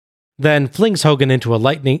then flings Hogan into a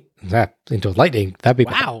lightning. That'd be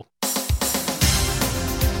Wow.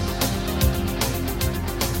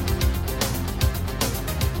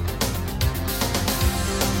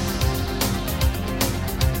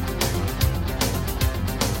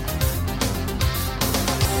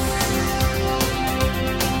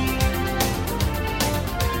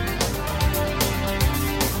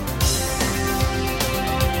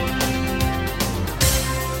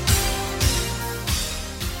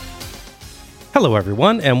 Hello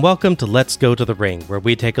everyone, and welcome to Let's Go to the Ring, where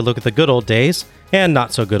we take a look at the good old days, and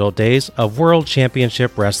not so good old days, of World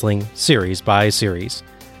Championship Wrestling series by series.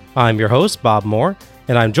 I'm your host, Bob Moore,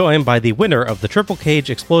 and I'm joined by the winner of the Triple Cage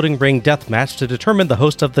Exploding Ring Death Match to determine the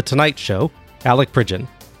host of The Tonight Show, Alec Pridgeon.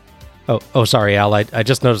 Oh, sorry, Al, I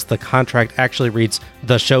just noticed the contract actually reads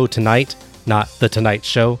The Show Tonight, not The Tonight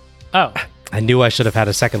Show. Oh. I knew I should have had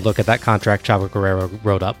a second look at that contract Chavo Guerrero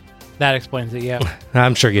wrote up. That explains it, yeah.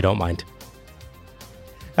 I'm sure you don't mind.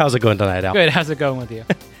 How's it going tonight, Al? Good. How's it going with you?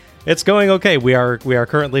 It's going okay. We are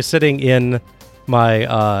currently sitting in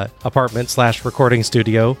my apartment/recording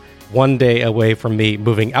studio, one day away from me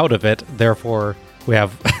moving out of it. Therefore, we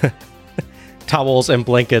have towels and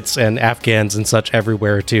blankets and Afghans and such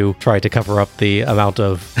everywhere to try to cover up the amount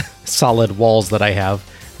of solid walls that I have.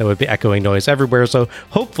 That would be echoing noise everywhere. So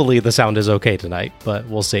hopefully the sound is okay tonight, but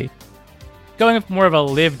we'll see. Going with more of a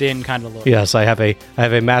lived-in kind of look. Yes, I have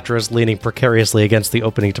a mattress leaning precariously against the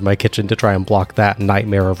opening to my kitchen to try and block that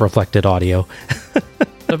nightmare of reflected audio.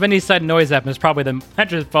 So if any sudden noise happens, probably the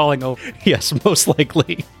mattress falling over. Yes, most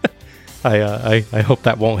likely. I hope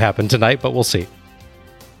that won't happen tonight, but we'll see.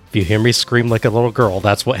 If you hear me scream like a little girl,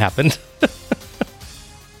 that's what happened.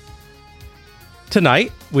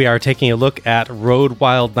 Tonight, we are taking a look at Road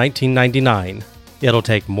Wild 1999. It'll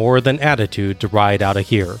take more than attitude to ride out of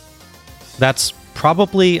here. That's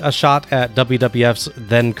probably a shot at WWF's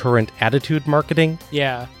then current attitude marketing.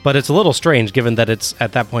 Yeah. But it's a little strange given that it's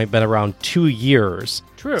at that point been around 2 years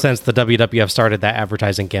since the WWF started that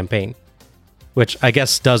advertising campaign. Which I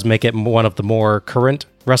guess does make it one of the more current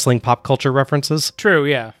wrestling pop culture references. True,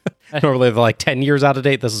 yeah. Normally they're like 10 years out of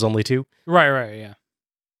date. This is only 2. Right, yeah.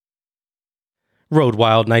 Road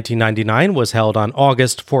Wild 1999 was held on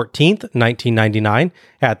August 14th, 1999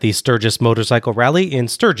 at the Sturgis Motorcycle Rally in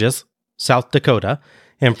Sturgis, South Dakota,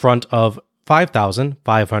 in front of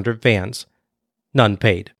 5,500 fans. None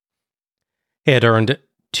paid. It earned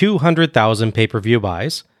 200,000 pay-per-view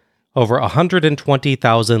buys, over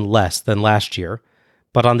 120,000 less than last year,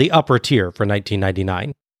 but on the upper tier for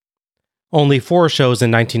 1999. Only 4 shows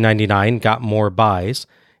in 1999 got more buys,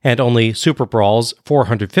 and only Super Brawl's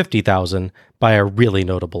 450,000 by a really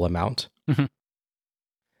notable amount.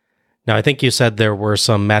 Now, I think you said there were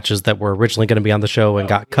some matches that were originally going to be on the show and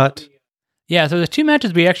got cut. Yeah, so there's 2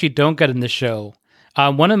 matches we actually don't get in the show.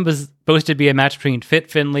 One of them was supposed to be a match between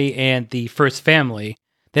Fit Finlay and the First Family.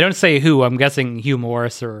 They don't say who. I'm guessing Hugh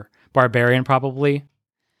Morris or Barbarian, probably.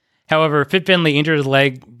 However, Fit Finlay injured his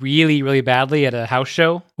leg really, really badly at a house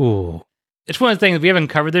show. Ooh. It's one of the things, we haven't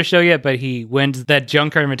covered this show yet, but he wins that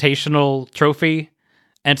Junkyard Invitational trophy.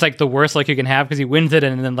 And it's like the worst luck you can have because he wins it,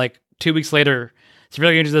 and then like 2 weeks later,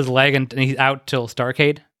 severely injures his leg, and he's out till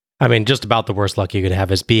Starrcade. I mean, just about the worst luck you could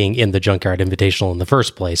have is being in the Junkyard Invitational in the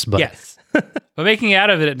first place. But yes. But making it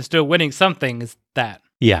out of it and still winning something is that.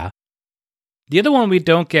 Yeah. The other one we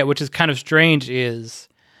don't get, which is kind of strange, is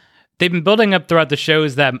they've been building up throughout the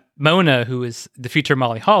shows that Mona, who is the future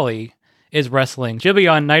Molly Holly, is wrestling. She'll be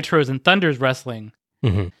on Nitros and Thunder's wrestling.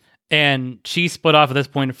 Mm-hmm. And she split off at this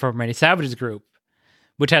point from Randy Savage's group,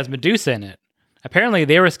 which has Medusa in it. Apparently,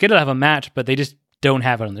 they were scheduled to have a match, but they just don't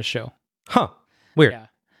have it on the show. Huh. Weird. Yeah.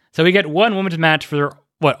 So we get one women's match for,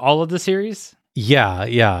 all of the series?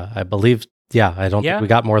 Yeah. I believe, I don't think we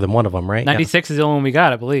got more than one of them, right? 96 is the only one we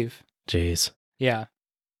got, I believe. Jeez. Yeah.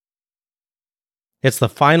 It's the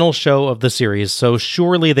final show of the series, so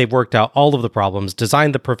surely they've worked out all of the problems,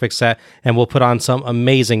 designed the perfect set, and will put on some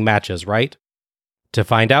amazing matches, right? To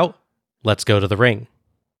find out, let's go to the ring.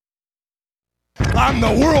 I'm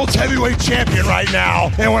the world's heavyweight champion right now,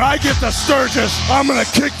 and when I get to Sturgis, I'm gonna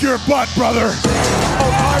kick your butt, brother.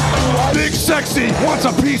 Big Sexy wants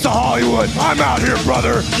a piece of Hollywood. I'm out here,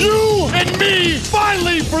 brother. You and me,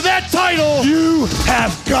 finally, for that title, you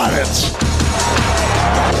have got it.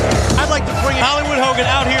 I'd like to bring Hollywood Hogan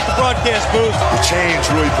out here at the broadcast booth. The change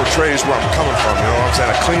really portrays where I'm coming from, you know what I'm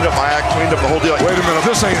saying? I cleaned up my act, cleaned up the whole deal. Wait a minute,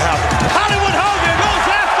 this ain't happening. Hollywood Hogan goes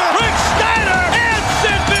after Rick Steiner and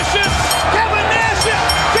Sid Vicious. Kevin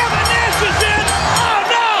Nash is in. Oh,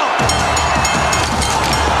 no!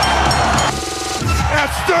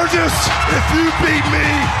 At Sturgis, if you beat me,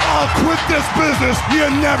 I'll quit this business.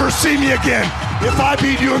 You'll never see me again. If I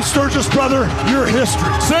beat you in Sturgis, brother, you're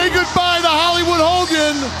history. Say goodbye to Hollywood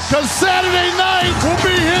Hogan, because Saturday night will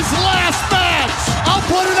be his last match. I'll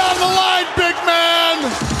put it on the line, big man.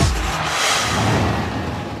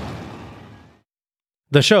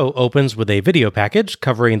 The show opens with a video package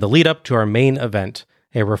covering the lead-up to our main event,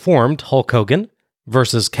 a reformed Hulk Hogan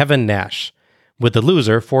versus Kevin Nash, with the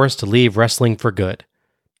loser forced to leave wrestling for good.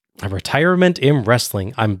 A retirement in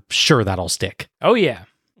wrestling. I'm sure that'll stick. Oh, yeah.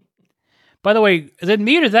 By the way, is it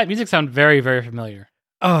me or does that music sound very, very familiar?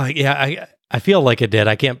 Oh, yeah, I feel like it did.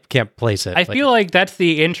 I can't place it. I feel like that's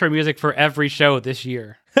the intro music for every show this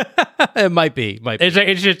year. It might be.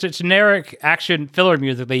 It's just a generic action filler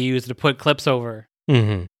music they use to put clips over.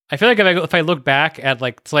 Mm-hmm. I feel like if I look back at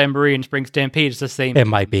like Slamboree and Spring Stampede, it's the same. It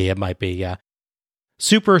might be, yeah.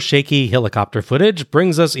 Super shaky helicopter footage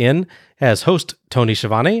brings us in as host Tony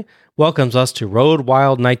Schiavone welcomes us to Road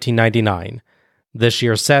Wild 1999. This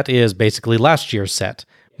year's set is basically last year's set,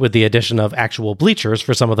 with the addition of actual bleachers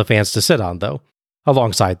for some of the fans to sit on, though,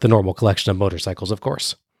 alongside the normal collection of motorcycles, of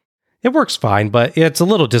course. It works fine, but it's a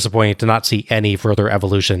little disappointing to not see any further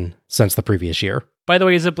evolution since the previous year. By the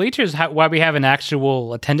way, is the bleachers why we have an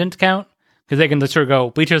actual attendance count? Because they can just sort of go,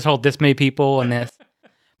 bleachers hold this many people and this.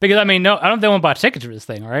 Because, I mean, no, I don't think anyone bought tickets for this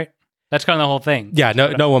thing, right? That's kind of the whole thing. Yeah,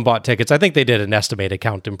 no one bought tickets. I think they did an estimated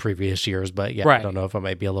count in previous years, but yeah, right. I don't know if it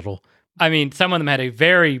might be a little... I mean, some of them had a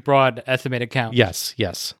very broad estimated count. Yes.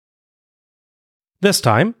 This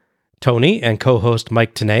time, Tony and co-host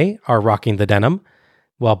Mike Tenay are rocking the denim,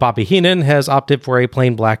 while Bobby Heenan has opted for a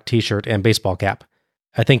plain black t-shirt and baseball cap.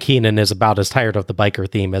 I think Heenan is about as tired of the biker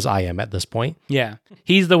theme as I am at this point. Yeah.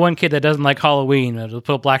 He's the one kid that doesn't like Halloween. He'll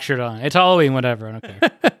put a black shirt on. It's Halloween, whatever. I don't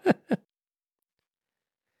care.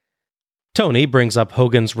 Tony brings up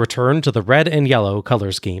Hogan's return to the red and yellow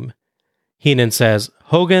color scheme. Heenan says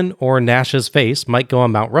Hogan or Nash's face might go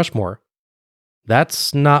on Mount Rushmore.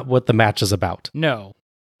 That's not what the match is about. No.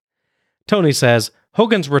 Tony says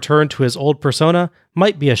Hogan's return to his old persona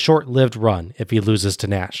might be a short-lived run if he loses to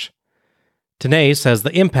Nash. Tenay says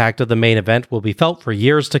the impact of the main event will be felt for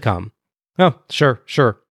years to come. Oh, sure.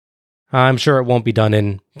 I'm sure it won't be done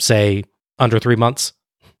in, say, under 3 months.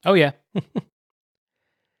 Oh, yeah.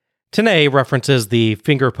 Tenay references the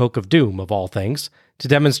finger poke of doom, of all things, to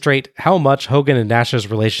demonstrate how much Hogan and Nash's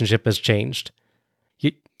relationship has changed.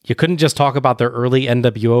 You couldn't just talk about their early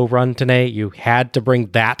NWO run, Tenay. You had to bring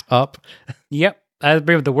that up. Yep. I'd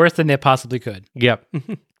bring up the worst thing they possibly could. Yep.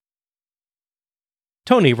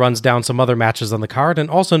 Tony runs down some other matches on the card and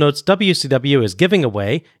also notes WCW is giving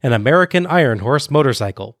away an American Iron Horse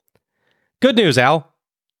motorcycle. Good news, Al.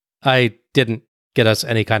 I didn't get us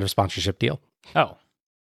any kind of sponsorship deal. Oh.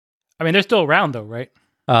 I mean, they're still around, though, right?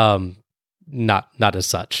 Not as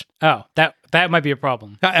such. Oh, that might be a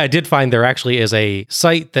problem. I did find there actually is a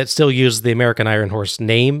site that still uses the American Iron Horse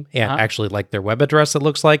name and actually like their web address, it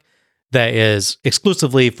looks like, that is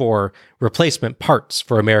exclusively for replacement parts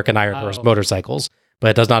for American Iron Horse motorcycles. But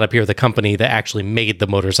it does not appear the company that actually made the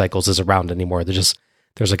motorcycles is around anymore. There's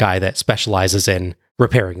a guy that specializes in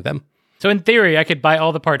repairing them. So in theory, I could buy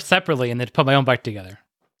all the parts separately and then put my own bike together.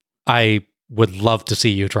 I would love to see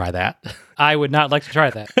you try that. I would not like to try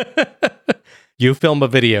that. You film a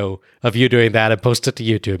video of you doing that and post it to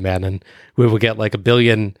YouTube, man, and we will get like 1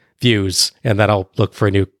 billion views, and then I'll look for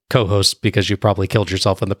a new co-host because you probably killed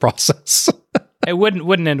yourself in the process. It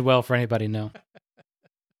wouldn't end well for anybody, no.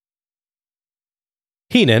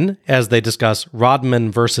 Heenan, as they discuss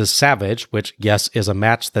Rodman versus Savage, which, yes, is a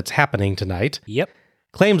match that's happening tonight, Yep.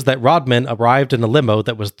 claims that Rodman arrived in a limo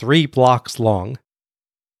that was 3 blocks long.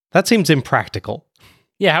 That seems impractical.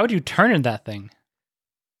 Yeah, how would you turn in that thing?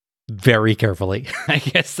 Very carefully. I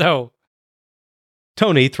guess so.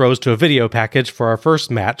 Tony throws to a video package for our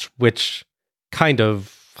first match, which kind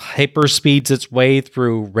of hyperspeeds its way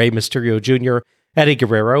through Rey Mysterio Jr., Eddie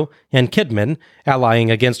Guerrero, and Kidman,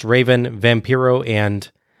 allying against Raven, Vampiro,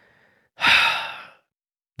 and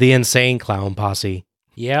the Insane Clown Posse.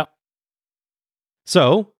 Yep.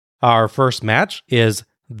 So, our first match is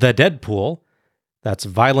The Deadpool. That's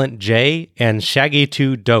Violent J and Shaggy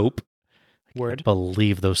 2 Dope. Word. I can't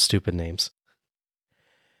believe those stupid names.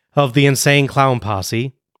 Of the Insane Clown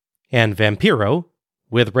Posse and Vampiro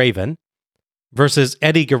with Raven versus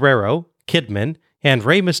Eddie Guerrero, Kidman, and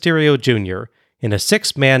Rey Mysterio Jr. in a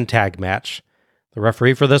 6-man tag match. The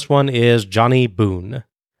referee for this one is Johnny Boone.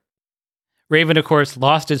 Raven, of course,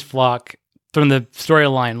 lost his flock from the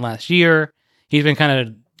storyline last year. He's been kind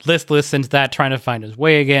of listless since that, trying to find his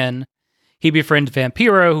way again. He befriends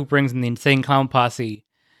Vampiro, who brings in the Insane Clown Posse,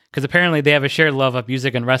 because apparently they have a shared love of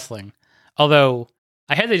music and wrestling. Although,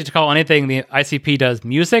 I hesitate to call anything the ICP does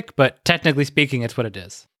music, but technically speaking, it's what it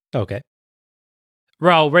is. Okay.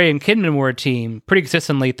 While Ray and Kidman were a team pretty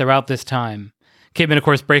consistently throughout this time. Kidman, of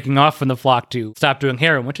course, breaking off from the flock to stop doing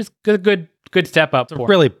heroin, which is a good step up. It's a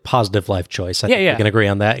really positive life choice. I think we can agree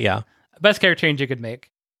on that, yeah. Best character change you could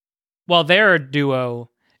make. While they're a duo,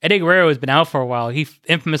 Eddie Guerrero has been out for a while. He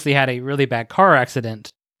infamously had a really bad car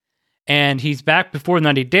accident. And he's back before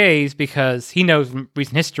 90 days because he knows from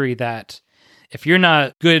recent history that if you're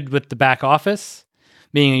not good with the back office,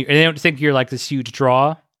 meaning they don't think you're like this huge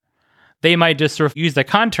draw, they might just sort of use the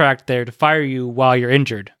contract there to fire you while you're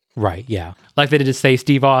injured. Right, yeah. Like they did to, say,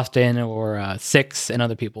 Steve Austin or Six and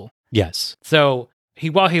other people. Yes. So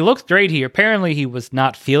while he looks great here, apparently he was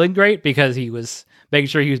not feeling great because he was making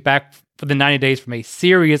sure he was back for the 90 days from a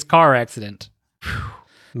serious car accident.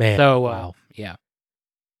 Man, so, wow. Yeah.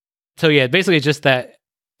 So, yeah, basically it's just that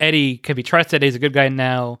Eddie can be trusted. He's a good guy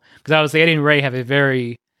now. Because obviously Eddie and Ray have a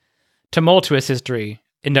very tumultuous history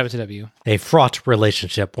in WCW. A fraught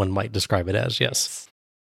relationship, one might describe it as, yes.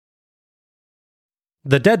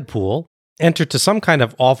 The Deadpool entered to some kind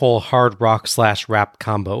of awful hard rock / rap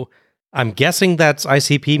combo. I'm guessing that's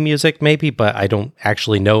ICP music, maybe, but I don't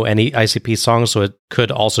actually know any ICP songs, so it could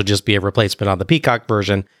also just be a replacement on the Peacock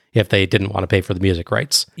version if they didn't want to pay for the music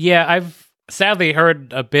rights. Yeah, I've sadly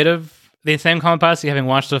heard a bit of the Insane Clown Posse, having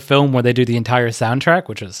watched a film where they do the entire soundtrack,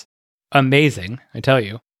 which is amazing, I tell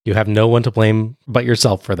you. You have no one to blame but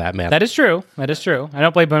yourself for that, man. That is true. I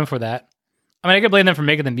don't blame them for that. I mean, I could blame them for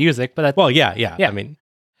making the music, but that's... Well, yeah. I mean...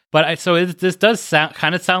 But this does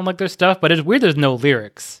kind of sound like their stuff, but it's weird there's no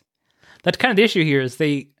lyrics. That's kind of the issue here, is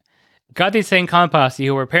they got the Insane Clown Posse,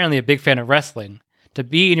 who were apparently a big fan of wrestling, to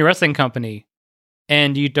be in your wrestling company,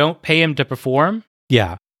 and you don't pay him to perform?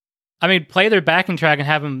 Yeah. I mean, play their backing track and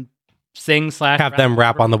have them sing / have them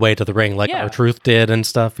rap on the way to the ring like R-Truth did and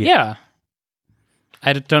stuff. Yeah.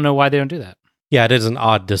 I don't know why they don't do that. Yeah, it is an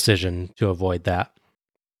odd decision to avoid that.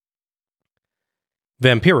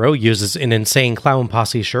 Vampiro uses an Insane Clown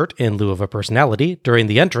Posse shirt in lieu of a personality during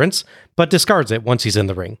the entrance, but discards it once he's in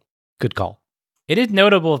the ring. Good call. It is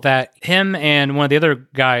notable that him and one of the other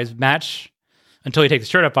guys match until he takes his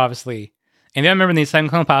shirt up, obviously. And the other member in the Insane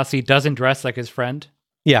Clown Posse doesn't dress like his friend.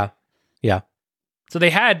 Yeah. So they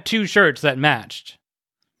had 2 shirts that matched,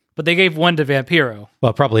 but they gave one to Vampiro.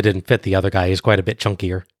 Well, it probably didn't fit the other guy. He's quite a bit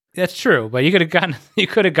chunkier. That's true, but you could have gotten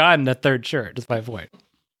a 3rd shirt, just by point.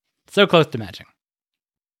 So close to matching.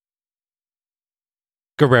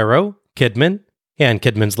 Guerrero, Kidman, and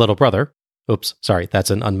Kidman's little brother, oops, sorry,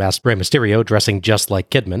 that's an unmasked Rey Mysterio dressing just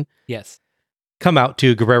like Kidman, yes, come out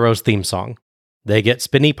to Guerrero's theme song. They get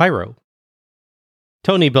spinny pyro.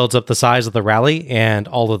 Tony builds up the size of the rally and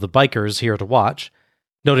all of the bikers here to watch,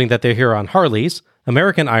 noting that they're here on Harleys,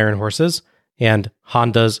 American Iron Horses, and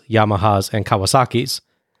Hondas, Yamahas, and Kawasaki's.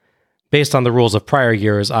 Based on the rules of prior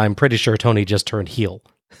years, I'm pretty sure Tony just turned heel.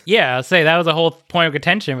 Yeah, I'll say that was a whole point of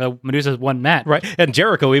contention for Medusa's one match. Right, and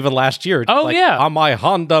Jericho even last year. Oh, yeah. On my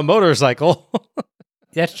Honda motorcycle.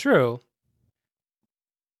 That's true.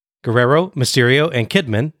 Guerrero, Mysterio, and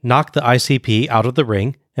Kidman knock the ICP out of the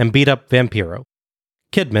ring and beat up Vampiro.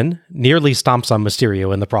 Kidman nearly stomps on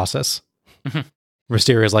Mysterio in the process.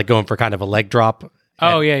 Mysterio's like going for kind of a leg drop.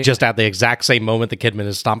 Oh, yeah. Just at the exact same moment that Kidman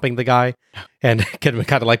is stomping the guy. And Kidman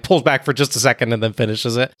kind of like pulls back for just a second and then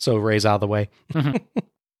finishes it. So Ray's out of the way.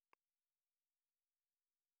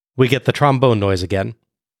 We get the trombone noise again.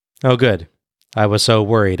 Oh, good. I was so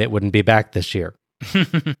worried it wouldn't be back this year.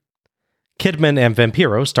 Kidman and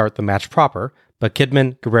Vampiro start the match proper, but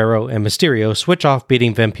Kidman, Guerrero, and Mysterio switch off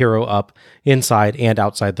beating Vampiro up inside and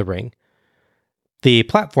outside the ring. The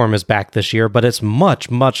platform is back this year, but it's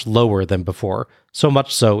much, much lower than before. So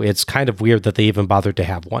much so, it's kind of weird that they even bothered to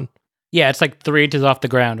have one. Yeah, it's like 3 inches off the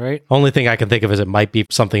ground, right? Only thing I can think of is it might be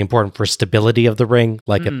something important for stability of the ring,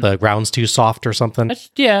 like if the ground's too soft or something.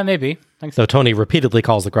 Yeah, maybe. So Tony repeatedly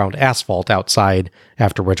calls the ground asphalt outside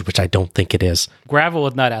afterwards, which I don't think it is. Gravel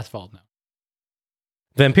is not asphalt, no.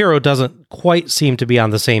 Vampiro doesn't quite seem to be on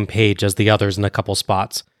the same page as the others in a couple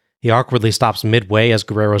spots. He awkwardly stops midway as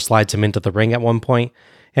Guerrero slides him into the ring at one point,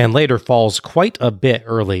 and later falls quite a bit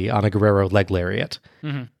early on a Guerrero leg lariat.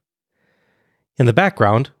 In the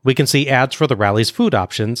background, we can see ads for the rally's food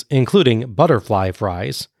options, including butterfly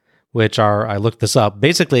fries, which are, I looked this up,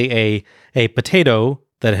 basically a potato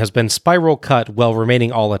that has been spiral cut while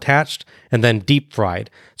remaining all attached, and then deep fried.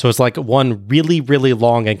 So it's like one really, really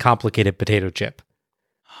long and complicated potato chip.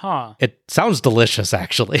 Huh. It sounds delicious,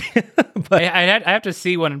 actually. But I have to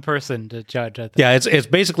see one in person to judge, I think. Yeah, it's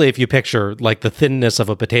basically if you picture like the thinness of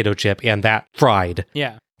a potato chip and that fried.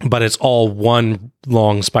 Yeah. But it's all one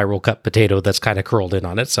long spiral cut potato that's kind of curled in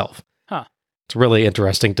on itself. Huh. It's really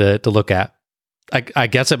interesting to look at. I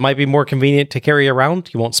guess it might be more convenient to carry around.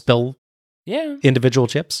 You won't spill individual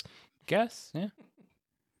chips. Guess, yeah.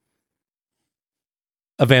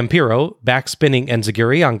 A Vampiro backspinning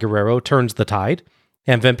Enziguri on Guerrero turns the tide,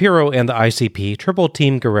 and Vampiro and the ICP triple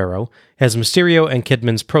team Guerrero as Mysterio and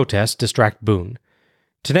Kidman's protest distract Boone.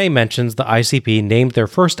 Tenay mentions the ICP named their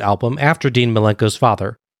first album after Dean Malenko's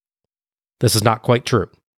father. This is not quite true.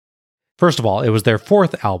 First of all, it was their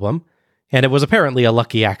fourth album, and it was apparently a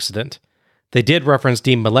lucky accident. They did reference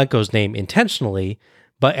Dean Malenko's name intentionally,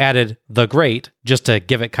 but added The Great just to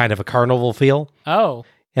give it kind of a carnival feel. Oh.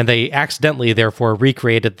 And they accidentally, therefore,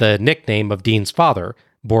 recreated the nickname of Dean's father,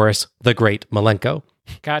 Boris the Great Malenko.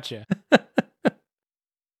 Gotcha.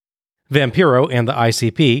 Vampiro and the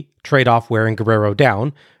ICP trade off wearing Guerrero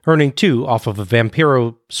down, earning 2 off of a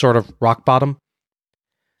Vampiro sort of rock bottom.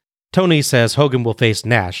 Tony says Hogan will face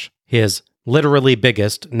Nash, his literally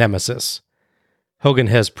biggest nemesis. Hogan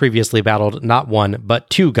has previously battled not one, but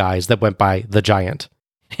 2 guys that went by the Giant.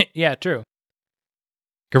 Yeah, true.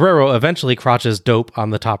 Guerrero eventually crotches Dope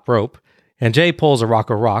on the top rope, and Jay pulls a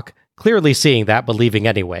Rocco Rock, clearly seeing that but leaving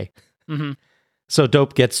anyway. Mm-hmm. So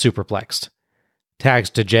Dope gets superplexed. Tags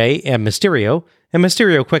to Jay and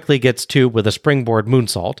Mysterio quickly gets 2 with a springboard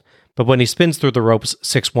moonsault, but when he spins through the ropes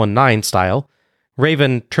 619 style,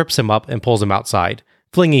 Raven trips him up and pulls him outside,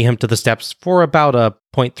 flinging him to the steps for about a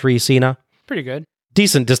 0.3 Cena. Pretty good.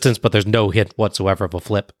 Decent distance, but there's no hint whatsoever of a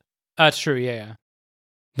flip. That's true, yeah.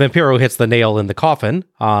 Vampiro hits the nail in the coffin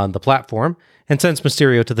on the platform and sends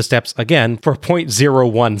Mysterio to the steps again for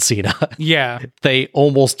 0.01 Cena. Yeah. They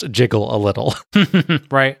almost jiggle a little.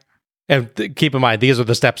 Right. And keep in mind, these are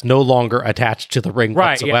the steps no longer attached to the ring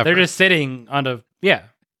whatsoever. Yeah, they're just sitting on the... Yeah,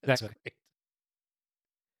 exactly.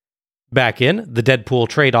 Back in, the Deadpool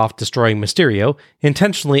trade-off destroying Mysterio,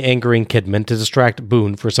 intentionally angering Kidman to distract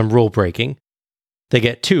Boone for some rule breaking. They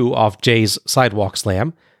get 2 off Jay's sidewalk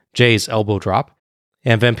slam, Jay's elbow drop,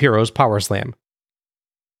 and Vampiro's power slam.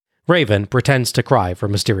 Raven pretends to cry for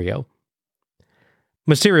Mysterio.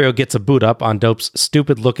 Mysterio gets a boot up on Dope's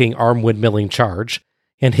stupid-looking arm windmilling charge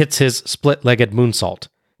and hits his split-legged moonsault.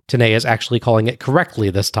 Tenay is actually calling it correctly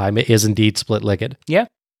this time. It is indeed split-legged. Yeah.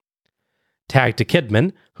 Tag to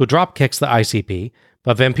Kidman, who drop kicks the ICP,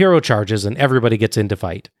 but Vampiro charges and everybody gets in to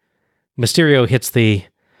fight. Mysterio hits the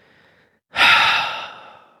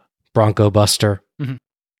Bronco Buster. Mm-hmm.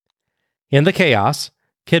 In the chaos,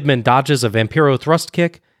 Kidman dodges a Vampiro thrust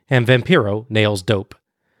kick, and Vampiro nails Dope.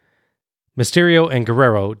 Mysterio and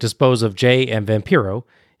Guerrero dispose of Jay and Vampiro,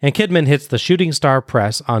 and Kidman hits the shooting star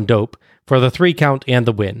press on Dope for the 3 count and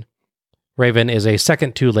the win. Raven is a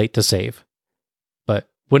second too late to save. But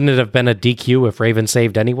wouldn't it have been a DQ if Raven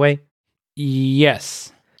saved anyway?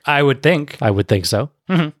 Yes, I would think. I would think so.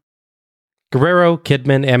 Mm-hmm. Guerrero,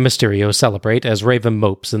 Kidman, and Mysterio celebrate as Raven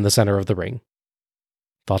mopes in the center of the ring.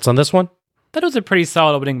 Thoughts on this one? That was a pretty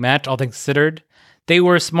solid opening match, all things considered. They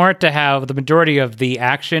were smart to have the majority of the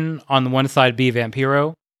action on the one side be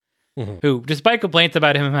Vampiro, who, despite complaints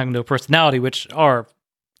about him having no personality, which are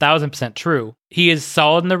 1,000% true, he is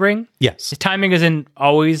solid in the ring. Yes. His timing isn't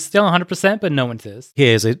always still 100%, but no one's is. He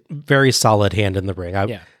is a very solid hand in the ring.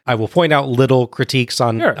 I will point out little critiques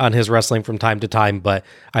on his wrestling from time to time, but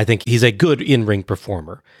I think he's a good in-ring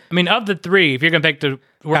performer. I mean, of the 3, if you're going to pick the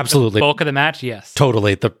bulk of the match, yes.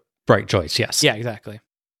 Totally the right choice, yes. Yeah, exactly.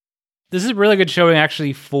 This is a really good showing,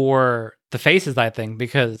 actually, for the faces, I think,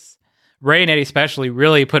 because Ray and Eddie especially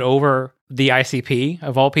really put over the ICP,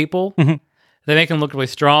 of all people. Mm-hmm. They make him look really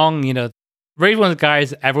strong. You know, Ray's one of the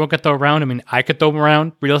guys everyone could throw around. I mean, I could throw him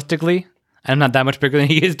around, realistically. I'm not that much bigger than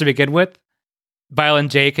he is to begin with. Bile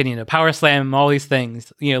and Jake and, power slam him, all these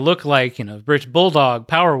things, look like, British Bulldog,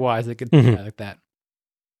 power-wise, they could do like that.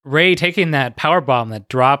 Ray taking that power bomb that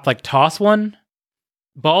dropped, toss one,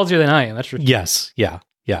 ballsier than I am, that's for sure. Yes, yeah.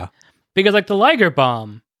 Because, the Liger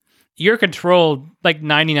bomb, you're controlled,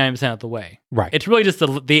 99% of the way. Right. It's really just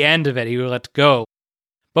the end of it, he lets go.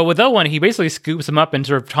 But with that one, he basically scoops him up and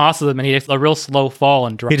sort of tosses him, and he takes a real slow fall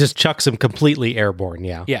and drops. He just chucks him completely airborne,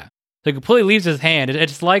 yeah. Yeah. So he completely leaves his hand.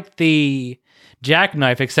 It's like the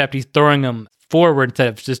jackknife, except he's throwing him forward instead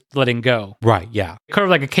of just letting go. Right, yeah. Kind of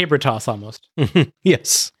like a caber toss, almost.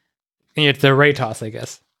 Yes. And it's the Ray toss, I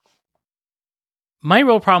guess. My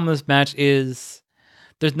real problem with this match is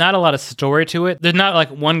there's not a lot of story to it. There's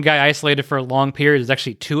not, one guy isolated for a long period. There's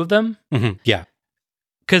actually 2 of them. Mm-hmm. Yeah.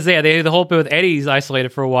 Because, they the whole bit with Eddie's isolated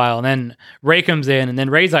for a while, and then Ray comes in, and then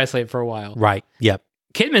Ray's isolated for a while. Right, yep.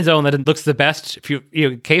 Kidman's the one that looks the best, if you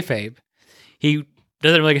kayfabe. He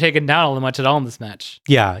doesn't really get taken down all that much at all in this match.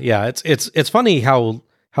 Yeah. It's funny how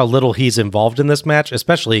how little he's involved in this match,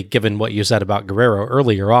 especially given what you said about Guerrero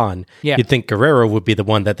earlier on. Yeah. You'd think Guerrero would be the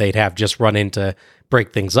one that they'd have just run in to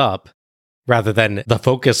break things up, rather than the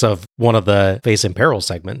focus of one of the Face in Peril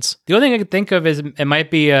segments. The only thing I could think of is it might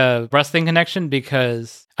be a wrestling connection,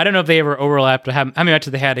 because I don't know if they ever overlapped or how many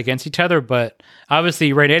matches they had against each other, but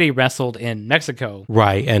obviously Ray and Eddie wrestled in Mexico.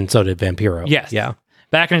 Right, and so did Vampiro. Yes. Yeah.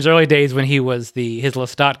 Back in his early days when he was his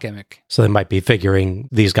Lestat gimmick. So they might be figuring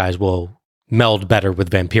these guys will meld better with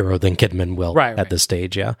Vampiro than Kidman will at this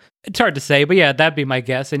stage, yeah. It's hard to say, but yeah, that'd be my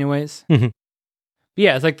guess anyways. Mhm. But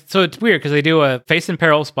yeah, so it's weird because they do a Face in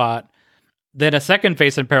Peril spot, then a second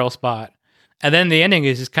Face in Peril spot, and then the ending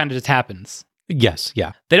is just kind of just happens. Yes,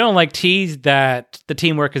 yeah. They don't tease that the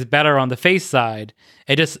teamwork is better on the face side.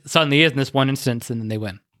 It just suddenly is in this one instance, and then they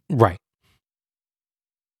win. Right.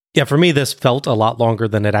 Yeah, for me, this felt a lot longer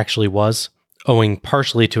than it actually was, owing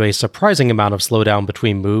partially to a surprising amount of slowdown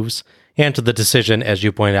between moves, and to the decision, as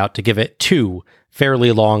you point out, to give it 2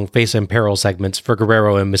 fairly long Face in Peril segments for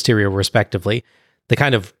Guerrero and Mysterio, respectively. They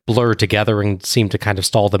kind of blur together and seem to kind of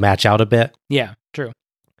stall the match out a bit. Yeah, true.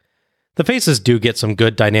 The faces do get some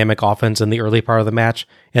good dynamic offense in the early part of the match,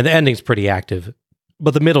 and the ending's pretty active,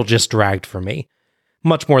 but the middle just dragged for me.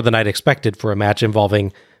 Much more than I'd expected for a match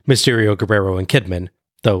involving Mysterio, Guerrero, and Kidman,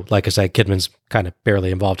 though, like I said, Kidman's kind of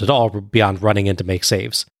barely involved at all beyond running in to make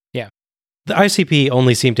saves. Yeah. The ICP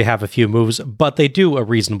only seem to have a few moves, but they do a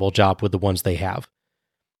reasonable job with the ones they have.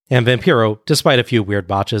 And Vampiro, despite a few weird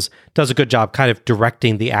botches, does a good job kind of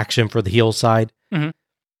directing the action for the heel side. Mm-hmm.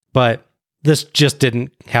 But this just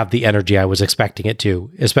didn't have the energy I was expecting it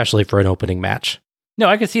to, especially for an opening match. No,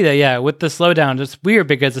 I can see that, yeah. With the slowdown, it's weird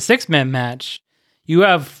because a 6-man match, you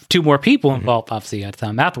have 2 more people involved, obviously, that's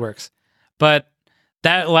how math works. But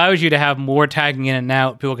that allows you to have more tagging in and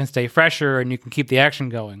out. People can stay fresher, and you can keep the action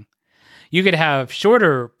going. You could have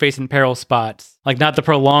shorter Face in Peril spots, like not the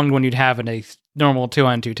prolonged one you'd have in a normal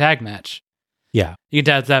 2-on-2 tag match. Yeah. You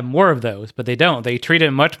could have more of those, but they don't. They treat it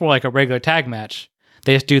much more like a regular tag match.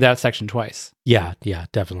 They just do that section twice. Yeah,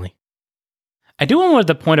 definitely. I do wonder what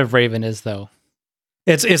the point of Raven is, though.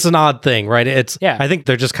 It's an odd thing, right? Yeah. I think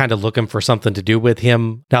they're just kind of looking for something to do with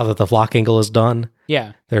him now that the Flock angle is done.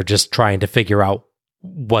 Yeah. They're just trying to figure out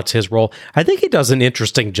what's his role. I think he does an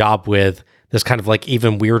interesting job with this kind of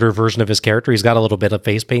even weirder version of his character. He's got a little bit of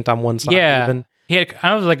face paint on one side. Yeah. Even. He had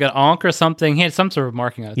kind of like an onk or something. He had some sort of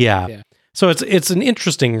marking on it. Yeah. So it's an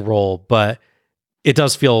interesting role, but it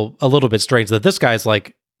does feel a little bit strange that this guy's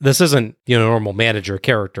this isn't, normal manager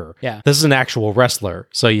character. Yeah. This is an actual wrestler.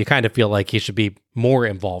 So you kind of feel like he should be more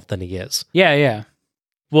involved than he is. Yeah.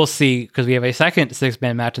 We'll see, because we have a second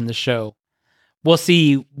 6-man match in the show. We'll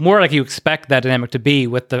see more like you expect that dynamic to be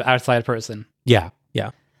with the outside person. Yeah.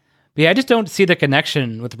 But yeah, I just don't see the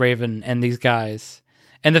connection with Raven and these guys.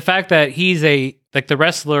 And the fact that he's the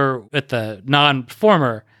wrestler with the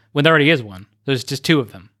non-performer when there already is one. There's just 2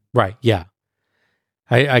 of them. Right, yeah.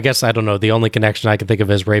 I guess, I don't know, the only connection I can think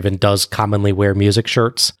of is Raven does commonly wear music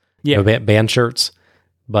shirts, band shirts,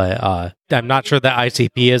 but I'm not sure that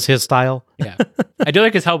ICP is his style. Yeah. I do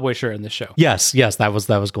like his Hellboy shirt in this show. Yes, that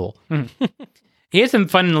was cool. Mm-hmm. He has some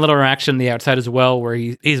fun little interaction on the outside as well, where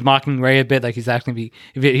he's mocking Ray a bit, like he's acting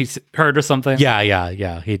if he's hurt or something.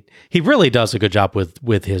 Yeah. He really does a good job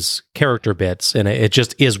with his character bits, and it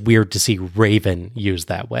just is weird to see Raven used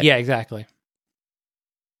that way. Yeah, exactly.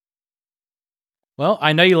 Well,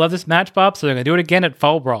 I know you love this match, Bob, so I'm going to do it again at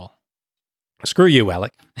Fall Brawl. Screw you,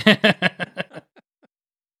 Alec.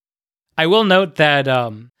 I will note that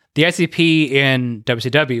the ICP in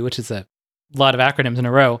WCW, which is a lot of acronyms in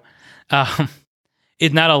a row,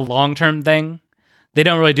 is not a long-term thing. They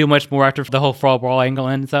don't really do much more after the whole Fall Brawl angle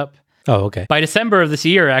ends up. Oh, okay. By December of this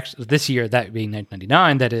year, that being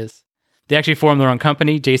 1999, that is, they actually formed their own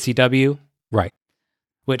company, JCW. Right.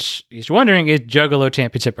 Which, if you're wondering, is Juggalo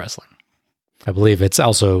Championship Wrestling. I believe it's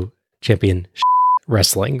also Champion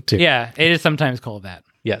Wrestling, too. Yeah, it is sometimes called that.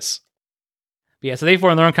 Yes. But yeah, so they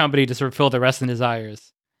formed their own company to sort of fill their wrestling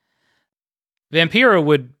desires. Vampiro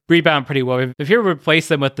would rebound pretty well. Vampiro would replace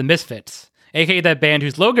them with the Misfits, aka that band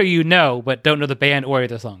whose logo you know, but don't know the band or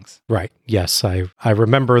their songs. Right. Yes, I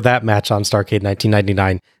remember that match on Starrcade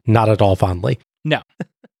 1999, not at all fondly. No.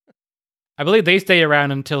 I believe they stayed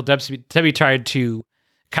around until WWE tried to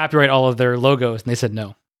copyright all of their logos, and they said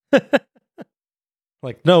no.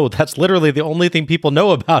 No, that's literally the only thing people know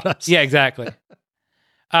about us. Yeah, exactly.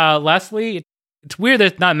 Lastly, it's weird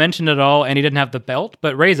that it's not mentioned at all, and he didn't have the belt,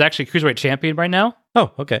 but Ray's actually Cruiserweight champion right now.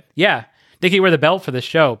 Oh, okay. Yeah. I think he wore the belt for this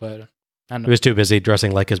show, but I don't know. He was too busy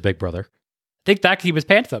dressing like his big brother. I think that could keep his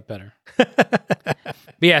pants up better. But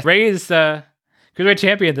yeah, Ray is Cruiserweight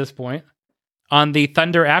champion at this point. On the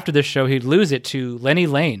Thunder after the show, he'd lose it to Lenny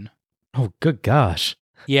Lane. Oh, good gosh.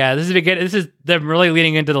 Yeah, this is them really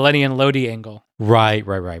leaning into the Lenny and Lodi angle. Right.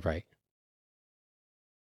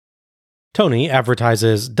 Tony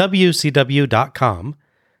advertises WCW.com,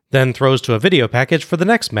 then throws to a video package for the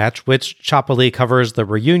next match, which choppily covers the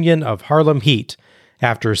reunion of Harlem Heat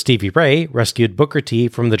after Stevie Ray rescued Booker T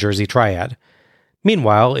from the Jersey Triad.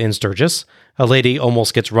 Meanwhile, in Sturgis, a lady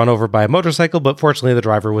almost gets run over by a motorcycle, but fortunately the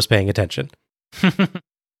driver was paying attention.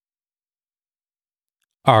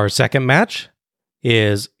 Our second match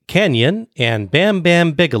is Kanyon and Bam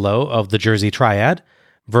Bam Bigelow of the Jersey Triad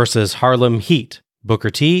versus Harlem Heat,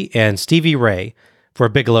 Booker T, and Stevie Ray for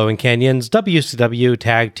Bigelow and Kanyon's WCW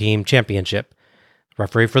Tag Team Championship.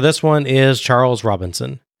 Referee for this one is Charles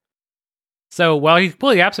Robinson. So while he's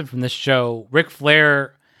completely absent from this show, Ric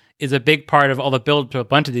Flair is a big part of all the build to a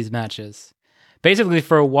bunch of these matches. Basically,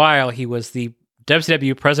 for a while, he was the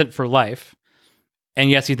WCW president for life. And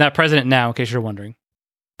yes, he's not president now, in case you're wondering.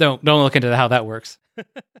 Don't look into how that works.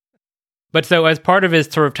 But so as part of his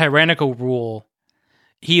sort of tyrannical rule,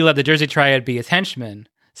 he let the Jersey Triad be his henchmen.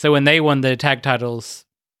 So when they won the tag titles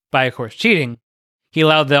by, of course, cheating, he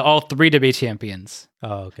allowed all three to be champions.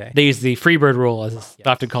 Oh, okay. They used the Freebird rule, as it's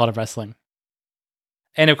often called in wrestling.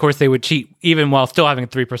 And of course, they would cheat even while still having a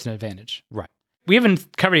 3% advantage. Right. We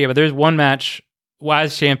haven't covered it yet, but there's one match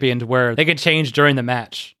as champions where they can change during the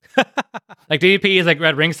match. Like DDP is like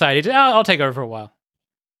at ringside. He said, I'll take over for a while.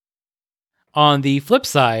 On the flip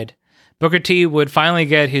side, Booker T would finally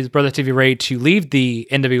get his brother Stevie Ray to leave the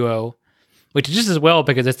NWO, which is just as well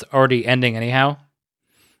because it's already ending anyhow.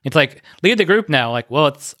 It's like, leave the group now. Like, well,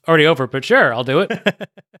 it's already over, but sure, I'll do it.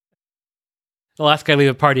 The last guy to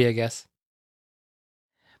leave a party, I guess.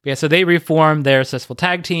 But yeah, so they reform their successful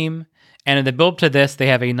tag team, and in the build to this, they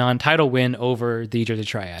have a non-title win over the Jersey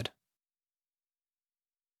Triad.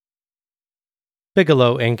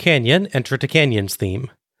 Bigelow and Kanyon enter to Kanyon's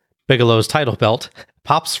theme. Bigelow's title belt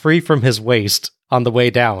pops free from his waist on the way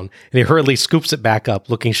down, and he hurriedly scoops it back up,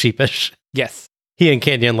 looking sheepish. Yes. He and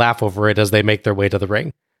Kanyon laugh over it as they make their way to the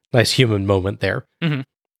ring. Nice human moment there. Mm-hmm.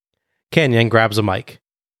 Kanyon grabs a mic.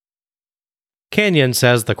 Kanyon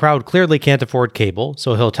says the crowd clearly can't afford cable,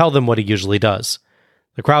 so he'll tell them what he usually does.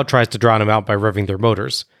 The crowd tries to drown him out by revving their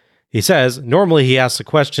motors. He says normally he asks a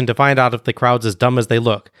question to find out if the crowd's as dumb as they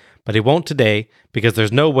look, but he won't today because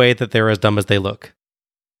there's no way that they're as dumb as they look.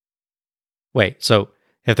 Wait, so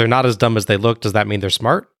if they're not as dumb as they look, does that mean they're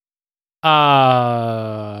smart?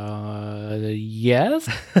 Yes.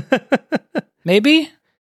 Maybe?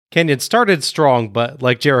 Kanyon started strong, but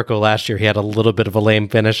like Jericho last year, he had a little bit of a lame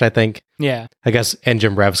finish, I think. Yeah. I guess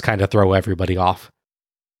engine revs kind of throw everybody off.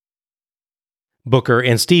 Booker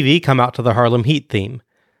and Stevie come out to the Harlem Heat theme.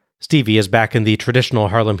 Stevie is back in the traditional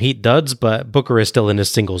Harlem Heat duds, but Booker is still in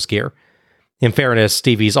his singles gear. In fairness,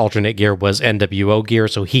 Stevie's alternate gear was NWO gear,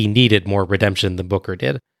 so he needed more redemption than Booker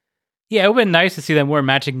did. Yeah, it would have been nice to see them wear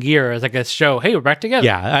matching gear as like a show. Hey, we're back together.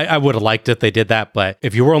 Yeah, I would have liked it if they did that, but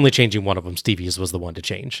if you were only changing one of them, Stevie's was the one to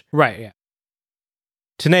change. Right, yeah.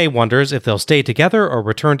 Tenay wonders if they'll stay together or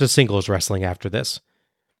return to singles wrestling after this.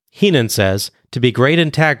 Heenan says, to be great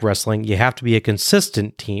in tag wrestling, you have to be a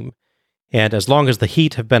consistent team, and as long as the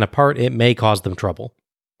Heat have been apart, it may cause them trouble.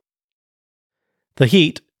 The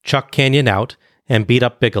Heat chuck Kanyon out and beat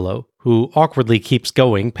up Bigelow, who awkwardly keeps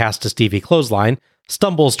going past a Stevie clothesline,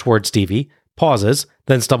 stumbles towards Stevie, pauses,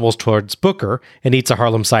 then stumbles towards Booker and eats a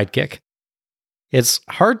Harlem sidekick. It's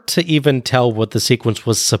hard to even tell what the sequence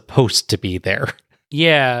was supposed to be there.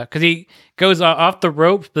 Yeah, because he goes off the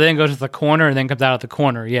ropes, but then goes to the corner and then comes out of the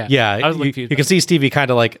corner. Yeah. Yeah, I was you can see Stevie kind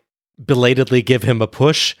of like belatedly give him a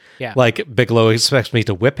push. Yeah. Like Bigelow expects me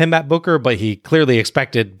to whip him at Booker, but he clearly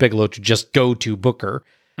expected Bigelow to just go to Booker.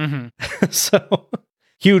 Mm-hmm. So,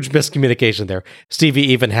 huge miscommunication there.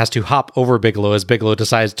 Stevie even has to hop over Bigelow as Bigelow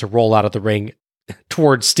decides to roll out of the ring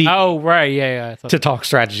towards Stevie. Oh, right. Yeah. To talk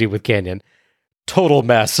strategy with Kanyon. Total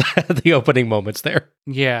mess at the opening moments there.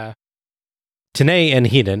 Yeah. Tenay and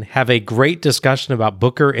Heenan have a great discussion about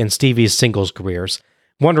Booker and Stevie's singles careers,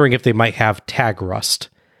 wondering if they might have tag rust.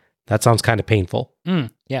 That sounds kind of painful.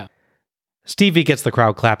 Yeah. Stevie gets the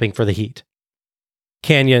crowd clapping for the Heat.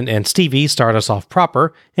 Kanyon and Stevie start us off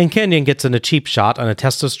proper, and Kanyon gets in a cheap shot on a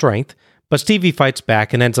test of strength, but Stevie fights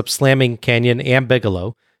back and ends up slamming Kanyon and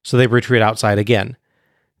Bigelow, so they retreat outside again.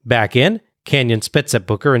 Back in, Kanyon spits at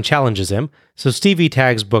Booker and challenges him, so Stevie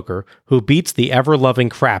tags Booker, who beats the ever-loving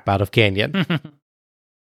crap out of Kanyon.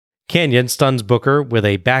 Kanyon stuns Booker with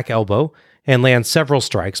a back elbow and lands several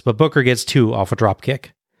strikes, but Booker gets 2 off a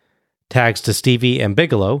dropkick. Tags to Stevie and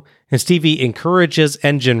Bigelow, and Stevie encourages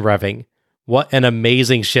engine revving. What an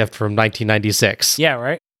amazing shift from 1996. Yeah,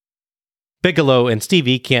 right? Bigelow and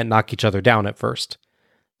Stevie can't knock each other down at first.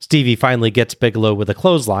 Stevie finally gets Bigelow with a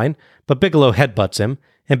clothesline, but Bigelow headbutts him,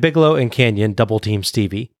 and Bigelow and Kanyon double-team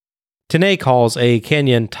Stevie. Tenay calls a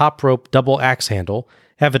Kanyon top rope double axe handle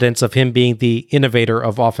evidence of him being the innovator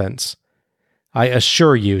of offense. I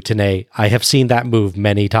assure you, Tenay, I have seen that move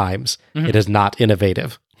many times. It is not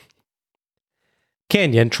innovative.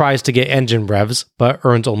 Kanyon tries to get engine revs, but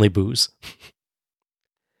earns only boos.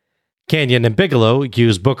 Kanyon and Bigelow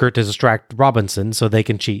use Booker to distract Robinson so they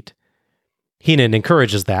can cheat. Heenan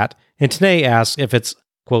encourages that, and Tenay asks if it's,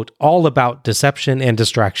 quote, all about deception and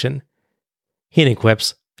distraction. Heenan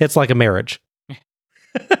quips, it's like a marriage.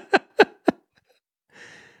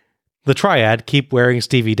 The Triad keep wearing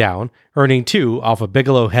Stevie down, earning 2 off a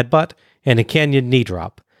Bigelow headbutt and a Kanyon knee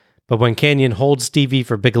drop. But when Kanyon holds Stevie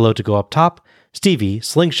for Bigelow to go up top, Stevie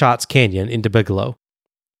slingshots Kanyon into Bigelow.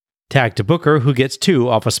 Tag to Booker, who gets 2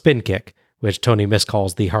 off a spin kick, which Tony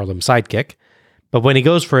miscalls the Harlem sidekick. But when he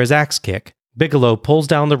goes for his axe kick, Bigelow pulls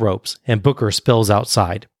down the ropes and Booker spills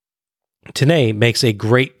outside. Tenay makes a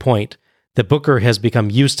great point that Booker has become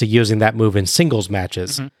used to using that move in singles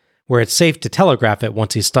matches, where it's safe to telegraph it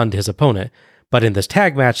once he's stunned his opponent, but in this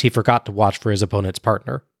tag match he forgot to watch for his opponent's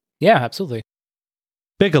partner. Yeah, absolutely.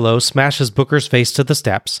 Bigelow smashes Booker's face to the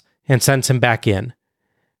steps and sends him back in.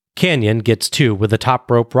 Kanyon gets 2 with a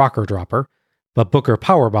top rope rocker dropper, but Booker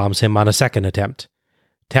powerbombs him on a second attempt.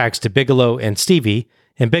 Tags to Bigelow and Stevie,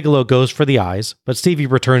 and Bigelow goes for the eyes, but Stevie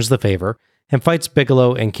returns the favor and fights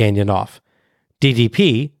Bigelow and Kanyon off.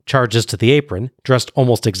 DDP charges to the apron, dressed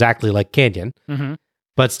almost exactly like Kanyon,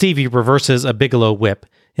 but Stevie reverses a Bigelow whip,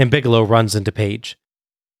 and Bigelow runs into Page.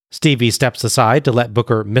 Stevie steps aside to let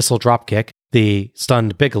Booker missile dropkick the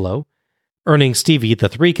stunned Bigelow, earning Stevie the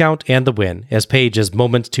 3 count and the win, as Page is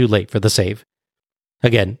moments too late for the save.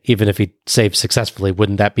 Again, even if he saved successfully,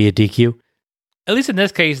 wouldn't that be a DQ? At least in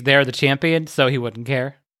this case, they're the champion, so he wouldn't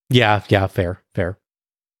care. Yeah, fair.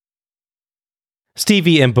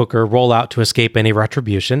 Stevie and Booker roll out to escape any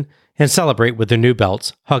retribution and celebrate with their new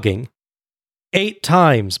belts, hugging. 8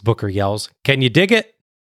 times, Booker yells. Can you dig it?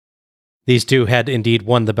 These two had indeed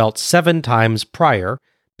won the belt 7 times prior,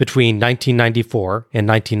 between 1994 and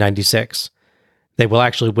 1996. They will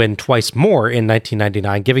actually win twice more in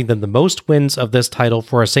 1999, giving them the most wins of this title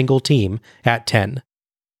for a single team at 10.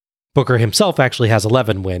 Booker himself actually has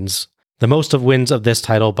 11 wins, the most of wins of this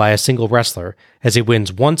title by a single wrestler, as he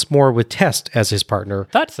wins once more with Test as his partner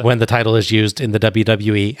when the title is used in the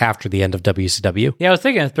WWE after the end of WCW. Yeah, I was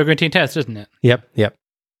thinking it's Booker T Test, isn't it? Yep.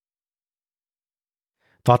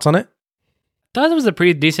 Thoughts on it? Thought it was a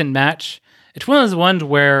pretty decent match. It's one of those ones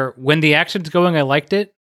where when the action's going, I liked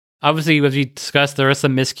it. Obviously, as we discussed, there are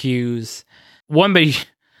some miscues. One but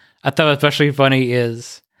I thought especially funny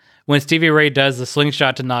is when Stevie Ray does the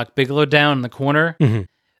slingshot to knock Bigelow down in the corner.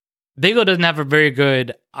 Bigelow doesn't have a very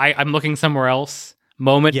good I'm looking somewhere else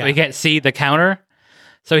moment, but he can't see the counter.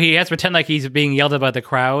 So he has to pretend like he's being yelled at by the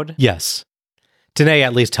crowd. Yes. Tenay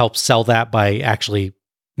at least helps sell that by actually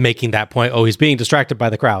making that point. Oh, he's being distracted by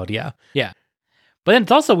the crowd. Yeah. But then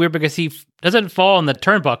it's also weird because he doesn't fall on the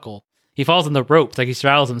turnbuckle. He falls on the ropes, like he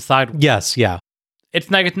straddles them sideways. Yes, yeah.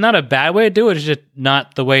 It's not a bad way to do it, it's just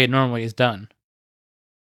not the way it normally is done.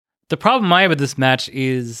 The problem I have with this match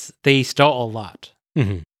is they stall a lot.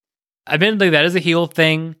 Admittedly, that is a heel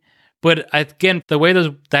thing, but again, the way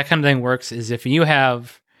that kind of thing works is if you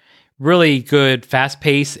have really good,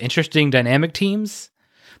 fast-paced, interesting, dynamic teams,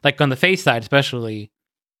 like on the face side especially,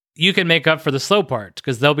 you can make up for the slow part,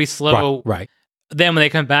 because they'll be slow. Right. Then when they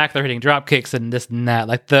come back, they're hitting drop kicks and this and that,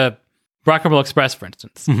 like the Rock and Roll Express, for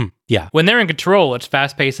instance. Yeah. When they're in control, it's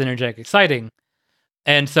fast-paced, energetic, exciting.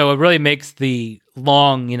 And so it really makes the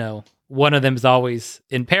long, one of them is always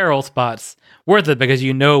in peril spots worth it, because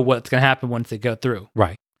you know what's going to happen once they go through.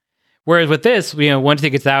 Right. Whereas with this, once he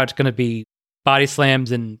gets out, it's going to be body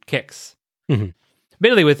slams and kicks.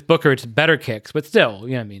 Admittedly, with Booker, it's better kicks, but still,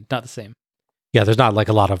 not the same. Yeah, there's not like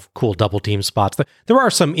a lot of cool double team spots. There are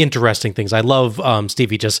some interesting things. I love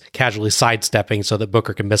Stevie just casually sidestepping so that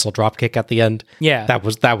Booker can missile drop kick at the end. Yeah.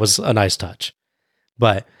 That was a nice touch.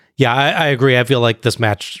 But yeah, I agree. I feel like this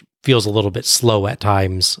match feels a little bit slow at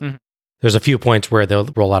times. There's a few points where they'll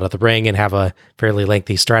roll out of the ring and have a fairly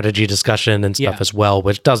lengthy strategy discussion and stuff as well,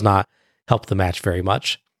 which does not help the match very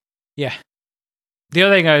much. Yeah. The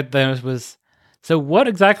other thing I noticed was, so what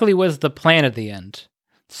exactly was the plan at the end?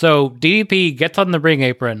 So DDP gets on the ring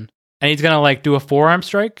apron and he's going to do a forearm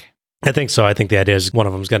strike? I think so. I think the idea is one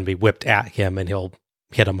of them is going to be whipped at him and he'll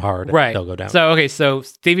hit him hard and they'll go down. So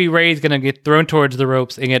Stevie Ray is going to get thrown towards the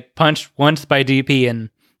ropes and get punched once by DDP and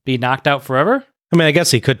be knocked out forever? I mean, I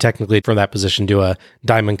guess he could technically from that position do a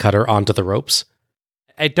diamond cutter onto the ropes.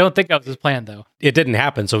 I don't think that was his plan, though. It didn't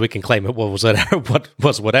happen, so we can claim it what was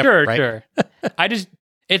whatever, right? Sure.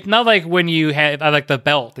 It's not like when you have like the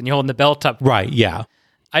belt and you're holding the belt up. Right, yeah.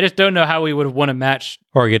 I just don't know how we would have won a match.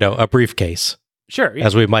 Or, a briefcase. Sure. Yeah.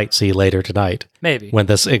 As we might see later tonight. Maybe. When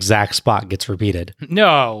this exact spot gets repeated.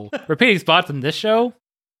 No. Repeating spots in this show?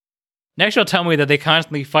 Next you'll tell me that they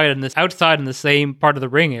constantly fight outside in the same part of the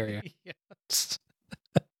ring area. Yes.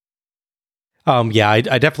 I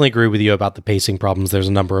definitely agree with you about the pacing problems. There's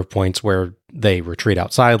a number of points where they retreat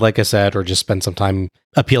outside, like I said, or just spend some time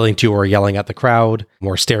appealing to or yelling at the crowd,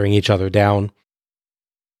 or staring each other down.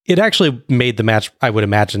 It actually made the match, I would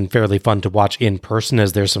imagine, fairly fun to watch in person,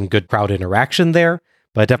 as there's some good crowd interaction there,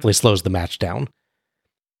 but it definitely slows the match down.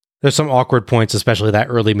 There's some awkward points, especially that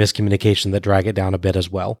early miscommunication, that drag it down a bit as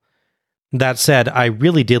well. That said, I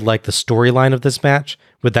really did like the storyline of this match,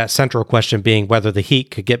 with that central question being whether the Heat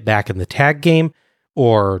could get back in the tag game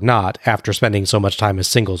or not after spending so much time as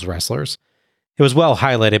singles wrestlers. It was well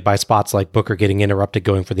highlighted by spots like Booker getting interrupted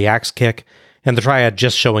going for the axe kick, and the Triad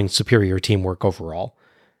just showing superior teamwork overall.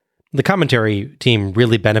 The commentary team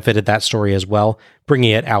really benefited that story as well,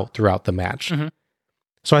 bringing it out throughout the match. Mm-hmm.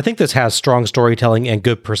 So I think this has strong storytelling and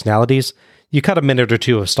good personalities. You cut a minute or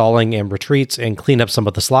two of stalling and retreats and clean up some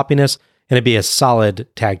of the sloppiness, and it'd be a solid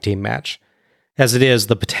tag team match. As it is,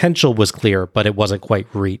 the potential was clear, but it wasn't quite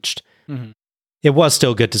reached. Mm-hmm. It was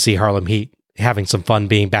still good to see Harlem Heat having some fun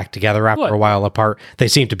being back together after a while apart. They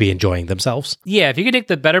seem to be enjoying themselves. Yeah, if you could take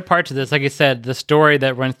the better parts of this, like I said, the story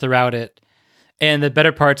that runs throughout it, and the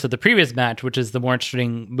better parts of the previous match, which is the more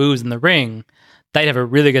interesting moves in the ring, they'd have a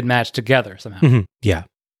really good match together somehow. Mm-hmm. Yeah.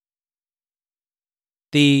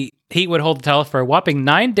 The Heat would hold the title for a whopping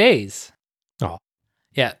 9 days. Oh.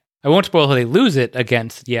 Yeah. I won't spoil who they lose it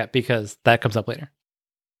against yet, because that comes up later.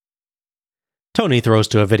 Tony throws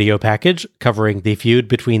to a video package covering the feud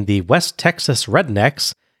between the West Texas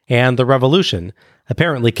Rednecks and the Revolution,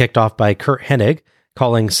 apparently kicked off by Curt Hennig,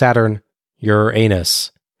 calling Saturn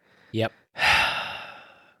Uranus. Yep.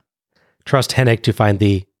 Trust Hennig to find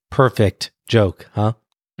the perfect joke, huh?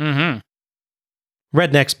 Mm-hmm.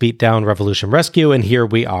 Rednecks beat down Revolution Rescue, and here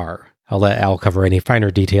we are. I'll let Al cover any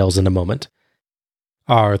finer details in a moment.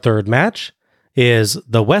 Our third match is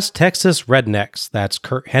the West Texas Rednecks. That's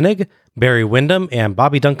Curt Hennig, Barry Windham, and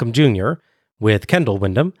Bobby Duncombe Jr., with Kendall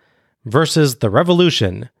Windham, versus the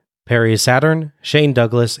Revolution, Perry Saturn, Shane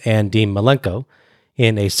Douglas, and Dean Malenko,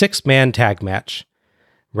 in a 6-man tag match.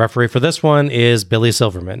 Referee for this one is Billy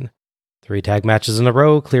Silverman. 3 tag matches in a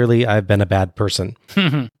row. Clearly, I've been a bad person.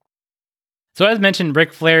 So as mentioned,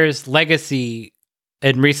 Ric Flair's legacy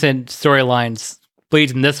in recent storylines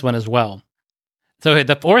bleeds in this one as well. So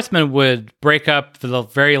the Horsemen would break up for the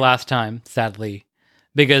very last time, sadly,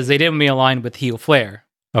 because they didn't be aligned with heel Flair.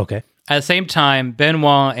 Okay. At the same time,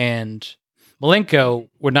 Benoit and Malenko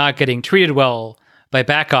were not getting treated well by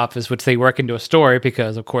back office, which they work into a story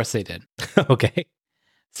because, of course, they did. Okay.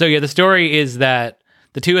 So yeah, the story is that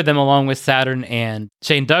the two of them, along with Saturn and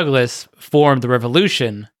Shane Douglas, formed the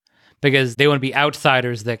Revolution because they want to be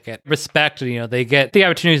outsiders that get respect. They get the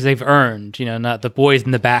opportunities they've earned. Not the boys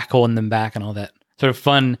in the back holding them back and all that sort of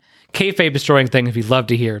fun kayfabe destroying things we love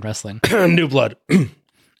to hear in wrestling. New blood.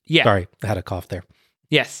 Yeah. Sorry, I had a cough there.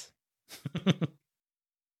 Yes.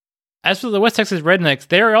 As for the West Texas Rednecks,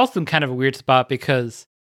 they're also in kind of a weird spot because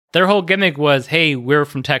their whole gimmick was, hey, we're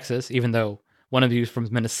from Texas, even though one of you is from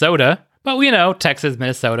Minnesota. But Texas,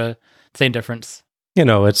 Minnesota, same difference.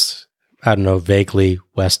 It's, I don't know, vaguely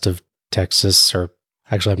west of Texas, or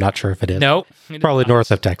actually, I'm not sure if it is. No. Probably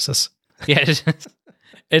north of Texas. Yeah,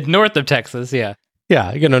 it's north of Texas, yeah.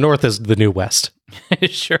 Yeah, north is the new west.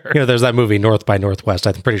 Sure. There's that movie North by Northwest.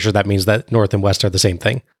 I'm pretty sure that means that north and west are the same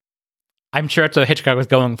thing. I'm sure that's what Hitchcock was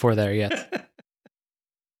going for there, yes. But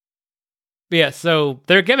yeah, so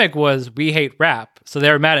their gimmick was, we hate rap. So they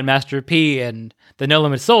were mad at Master P and the No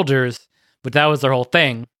Limit Soldiers, but that was their whole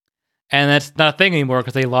thing. And that's not a thing anymore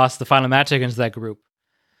because they lost the final match against that group.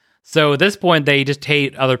 So at this point, they just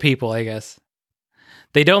hate other people, I guess.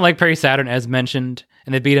 They don't like Perry Saturn, as mentioned,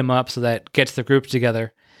 and they beat him up, so that gets the group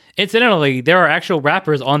together. Incidentally, there are actual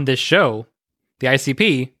rappers on this show, the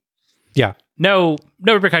ICP. Yeah. No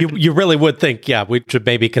repercussions. You really would think, yeah, we should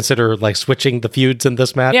maybe consider switching the feuds in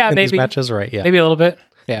this match. Yeah, in maybe. These matches, right? Yeah, maybe a little bit.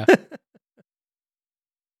 Yeah.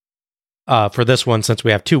 For this one, since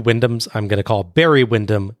we have 2 Wyndhams, I'm going to call Barry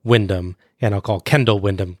Windham Wyndham, and I'll call Kendall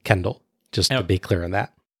Windham Kendall, just to be clear on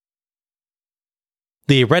that.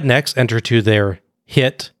 The Rednecks enter to their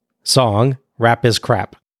hit song, Rap is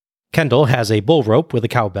Crap. Kendall has a bull rope with a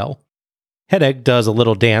cowbell. Hennig does a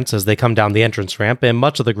little dance as they come down the entrance ramp, and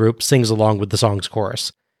much of the group sings along with the song's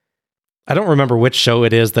chorus. I don't remember which show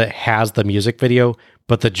it is that has the music video,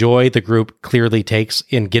 but the joy the group clearly takes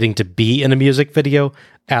in getting to be in a music video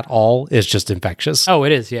at all is just infectious. Oh,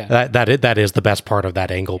 it is, yeah. That is the best part of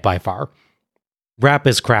that angle by far. Rap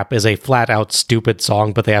is Crap is a flat-out stupid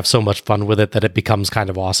song, but they have so much fun with it that it becomes kind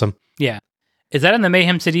of awesome. Yeah. Is that in the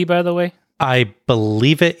Mayhem CD, by the way? I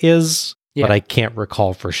believe it is, Yeah. but I can't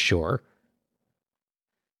recall for sure.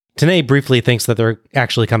 Tenay briefly thinks that they're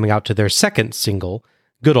actually coming out to their second single,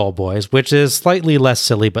 Good Ol' Boys, which is slightly less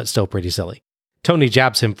silly, but still pretty silly. Tony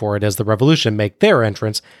jabs him for it as the Revolution make their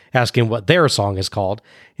entrance, asking what their song is called,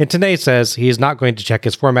 and Tenay says he is not going to check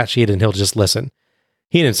his format sheet and he'll just listen.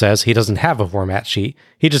 Heenan says he doesn't have a format sheet,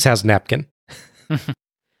 he just has a napkin.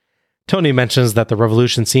 Tony mentions that the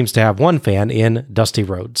Revolution seems to have one fan in Dusty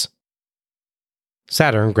Rhodes.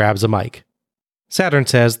 Saturn grabs a mic. Saturn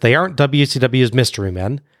says they aren't WCW's mystery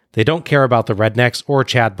men, they don't care about the Rednecks or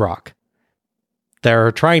Chad Brock.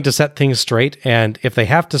 They're trying to set things straight, and if they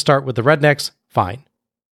have to start with the Rednecks, fine.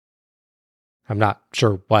 I'm not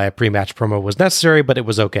sure why a pre-match promo was necessary, but it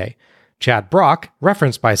was okay. Chad Brock,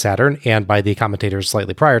 referenced by Saturn and by the commentators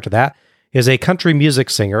slightly prior to that, is a country music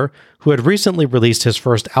singer who had recently released his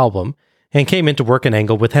first album and came into work an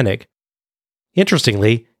angle with Hennig.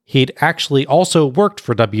 Interestingly, he'd actually also worked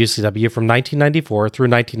for WCW from 1994 through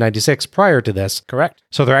 1996 prior to this. Correct.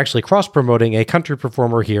 So they're actually cross-promoting a country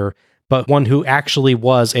performer here, but one who actually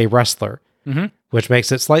was a wrestler, which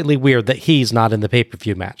makes it slightly weird that he's not in the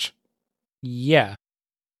pay-per-view match. Yeah.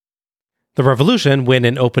 The Revolution win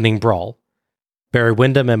an opening brawl. Barry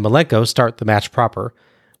Windham and Malenko start the match proper.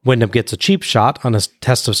 Windham gets a cheap shot on a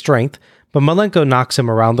test of strength, but Malenko knocks him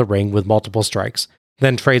around the ring with multiple strikes,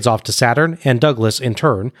 then trades off to Saturn and Douglas in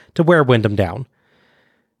turn to wear Windham down.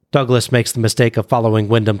 Douglas makes the mistake of following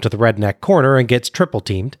Windham to the redneck corner and gets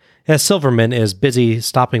triple-teamed, as Silverman is busy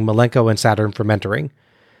stopping Malenko and Saturn from entering.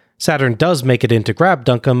 Saturn does make it in to grab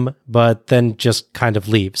Duncombe, but then just kind of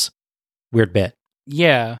leaves. Weird bit.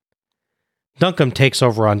 Yeah. Duncombe takes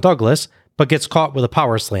over on Douglas, but gets caught with a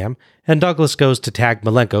power slam, and Douglas goes to tag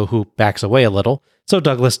Malenko, who backs away a little, so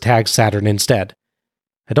Douglas tags Saturn instead.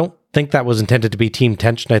 I don't think that was intended to be team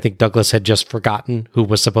tension. I think Douglas had just forgotten who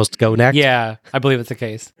was supposed to go next. Yeah, I believe it's the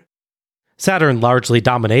case. Saturn largely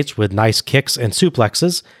dominates with nice kicks and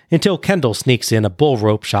suplexes until Kendall sneaks in a bull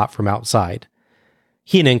rope shot from outside.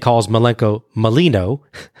 Heenan calls Malenko Molino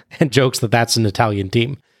and jokes that that's an Italian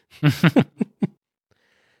team.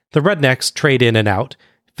 The Rednecks trade in and out,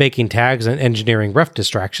 faking tags and engineering ref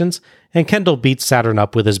distractions, and Kendall beats Saturn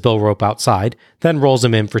up with his bull rope outside, then rolls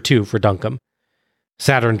him in for 2 for Duncombe.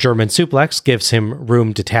 Saturn German suplex gives him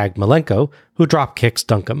room to tag Malenko, who drop kicks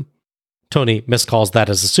Duncombe. Tony miscalls that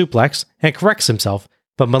as a suplex and corrects himself,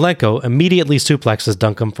 but Malenko immediately suplexes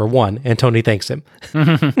Duncombe for 1, and Tony thanks him.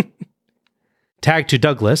 Tag to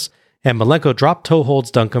Douglas, and Malenko drop toe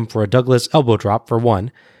holds Duncombe for a Douglas elbow drop for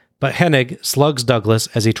 1, but Hennig slugs Douglas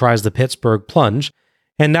as he tries the Pittsburgh plunge,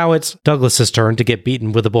 and now it's Douglas's turn to get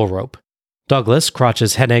beaten with a bull rope. Douglas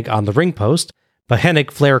crotches Hennig on the ring post, but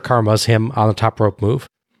Hennig Flair karmas him on the top rope move.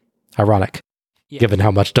 Ironic, given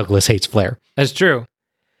how much Douglas hates Flair. That's true.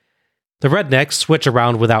 The Rednecks switch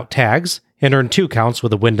around without tags and earn 2 counts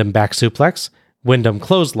with a Windham back suplex, Windham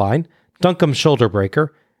clothesline, Duncombe shoulder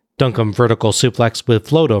breaker, Duncombe vertical suplex with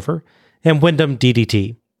float over, and Windham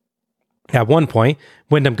DDT. At one point,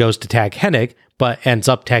 Windham goes to tag Hennig, but ends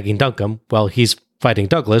up tagging Duncombe while he's fighting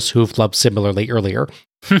Douglas, who flubbed similarly earlier.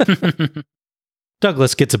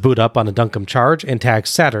 Douglas gets a boot up on a Duncombe charge and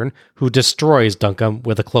tags Saturn, who destroys Duncombe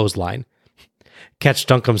with a clothesline. Catch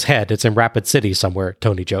Duncombe's head, it's in Rapid City somewhere,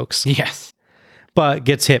 Tony jokes. Yes. But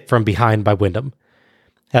gets hit from behind by Windham.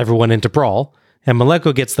 Everyone into brawl, and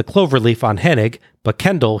Malenko gets the cloverleaf on Hennig, but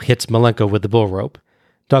Kendall hits Malenko with the bull rope.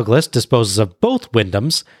 Douglas disposes of both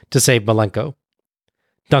Windhams to save Malenko.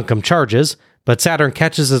 Duncombe charges, but Saturn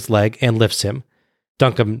catches his leg and lifts him.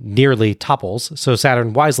 Duncombe nearly topples, so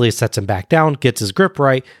Saturn wisely sets him back down, gets his grip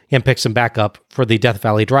right, and picks him back up for the Death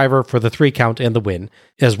Valley driver for the 3 count and the win,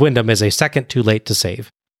 as Windham is a second too late to save.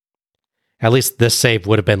 At least this save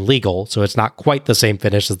would have been legal, so it's not quite the same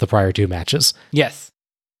finish as the prior 2 matches. Yes.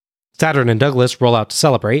 Saturn and Douglas roll out to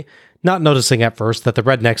celebrate, not noticing at first that the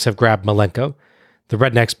Rednecks have grabbed Malenko. The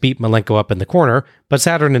Rednecks beat Malenko up in the corner, but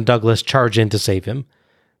Saturn and Douglas charge in to save him.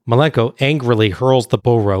 Malenko angrily hurls the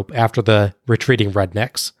bull rope after the retreating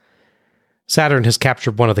Rednecks. Saturn has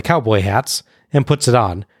captured one of the cowboy hats and puts it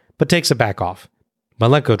on, but takes it back off.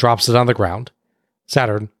 Malenko drops it on the ground.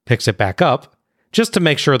 Saturn picks it back up, just to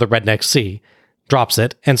make sure the Rednecks see, drops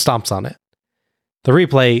it, and stomps on it. The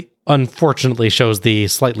replay unfortunately shows the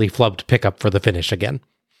slightly flubbed pickup for the finish again.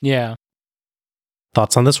 Yeah.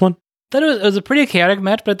 Thoughts on this one? It was a pretty chaotic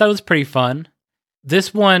match, but I thought it was pretty fun.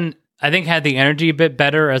 This one, I think, had the energy a bit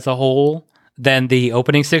better as a whole than the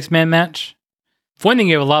opening 6-man match. For one thing,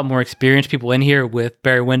 you have a lot more experienced people in here with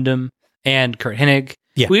Barry Windham and Kurt Hennig.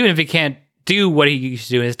 Yeah. Who, even if he can't do what he used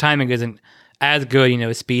to do, his timing isn't as good,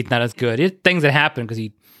 his speed's not as good. It's things that happen because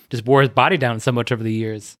he just wore his body down so much over the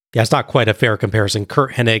years. Yeah, it's not quite a fair comparison.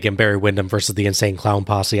 Kurt Hennig and Barry Windham versus the Insane Clown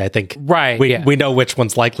Posse. I think we know which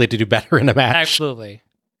one's likely to do better in a match. Absolutely.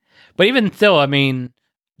 But even still, I mean,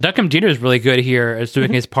 Duncombe Jr. is really good here as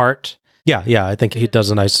doing his part. Yeah, I think he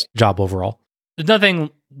does a nice job overall. There's nothing,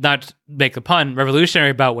 not to make a pun, revolutionary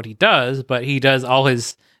about what he does, but he does all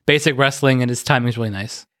his basic wrestling and his timing is really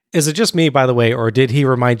nice. Is it just me, by the way, or did he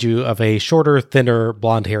remind you of a shorter, thinner,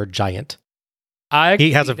 blonde-haired giant?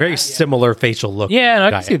 He has a very similar facial look. Yeah, no,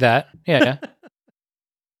 I can see that. Yeah.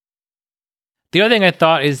 The other thing I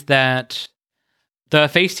thought is that the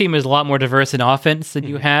face team is a lot more diverse in offense than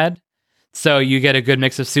you had. So you get a good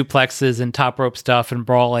mix of suplexes and top rope stuff and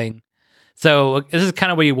brawling. So this is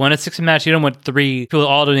kind of what you want a 6-man match. You don't want 3 people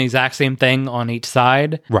all doing the exact same thing on each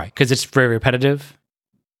side. Right. Because it's very repetitive.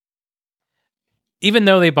 Even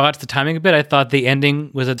though they botched the timing a bit, I thought the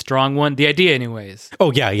ending was a strong one. The idea, anyways.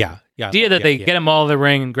 Oh, yeah. The idea that they get them all in the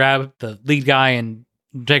ring and grab the lead guy and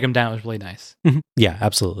take him down was really nice. Yeah,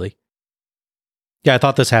 absolutely. Yeah, I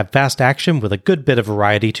thought this had fast action with a good bit of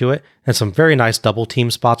variety to it and some very nice double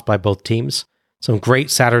team spots by both teams. Some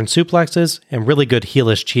great Saturn suplexes and really good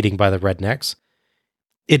heelish cheating by the Rednecks.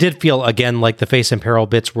 It did feel, again, like the face and peril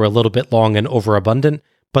bits were a little bit long and overabundant,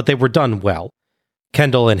 but they were done well.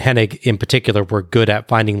 Kendall and Hennig in particular were good at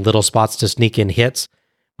finding little spots to sneak in hits,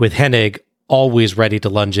 with Hennig always ready to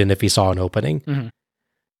lunge in if he saw an opening.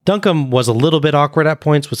 Duncombe was a little bit awkward at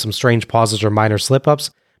points with some strange pauses or minor slip-ups,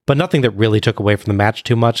 but nothing that really took away from the match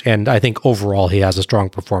too much, and I think overall he has a strong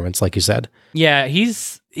performance, like you said. Yeah,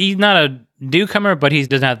 he's not a newcomer, but he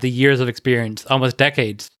doesn't have the years of experience, almost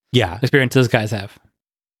decades experience those guys have.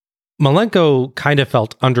 Malenko kind of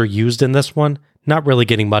felt underused in this one, not really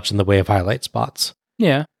getting much in the way of highlight spots.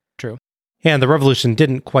 Yeah, true. And the Revolution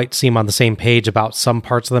didn't quite seem on the same page about some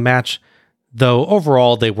parts of the match, though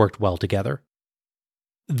overall they worked well together.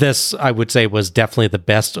 This, I would say, was definitely the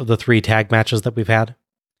best of the 3 tag matches that we've had.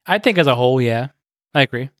 I think as a whole, yeah, I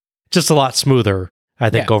agree. Just a lot smoother, I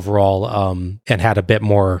think, overall, and had a bit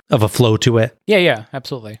more of a flow to it. Yeah,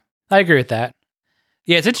 absolutely. I agree with that.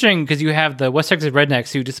 Yeah, it's interesting because you have the West Texas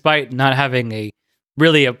Rednecks who, despite not having a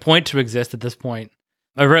point to exist at this point,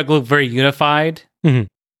 are very unified. Then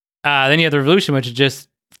you have the Revolution, which is just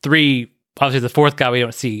 3, obviously the 4th guy we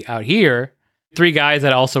don't see out here, 3 guys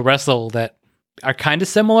that also wrestle that are kind of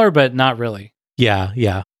similar, but not really.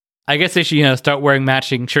 Yeah. I guess they should, start wearing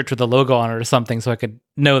matching shirts with a logo on it or something so I could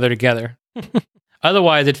know they're together.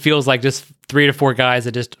 Otherwise, it feels like just 3 to 4 guys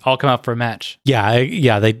that just all come out for a match.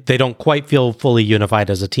 Yeah. They don't quite feel fully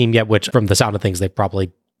unified as a team yet, which from the sound of things, they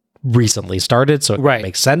probably recently started, so it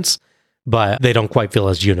makes sense. But they don't quite feel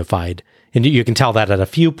as unified. And you can tell that at a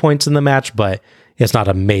few points in the match, but it's not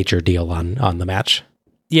a major deal on the match.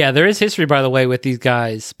 Yeah, there is history, by the way, with these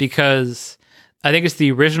guys, because I think it's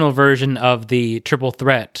the original version of the Triple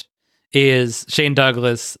Threat is Shane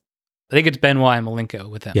Douglas. I think it's Benoit and Malenko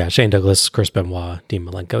with them. Yeah, Shane Douglas, Chris Benoit, Dean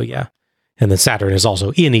Malenko, yeah. And then Saturn is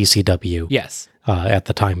also in ECW. Yes. At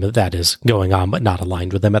the time that is going on, but not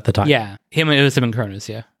aligned with them at the time. Yeah, it was him and Cronus,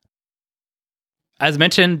 yeah. As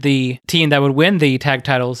mentioned, the team that would win the tag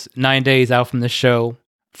titles 9 days out from the show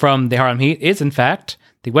from the Harlem Heat is, in fact,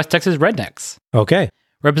 the West Texas Rednecks. Okay.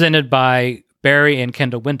 Represented by Barry and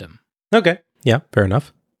Kendall Windham. Okay. Yeah, fair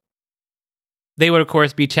enough. They would, of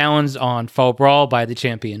course, be challenged on Fall Brawl by the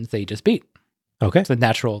champions they just beat. Okay. It's a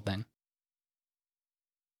natural thing.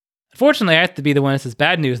 Unfortunately, I have to be the one that says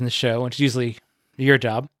bad news in the show, which is usually your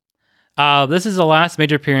job. This is the last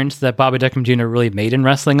major appearance that Bobby Duncombe Jr. really made in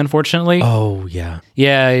wrestling, unfortunately. Oh, yeah.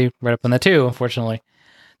 Yeah, I read up on that too, unfortunately.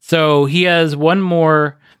 So he has one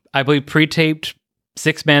more, I believe, pre-taped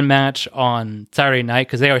 6-man match on Saturday night,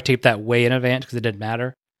 because they always taped that way in advance because it didn't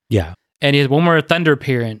matter. Yeah. And he has one more Thunder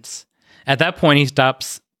appearance. At that point, he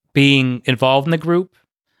stops being involved in the group.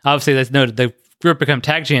 Obviously, that's noted. The group become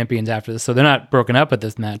tag champions after this, so they're not broken up at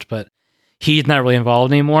this match, but he's not really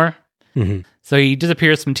involved anymore. Mm-hmm. So he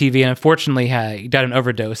disappears from TV, and unfortunately, he died an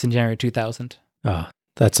overdose in January 2000. Oh,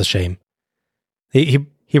 that's a shame. He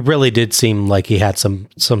really did seem like he had some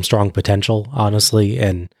strong potential, honestly,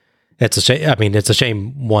 and it's a shame. I mean, it's a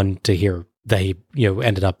shame, one, to hear that he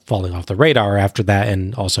ended up falling off the radar after that,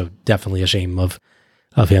 and also definitely a shame of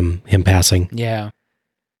him passing. Yeah.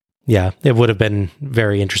 Yeah, it would have been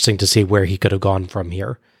very interesting to see where he could have gone from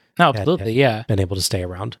here. Oh, absolutely, yeah. Been able to stay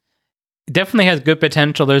around. Definitely has good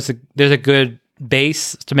potential. There's a good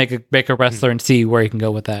base to make a wrestler and see where he can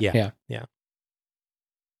go with that. Yeah.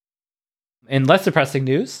 In less depressing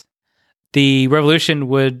news, the Revolution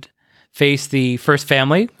would face the First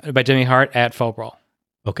Family by Jimmy Hart at Fall Brawl.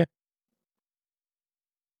 Okay.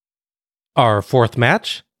 Our fourth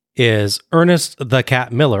match is Ernest the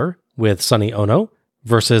Cat Miller with Sonny Ono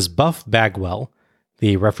versus Buff Bagwell.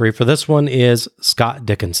 The referee for this one is Scott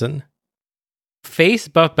Dickinson. Face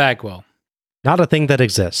Buff Bagwell. Not a thing that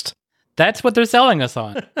exists. That's what they're selling us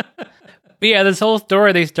on. But yeah, this whole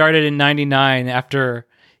story they started in 99 after...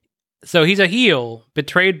 So he's a heel,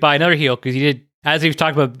 betrayed by another heel, because he did, as we've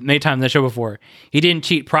talked about many times in the show before, he didn't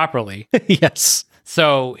cheat properly. Yes.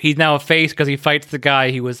 So he's now a face because he fights the guy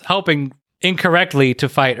he was helping incorrectly to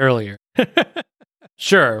fight earlier.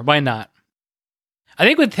 Sure, why not? I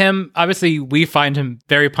think with him, obviously, we find him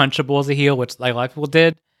very punchable as a heel, which like a lot of people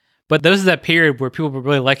did. But this is that period where people were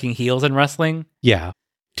really liking heels in wrestling. Yeah.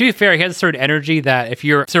 To be fair, he has a certain energy that if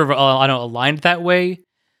you're sort of aligned that way,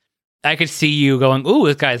 I could see you going, ooh,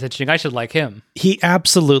 this guy's interesting. I should like him. He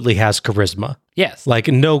absolutely has charisma. Yes. Like,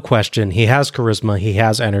 no question. He has charisma. He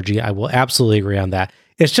has energy. I will absolutely agree on that.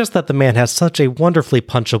 It's just that the man has such a wonderfully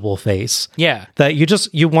punchable face. Yeah. That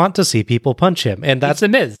you want to see people punch him. And that's The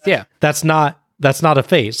Miz. Yeah. That's not a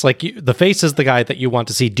face. Like, the face is the guy that you want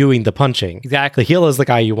to see doing the punching. Exactly. The heel is the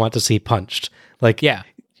guy you want to see punched. Like, Yeah.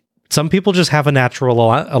 some people just have a natural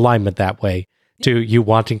alignment that way to you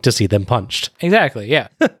wanting to see them punched. Exactly. Yeah.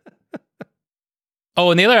 Oh,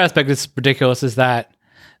 and the other aspect that's ridiculous is that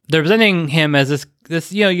they're presenting him as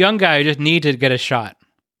this young guy who just needed to get a shot.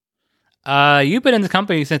 You've been in the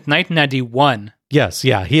company since 1991. Yes,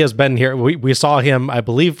 yeah, he has been here. We saw him, I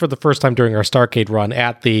believe, for the first time during our Starrcade run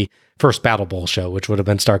at the first Battle Bowl show, which would have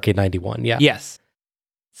been Starrcade 91. Yeah. Yes.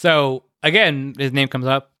 So, again, his name comes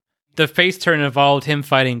up. The face turn involved him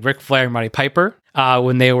fighting Ric Flair and Roddy Piper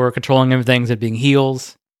when they were controlling everything and being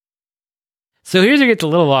heels. So here's where it gets a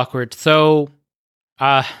little awkward. So,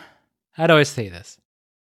 how do I say this?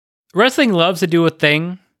 Wrestling loves to do a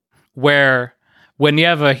thing where when you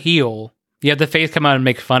have a heel, you have the face come out and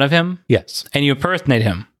make fun of him. Yes. And you impersonate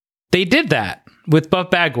him. They did that with Buff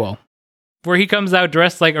Bagwell, where he comes out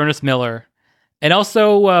dressed like Ernest Miller and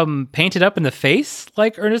also painted up in the face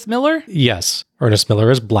like Ernest Miller. Yes. Ernest Miller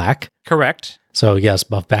is black. Correct. So, yes,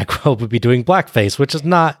 Buff Bagwell would be doing blackface, which is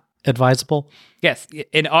not advisable. Yes.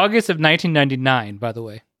 In August of 1999, by the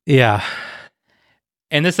way. Yeah.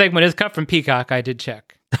 And this segment is cut from Peacock. I did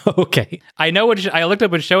check. Okay. I know I looked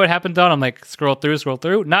up what show it happened on. I'm like, scroll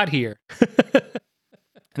through. Not here.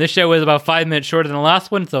 This show was about 5 minutes shorter than the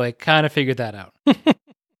last one, so I kind of figured that out.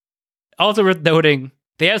 Also worth noting,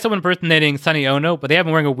 they have someone impersonating Sonny Ono, but they have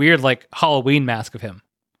him wearing a weird, like, Halloween mask of him.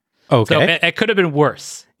 Okay. So it could have been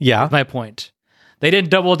worse. Yeah. That's my point. They didn't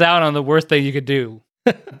double down on the worst thing you could do,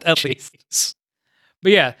 at least.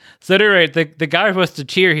 But yeah, so at any rate, the guy who's supposed to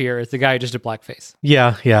cheer here is the guy who just did blackface.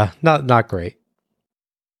 Yeah. Not great.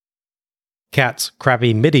 Cat's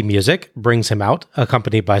crappy MIDI music brings him out,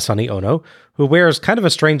 accompanied by Sonny Ono, who wears kind of a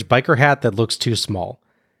strange biker hat that looks too small.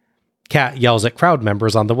 Cat yells at crowd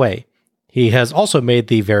members on the way. He has also made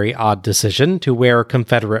the very odd decision to wear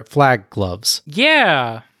Confederate flag gloves.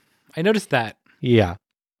 Yeah, I noticed that. Yeah.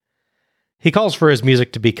 He calls for his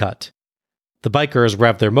music to be cut. The bikers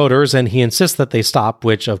rev their motors, and he insists that they stop,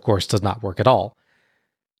 which of course does not work at all.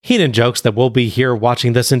 Heenan jokes that we'll be here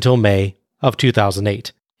watching this until May of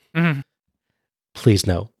 2008. Mm-hmm. Please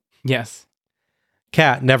no. Yes.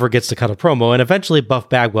 Cat never gets to cut a promo, and eventually Buff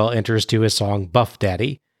Bagwell enters to his song Buff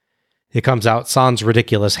Daddy. It comes out sans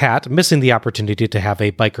ridiculous hat, missing the opportunity to have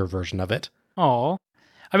a biker version of it. Aw.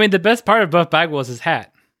 I mean, the best part of Buff Bagwell is his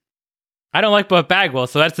hat. I don't like Buff Bagwell,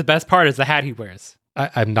 so that's the best part is the hat he wears.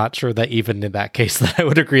 I'm not sure that even in that case that I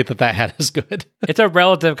would agree that hat is good. It's a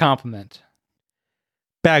relative compliment.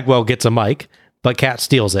 Bagwell gets a mic, but Cat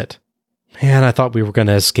steals it. Man, I thought we were going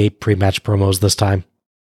to escape pre-match promos this time.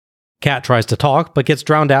 Cat tries to talk, but gets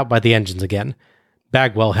drowned out by the engines again.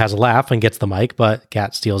 Bagwell has a laugh and gets the mic, but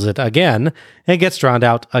Cat steals it again and gets drowned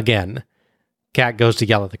out again. Cat goes to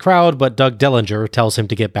yell at the crowd, but Doug Dellinger tells him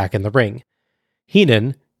to get back in the ring.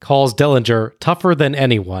 Heenan calls Dellinger tougher than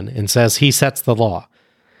anyone and says he sets the law,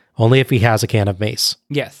 only if he has a can of mace.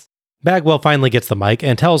 Yes. Bagwell finally gets the mic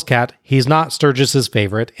and tells Cat he's not Sturgis's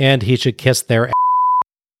favorite and he should kiss their ass.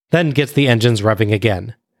 Then gets the engines revving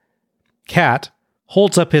again. Cat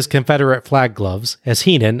holds up his Confederate flag gloves as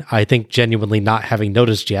Heenan, I think genuinely not having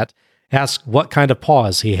noticed yet, asks what kind of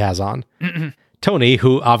paws he has on. Tony,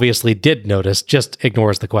 who obviously did notice, just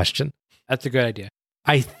ignores the question. That's a good idea.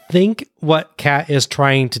 I think what Kat is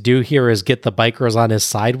trying to do here is get the bikers on his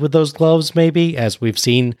side with those gloves, maybe, as we've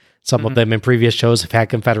seen some of them in previous shows have had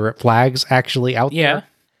Confederate flags actually out there.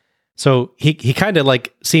 So he kind of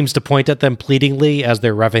like seems to point at them pleadingly as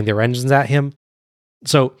they're revving their engines at him.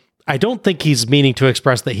 So I don't think he's meaning to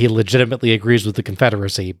express that he legitimately agrees with the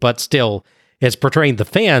Confederacy, but still is portraying the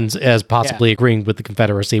fans as possibly agreeing with the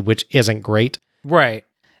Confederacy, which isn't great. Right.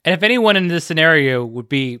 And if anyone in this scenario would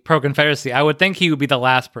be pro-Confederacy, I would think he would be the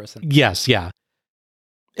last person. Yes, yeah.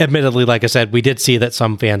 Admittedly, like I said, we did see that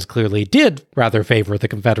some fans clearly did rather favor the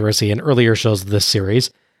Confederacy in earlier shows of this series,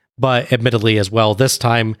 but admittedly as well, this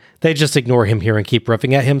time, they just ignore him here and keep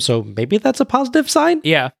riffing at him, so maybe that's a positive sign?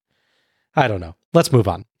 Yeah. I don't know. Let's move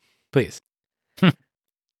on. Please.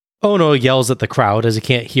 Ono yells at the crowd as he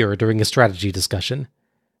can't hear during a strategy discussion.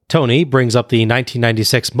 Tony brings up the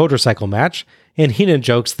 1996 motorcycle match, and Heenan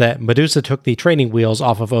jokes that Medusa took the training wheels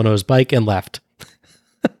off of Ono's bike and left.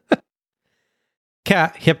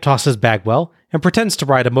 Kat hip tosses Bagwell and pretends to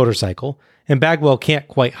ride a motorcycle, and Bagwell can't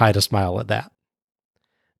quite hide a smile at that.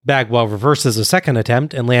 Bagwell reverses a second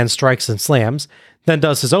attempt and lands strikes and slams, then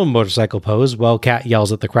does his own motorcycle pose while Kat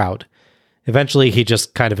yells at the crowd. Eventually, he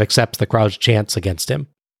just kind of accepts the crowd's chants against him.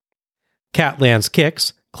 Kat lands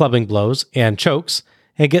kicks, clubbing blows, and chokes,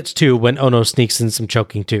 and gets 2 when Ono sneaks in some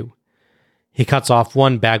choking too. He cuts off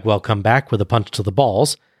one Bagwell comeback with a punch to the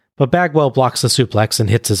balls, but Bagwell blocks the suplex and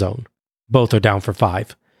hits his own. Both are down for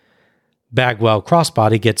 5. Bagwell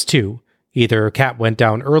crossbody gets 2. Either Kat went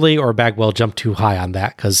down early or Bagwell jumped too high on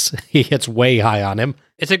that because he hits way high on him.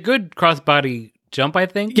 It's a good crossbody jump, I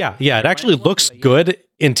think. Yeah, it actually looks good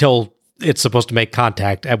until it's supposed to make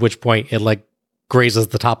contact, at which point it like grazes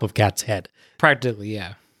the top of Kat's head. Practically,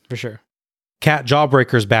 yeah, for sure. Kat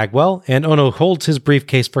jawbreakers Bagwell, and Ono holds his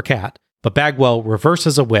briefcase for Kat, but Bagwell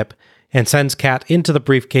reverses a whip and sends Kat into the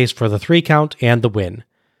briefcase for the 3 count and the win.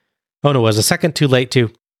 Ono was a second too late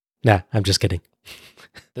to... Nah, I'm just kidding.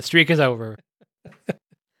 The streak is over.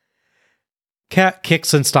 Kat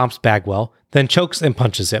kicks and stomps Bagwell, then chokes and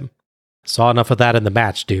punches him. Saw enough of that in the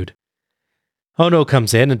match, dude. Ono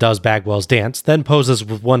comes in and does Bagwell's dance, then poses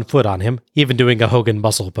with one foot on him, even doing a Hogan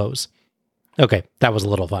muscle pose. Okay, that was a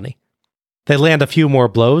little funny. They land a few more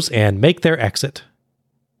blows and make their exit.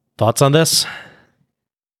 Thoughts on this?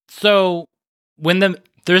 So, when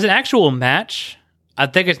there's an actual match, I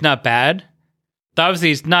think it's not bad.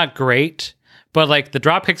 Obviously, it's not great, but like the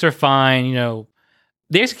drop kicks are fine. You know,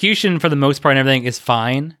 the execution for the most part and everything is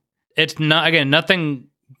fine. It's not, again, nothing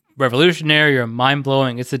revolutionary or mind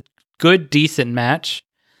blowing. It's a good, decent match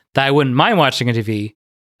that I wouldn't mind watching on TV.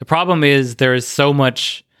 The problem is there is so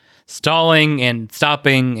much stalling and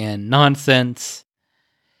stopping and nonsense.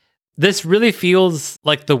 This really feels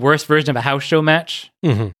like the worst version of a house show match.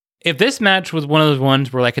 Mm-hmm. If this match was one of those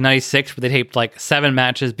ones where like in 96 where they taped like 7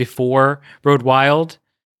 matches before Road Wild,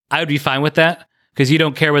 I would be fine with that because you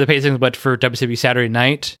don't care where the pacing is but for WCW Saturday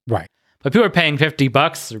Night. Right. But people are paying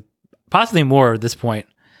 $50 or possibly more at this point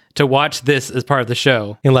to watch this as part of the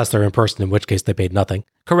show. Unless they're in person, in which case they paid nothing.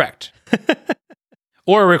 Correct.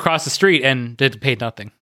 Or we're across the street and they paid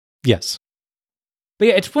nothing. Yes. But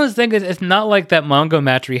yeah, it's one of those things, it's not like that Mongo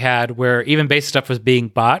match we had where even basic stuff was being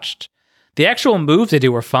botched. The actual moves they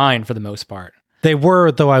do were fine for the most part. They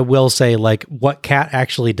were, though I will say, like, what Kat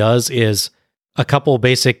actually does is a couple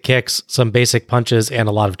basic kicks, some basic punches, and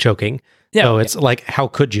a lot of choking. Yeah, so it's like, how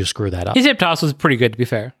could you screw that up? His hip toss was pretty good, to be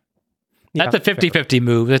fair. That's a 50-50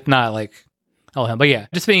 move. It's not like, oh, him. But yeah,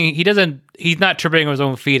 just being, he's not tripping on his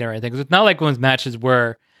own feet or anything. It's not like one of those matches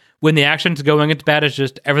where when the action's going into bad, it's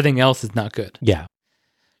just everything else is not good. Yeah.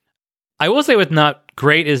 I will say what's not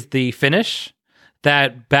great is the finish.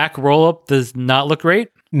 That back roll-up does not look great.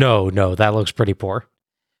 No, that looks pretty poor.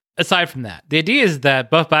 Aside from that, the idea is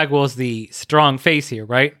that Buff Bagwell is the strong face here,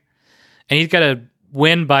 right? And he's got to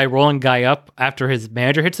win by rolling guy up after his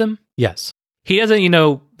manager hits him. Yes. He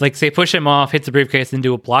doesn't, like say push him off, hits the briefcase, and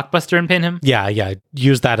do a blockbuster and pin him. Yeah.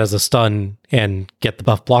 Use that as a stun and get the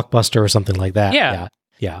Buff Blockbuster or something like that.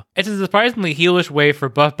 Yeah. It's a surprisingly heelish way for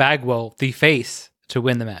Buff Bagwell, the face, to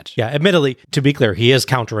win the match. Yeah, admittedly, to be clear, he is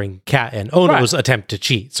countering Kat and Ono's attempt to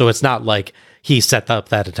cheat, so it's not like he set up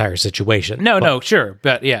that entire situation. No, sure,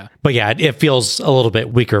 but yeah. But yeah, it feels a little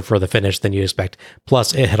bit weaker for the finish than you expect.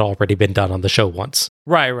 Plus, it had already been done on the show once.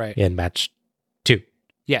 Right. In match 2.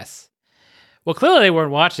 Yes. Well, clearly they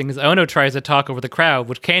weren't watching, because Ono tries to talk over the crowd,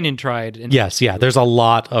 which Kanyon tried. Yes, there's a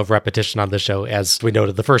lot of repetition on the show. As we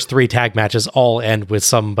noted, the first 3 tag matches all end with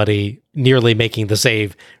somebody nearly making the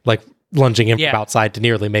save, like lunging in from outside to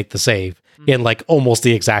nearly make the save in like almost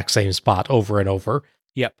the exact same spot over and over.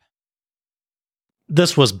 Yep.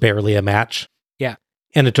 This was barely a match. Yeah.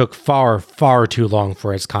 and it took far, far too long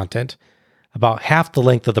for its content. About half the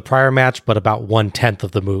length of the prior match, but about 1/10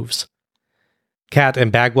 of the moves. Kat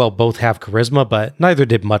and Bagwell both have charisma, but neither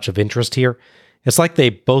did much of interest here. It's like they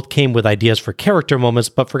both came with ideas for character moments,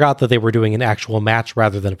 but forgot that they were doing an actual match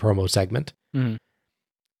rather than a promo segment. Mm-hmm.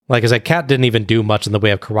 Like I said, Kat didn't even do much in the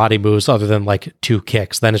way of karate moves other than like 2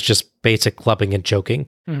 kicks. Then it's just basic clubbing and choking.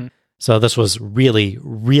 Mm-hmm. So this was really,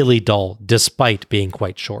 really dull, despite being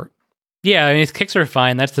quite short. Yeah, I mean, his kicks are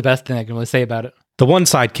fine. That's the best thing I can really say about it. The one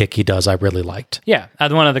side kick he does, I really liked. Yeah,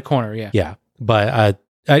 the one at the corner, yeah. Yeah, but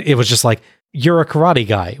it was just like, you're a karate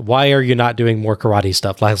guy. Why are you not doing more karate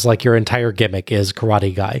stuff? It's like your entire gimmick is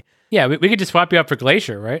karate guy. Yeah, we could just swap you out for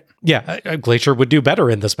Glacier, right? Yeah, Glacier would do better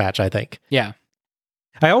in this match, I think. Yeah.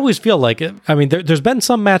 I always feel like, I mean, there's been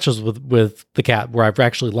some matches with the Cat where I've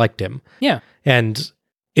actually liked him. Yeah. And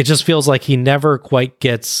it just feels like he never quite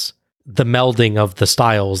gets the melding of the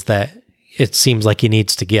styles that it seems like he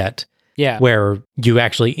needs to get. Yeah. Where you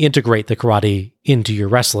actually integrate the karate into your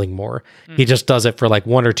wrestling more. He just does it for like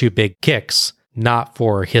 1 or 2 big kicks, not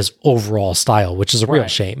for his overall style, which is a real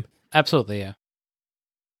shame. Absolutely, yeah.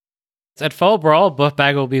 At Fall Brawl, Buff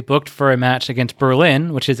Bagwell will be booked for a match against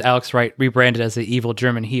Berlin, which is Alex Wright rebranded as the evil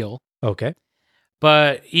German heel. Okay.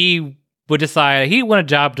 But he would decide he won a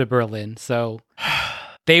job to Berlin, so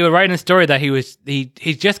they would write in the story that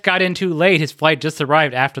he just got in too late. His flight just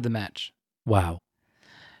arrived after the match. Wow.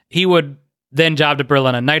 He would then job to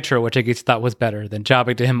Berlin on Nitro, which I guess thought was better than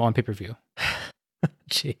jobbing to him on pay-per-view.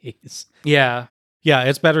 Jeez. Yeah. Yeah,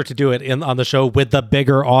 it's better to do it on the show with the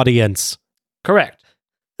bigger audience. Correct.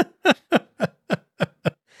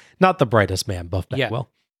 Not the brightest man, Buff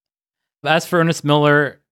Bagwell. Yeah. As for Ernest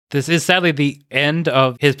Miller, this is sadly the end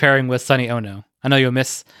of his pairing with Sonny Ono. I know you'll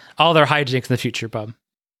miss all their hijinks in the future, Bob.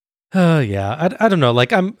 Yeah. I don't know.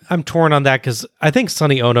 Like I'm torn on that because I think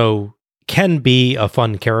Sonny Ono can be a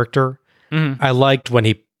fun character. Mm-hmm. I liked when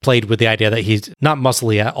he played with the idea that he's not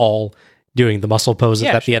muscly at all, doing the muscle poses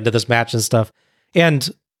at the end of this match and stuff. And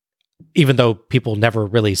even though people never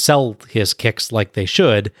really sell his kicks like they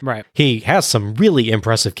should, right, he has some really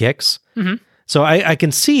impressive kicks. Mm-hmm. So I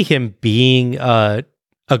can see him being a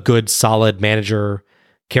good, solid manager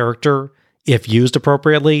character if used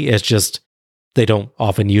appropriately. It's just they don't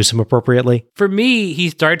often use him appropriately. For me, he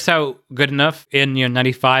starts out good enough in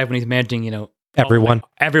 95 when he's managing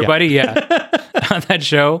everybody, yeah, on that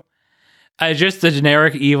show. Just a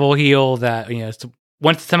generic evil heel that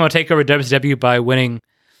wants to somehow take over WCW by winning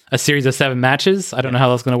a series of 7 matches. I don't know how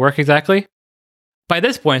that's going to work exactly. By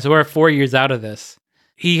this point, so we're 4 years out of this,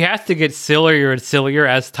 he has to get sillier and sillier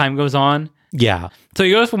as time goes on. Yeah. So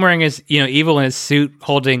he goes from wearing his evil in his suit,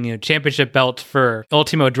 holding championship belt for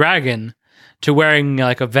Ultimo Dragon, to wearing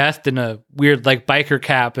like a vest and a weird like biker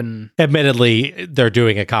cap. And admittedly, they're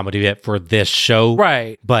doing a comedy bit for this show,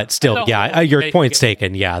 right? But still, your point's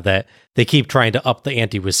taken. Yeah, that they keep trying to up the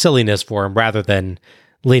ante with silliness for him rather than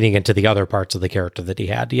leaning into the other parts of the character that he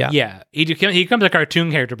had. Yeah, yeah. He becomes a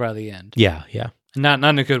cartoon character by the end. Yeah. Not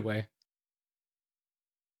in a good way.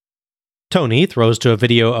 Tony throws to a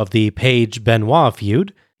video of the Paige-Benoit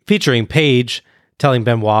feud, featuring Paige telling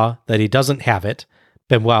Benoit that he doesn't have it,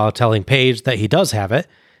 Benoit telling Paige that he does have it,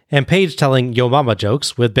 and Paige telling Yo Mama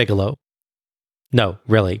jokes with Bigelow. No,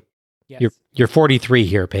 really. Yes. You're 43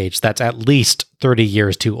 here, Paige. That's at least 30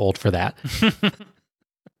 years too old for that.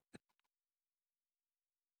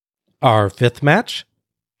 Our 5th match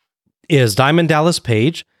is Diamond Dallas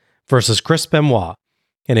Page versus Chris Benoit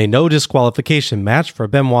in a no disqualification match for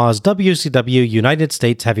Benoit's WCW United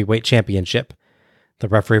States Heavyweight Championship. The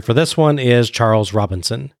referee for this one is Charles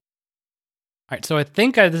Robinson. All right, so I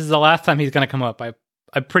think this is the last time he's going to come up.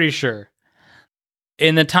 I'm pretty sure.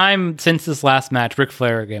 In the time since this last match, Ric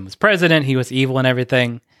Flair again was president. He was evil and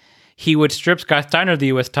everything. He would strip Scott Steiner of the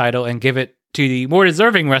U.S. title and give it to the more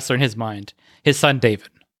deserving wrestler in his mind, his son David.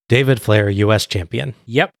 David Flair, U.S. champion.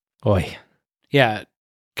 Yep. Oy. Yeah.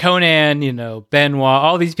 Conan, Benoit,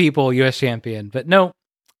 all these people, U.S. champion. But no,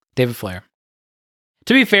 David Flair.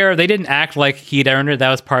 To be fair, they didn't act like he'd earned it. That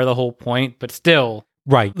was part of the whole point, but still.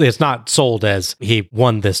 Right. It's not sold as he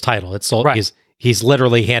won this title. It's sold. Right. He's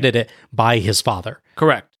literally handed it by his father.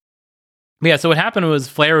 Correct. Yeah, so what happened was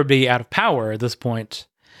Flair would be out of power at this point,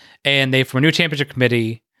 and they formed a new championship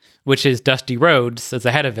committee, which is Dusty Rhodes as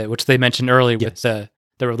the head of it, which they mentioned earlier with the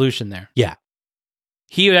Revolution there. Yeah.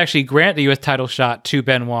 He would actually grant the U.S. title shot to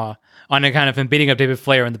Benoit on account of him beating up David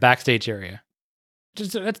Flair in the backstage area.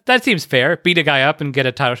 That seems fair. Beat a guy up and get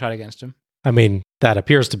a title shot against him. I mean, that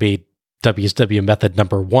appears to be WCW method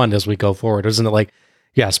number 1 as we go forward. Isn't it like,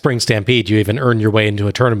 Spring Stampede, you even earn your way into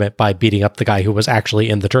a tournament by beating up the guy who was actually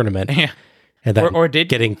in the tournament. Yeah. And then Or did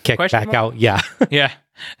getting kicked question back mark? out. Yeah. Yeah.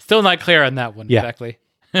 Still not clear on that one, Yeah. exactly.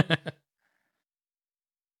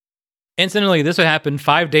 Incidentally, this would happen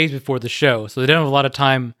 5 days before the show, so they don't have a lot of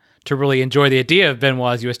time to really enjoy the idea of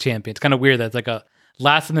Benoit as U.S. champion. It's kind of weird that it's like a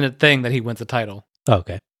last-minute thing that he wins the title.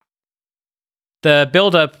 Okay. The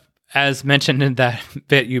build-up, as mentioned in that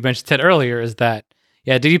bit you mentioned Ted earlier, is that,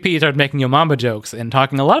 DDP started making Yo Mama jokes and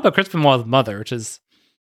talking a lot about Chris Benoit's mother, which is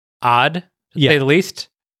odd, to say the least.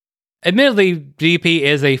 Admittedly, DDP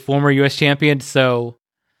is a former U.S. champion, so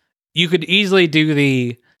you could easily do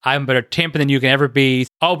the I'm a better champion than you can ever be.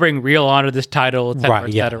 I'll bring real honor to this title, etc.,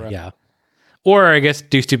 Right. Yeah. etc. Yeah. Or, I guess,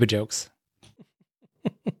 do stupid jokes.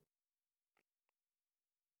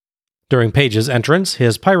 During Page's entrance,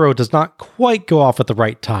 his pyro does not quite go off at the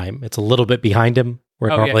right time. It's a little bit behind him, where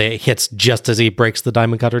normally it hits just as he breaks the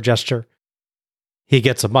diamond cutter gesture. He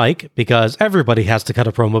gets a mic because everybody has to cut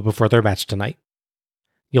a promo before their match tonight.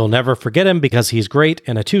 You'll never forget him because he's great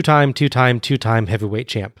and a two-time heavyweight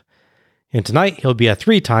champ. And tonight, he'll be a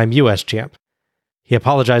 3-time U.S. champ. He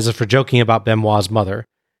apologizes for joking about Benoit's mother.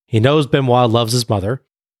 He knows Benoit loves his mother,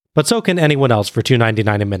 but so can anyone else for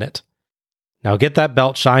 $2.99 a minute. Now get that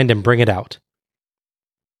belt shined and bring it out.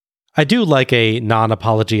 I do like a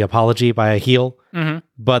non-apology by a heel,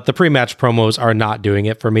 but the pre-match promos are not doing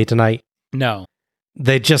it for me tonight. No.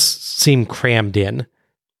 They just seem crammed in.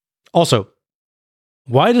 Also,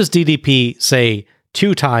 why does DDP say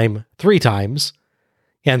 2-time 3 times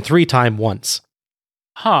and 3-time once?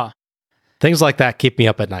 Huh. Things like that keep me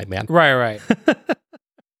up at night, man. Right.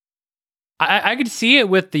 I could see it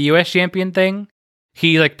with the U.S. champion thing.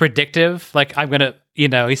 He's like predictive. Like, I'm going to,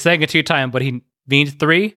 he's saying a 2-time, but he means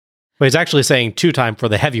 3. But he's actually saying 2-time for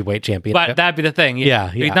the heavyweight champion. But that'd be the thing. Yeah.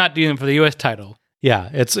 He's not doing it for the U.S. title. Yeah,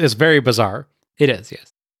 it's very bizarre. It is,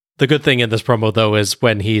 yes. The good thing in this promo, though, is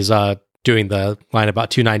when he's doing the line about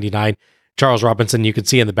 $2.99, Charles Robinson, you can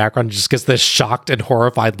see in the background, just gets this shocked and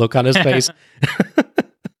horrified look on his face.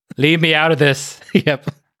 Leave me out of this. Yep.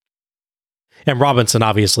 And Robinson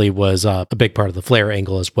obviously was a big part of the Flair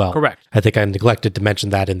angle as well. Correct. I think I neglected to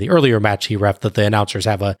mention that in the earlier match he ref, that the announcers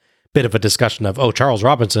have a bit of a discussion of, Charles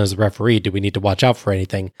Robinson is the referee. Do we need to watch out for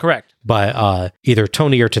anything? Correct. But either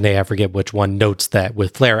Tony or Tenay, I forget which one, notes that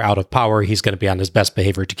with Flair out of power, he's going to be on his best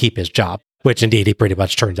behavior to keep his job, which indeed he pretty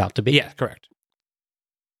much turns out to be. Yeah, correct.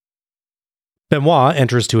 Benoit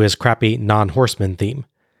enters to his crappy non-horseman theme.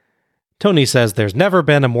 Tony says there's never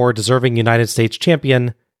been a more deserving United States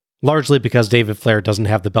champion, largely because David Flair doesn't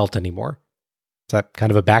have the belt anymore. Is that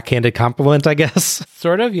kind of a backhanded compliment, I guess?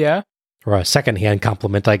 Sort of, yeah. Or a secondhand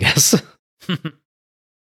compliment, I guess.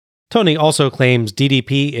 Tony also claims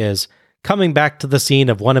DDP is coming back to the scene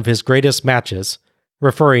of one of his greatest matches,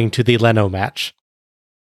 referring to the Leno match.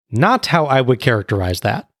 Not how I would characterize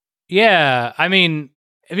that. Yeah, I mean,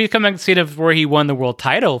 if he's coming to the scene of where he won the world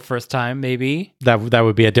title first time, maybe. That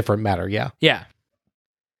would be a different matter, yeah. Yeah.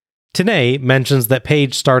 Tenay mentions that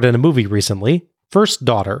Page starred in a movie recently, First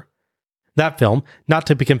Daughter. That film, not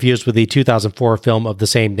to be confused with the 2004 film of the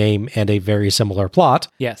same name and a very similar plot,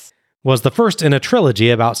 Yes. was the first in a trilogy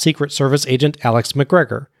about Secret Service agent Alex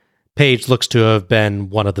McGregor. Page looks to have been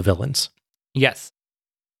one of the villains. Yes.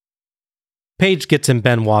 Page gets in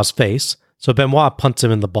Benoit's face, so Benoit punts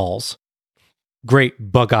him in the balls.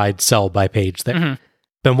 Great bug-eyed sell by Page there.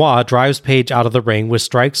 Benoit drives Page out of the ring with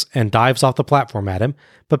strikes and dives off the platform at him,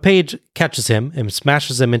 but Page catches him and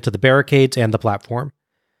smashes him into the barricades and the platform.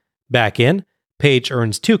 Back in, Page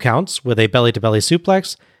earns 2 counts with a belly-to-belly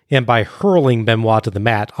suplex and by hurling Benoit to the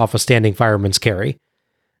mat off a standing fireman's carry.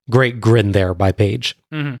 Great grin there by Page.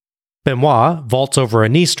 Benoit vaults over a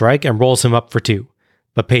knee strike and rolls him up for 2,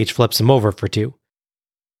 but Page flips him over for 2.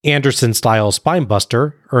 Anderson-style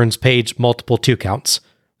spinebuster earns Page multiple 2 counts.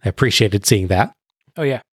 I appreciated seeing that. Oh,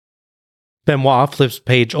 yeah. Benoit flips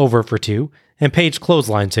Page over for 2, and Page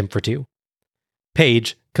clotheslines him for 2.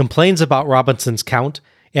 Page complains about Robinson's count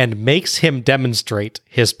and makes him demonstrate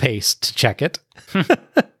his pace to check it.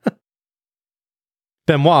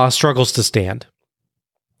 Benoit struggles to stand.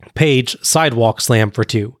 Page sidewalk slam for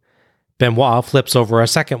 2. Benoit flips over a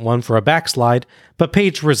second one for a backslide, but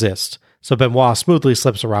Page resists, so Benoit smoothly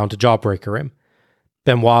slips around to jawbreaker him.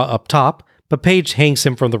 Benoit up top, but Page hangs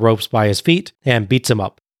him from the ropes by his feet and beats him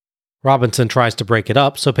up. Robinson tries to break it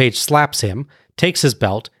up, so Page slaps him, takes his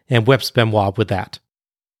belt, and whips Benoit with that.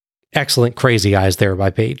 Excellent crazy eyes there by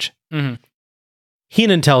Page.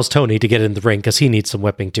 Heenan tells Tony to get in the ring because he needs some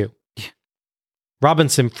whipping too.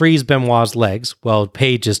 Robinson frees Benoit's legs while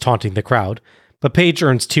Page is taunting the crowd, but Page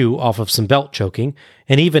earns 2 off of some belt choking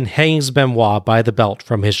and even hangs Benoit by the belt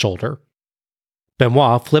from his shoulder.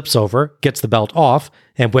 Benoit flips over, gets the belt off,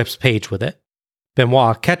 and whips Page with it.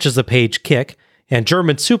 Benoit catches a Page kick and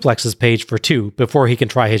German suplexes Page for 2 before he can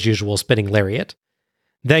try his usual spinning lariat.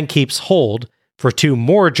 Then keeps hold for 2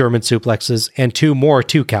 more German suplexes and 2 more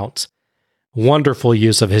 2 counts. Wonderful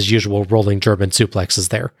use of his usual rolling German suplexes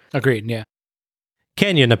there. Agreed, yeah.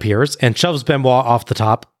 Kanyon appears and shoves Benoit off the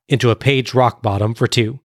top into a Page rock bottom for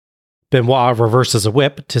 2. Benoit reverses a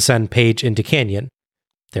whip to send Page into Kanyon.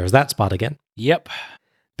 There's that spot again. Yep.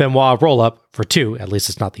 Benoit roll up for 2, at least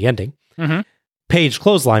it's not the ending. Mm-hmm. Page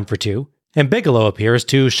clothesline for 2, and Bigelow appears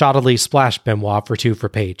to shoddily splash Benoit for 2 for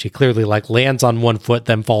Page. He clearly lands on one foot,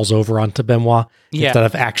 then falls over onto Benoit instead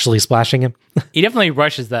of actually splashing him. He definitely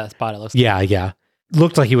rushes that spot, it looks like. Yeah.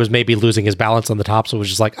 Looked like he was maybe losing his balance on the top, so it was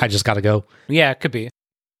just like, I just gotta go. Yeah, it could be.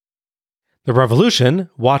 The Revolution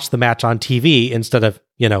watched the match on TV instead of,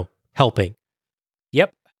 helping.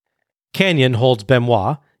 Yep. Kanyon holds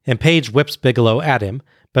Benoit, and Page whips Bigelow at him,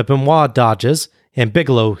 but Benoit dodges, and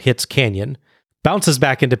Bigelow hits Kanyon, bounces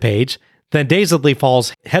back into Page, then dazedly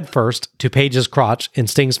falls headfirst to Page's crotch in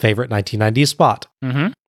Sting's favorite 1990s spot.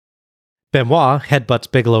 Mm-hmm. Benoit headbutts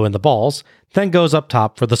Bigelow in the balls, then goes up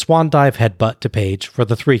top for the swan dive headbutt to Page for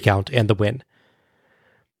the 3 count and the win.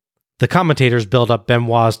 The commentators build up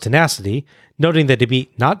Benoit's tenacity, noting that he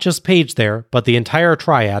beat not just Page there, but the entire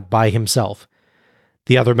triad by himself.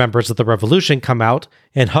 The other members of the Revolution come out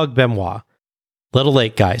and hug Benoit. Little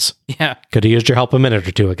late, guys. Yeah. Could have used your help a minute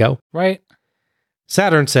or 2 ago. Right.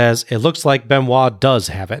 Saturn says it looks like Benoit does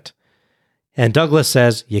have it. And Douglas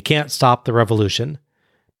says you can't stop the Revolution.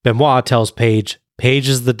 Benoit tells Page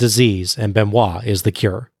is the disease and Benoit is the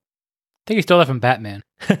cure. I think he stole that from Batman.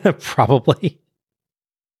 Probably.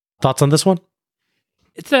 Thoughts on this one?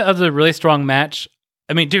 It's a really strong match.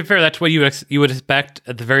 I mean, to be fair, that's what you would expect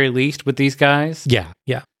at the very least with these guys. Yeah.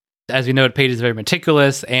 As we know, Page is very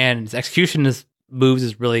meticulous, and his execution of moves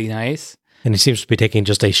is really nice. And he seems to be taking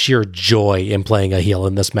just a sheer joy in playing a heel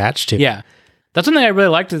in this match, too. Yeah. That's one thing I really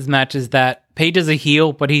liked in this match is that Page is a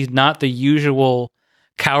heel, but he's not the usual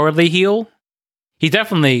cowardly heel. He's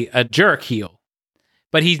definitely a jerk heel,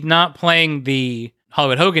 but he's not playing the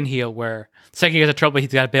Hollywood Hogan heel where second he gets in trouble,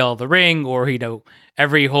 he's got to bail out of the ring, or,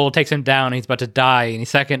 every hold takes him down and he's about to die any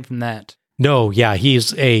second from that. No, yeah,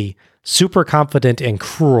 he's a super confident and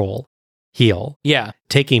cruel heel. Yeah.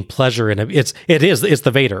 Taking pleasure in it. It's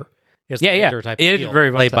the Vader. It's the Vader type it of heel is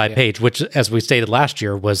very played by Page, which, as we stated last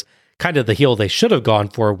year, was kind of the heel they should have gone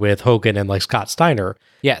for with Hogan and Scott Steiner.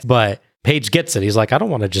 Yes. But Page gets it. He's like, I don't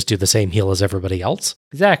want to just do the same heel as everybody else.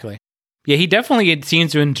 Exactly. Yeah, he definitely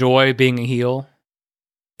seems to enjoy being a heel.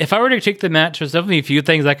 If I were to take the match, there's definitely a few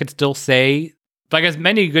things I could still say. Like, as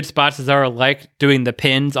many good spots as there are, like doing the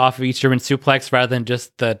pins off of each German suplex rather than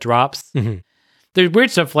just the drops. Mm-hmm. There's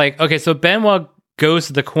weird stuff like, okay, so Benoit goes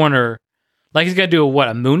to the corner, like he's got to do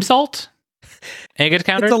a moonsault? And it gets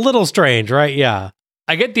countered? It's a little strange, right? Yeah.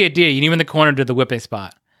 I get the idea. You need him in the corner to do the whipping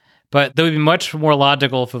spot. But that would be much more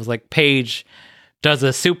logical if it was like Page does a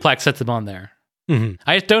suplex, sets him on there. Mm-hmm.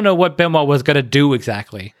 I just don't know what Benoit was going to do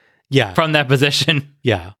exactly. Yeah. From that position.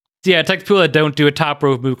 Yeah. So yeah, it's like people that don't do a top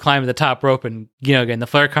rope move, climb to the top rope and, get in the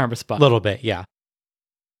flare karma spot. A little bit, yeah.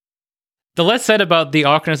 The less said about the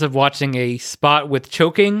awkwardness of watching a spot with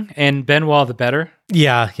choking and Benoit, the better.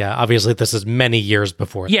 Yeah. Obviously, this is many years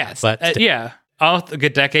before. Yes. But yeah. A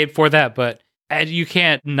good decade for that, but you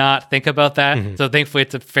can't not think about that. Mm-hmm. So thankfully,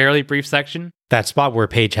 it's a fairly brief section. That spot where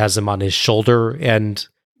Page has him on his shoulder, and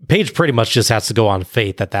Page pretty much just has to go on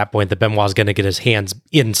faith at that point that Benoit's going to get his hands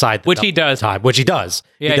inside the Which he does. time, which he does.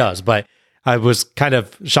 Yeah, he does. But I was kind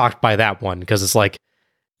of shocked by that one because it's like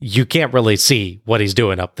you can't really see what he's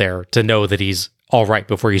doing up there to know that he's all right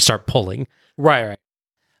before you start pulling. Right.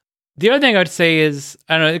 The other thing I would say is,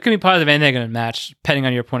 I don't know, it could be positive and negative in a match, depending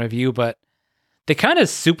on your point of view, but they kind of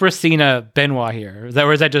super Cena Benoit here.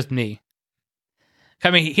 Or is that just me? I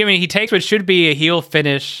mean, he takes what should be a heel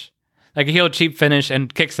finish, like a heel cheap finish,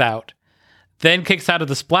 and kicks out. Then kicks out of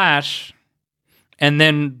the splash, and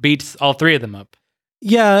then beats all 3 of them up.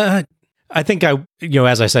 Yeah, I think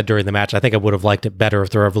as I said during the match, I think I would have liked it better if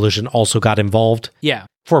the Revolution also got involved. Yeah.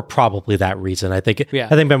 For probably that reason. I think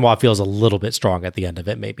Benoit feels a little bit strong at the end of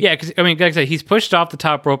it, maybe. Yeah, because, like I said, he's pushed off the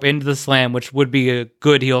top rope into the slam, which would be a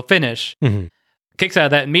good heel finish. Mm-hmm. Kicks out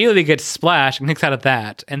of that, immediately gets splashed, and kicks out of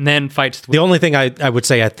that, and then fights. The only thing I would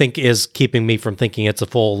say I think is keeping me from thinking it's a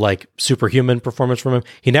full, superhuman performance from him,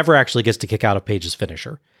 he never actually gets to kick out of Page's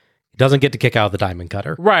finisher. He doesn't get to kick out of the Diamond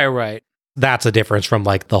Cutter. Right. That's a difference from,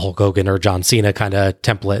 the Hulk Hogan or John Cena kind of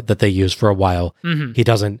template that they used for a while. Mm-hmm. He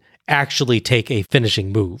doesn't actually take a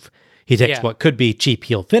finishing move. He takes Yeah. what could be cheap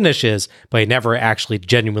heel finishes, but he never actually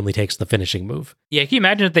genuinely takes the finishing move. Yeah, can you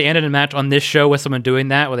imagine if they ended a match on this show with someone doing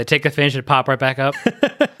that, where they take a finish and pop right back up?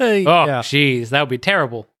 Yeah. Jeez, that would be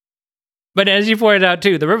terrible. But as you pointed out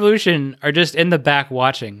too, the Revolution are just in the back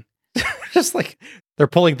watching. Just like they're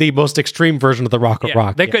pulling the most extreme version of the Rocket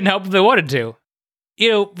Rock. They couldn't help if they wanted to. You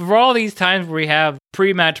know, for all these times where we have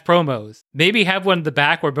pre-match promos, maybe have one in the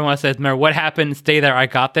back where Benoit says, "Remember what happened? Stay there. I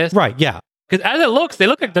got this." Right, yeah. Because as it looks, they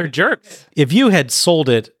look like they're jerks. If you had sold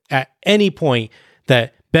it at any point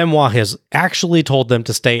that Benoit has actually told them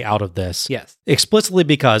to stay out of this, Yes. explicitly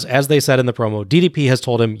because, as they said in the promo, DDP has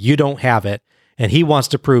told him, you don't have it, and he wants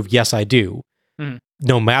to prove, yes, I do. Mhm.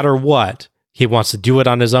 No matter what, he wants to do it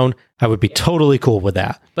on his own. I would be totally cool with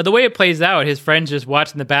that. But the way it plays out, his friends just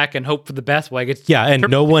watch in the back and hope for the best. Like it's Yeah, and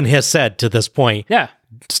no one has said to this point, yeah,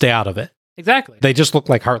 stay out of it. exactly. They just look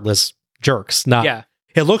like heartless jerks. Not. Yeah.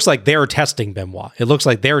 It looks like they're testing Benoit. It looks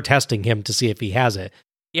like they're testing him to see if he has it.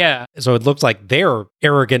 Yeah. So it looks like they're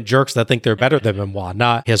arrogant jerks that think they're better than Benoit,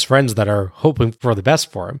 not his friends that are hoping for the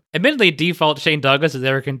best for him. Admittedly, default Shane Douglas is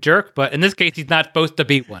arrogant jerk, but in this case, he's not supposed to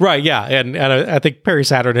be one. Right, yeah. And I think Perry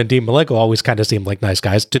Saturn and Dean Malenko always kind of seemed like nice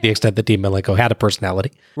guys to the extent that Dean Malenko had a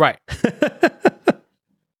personality. Right.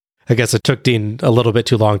 I guess it took Dean a little bit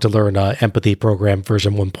too long to learn Empathy Program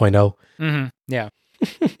version 1.0. Mm-hmm. Yeah.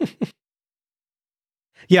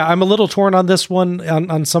 Yeah, I'm a little torn on this one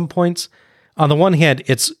on some points. On the one hand,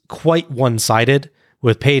 it's quite one-sided,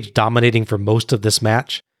 with Paige dominating for most of this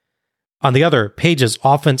match. On the other, Paige's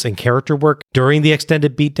offense and character work during the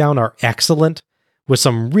extended beatdown are excellent, with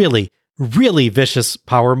some really, really vicious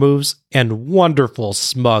power moves and wonderful,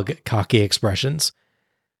 smug, cocky expressions.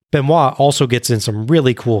 Benoit also gets in some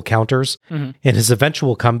really cool counters, and his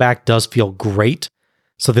eventual comeback does feel great,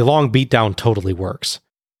 so the long beatdown totally works.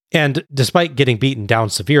 And despite getting beaten down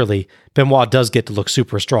severely, Benoit does get to look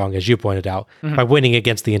super strong, as you pointed out, by winning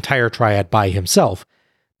against the entire triad by himself.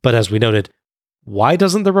 But as we noted, why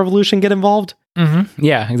doesn't the Revolution get involved? Mm-hmm.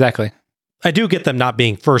 Yeah, exactly. I do get them not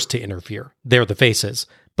being first to interfere. They're the faces.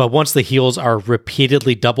 But once the heels are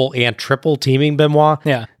repeatedly double and triple teaming Benoit,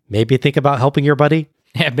 Yeah. maybe think about helping your buddy.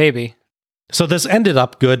 Yeah, maybe. So this ended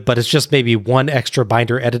up good, but it's just maybe one extra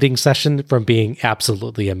binder editing session from being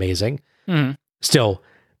absolutely amazing. Mhm. Still,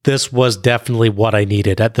 this was definitely what I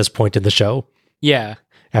needed at this point in the show. Yeah.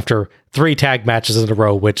 After 3 tag matches in a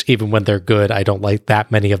row, which even when they're good, I don't like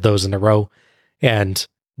that many of those in a row. And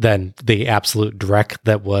then the absolute dreck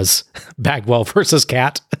that was Bagwell versus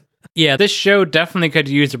Cat. Yeah, this show definitely could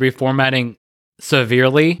use a reformatting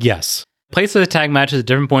severely. Yes. Place of the tag matches at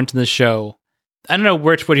different points in the show. I don't know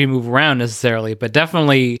which would you move around necessarily, but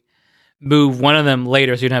definitely move one of them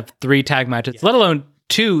later so you don't have 3 tag matches, let alone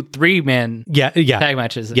 2 3-man Yeah. tag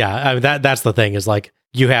matches. Yeah. I mean, that's the thing is like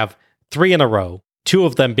you have 3 in a row, 2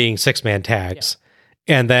 of them being 6-man tags,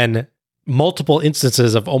 and then multiple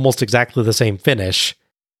instances of almost exactly the same finish.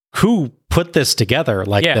 Who put this together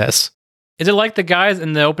like this? Is it like the guys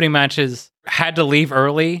in the opening matches had to leave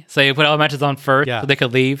early, so they put all the matches on first so they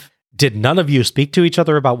could leave? Did none of you speak to each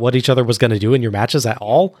other about what each other was going to do in your matches at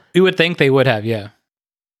all? We would think they would have, yeah.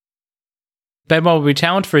 Benoit will be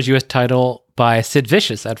challenged for his U.S. title by Sid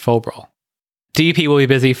Vicious at Full Brawl. DDP will be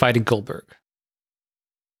busy fighting Goldberg.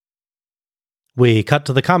 We cut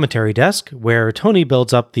to the commentary desk, where Tony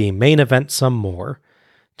builds up the main event some more.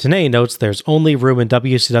 Tenay notes there's only room in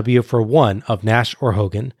WCW for one of Nash or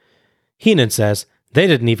Hogan. Heenan says they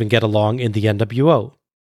didn't even get along in the NWO.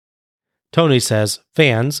 Tony says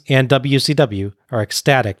fans and WCW are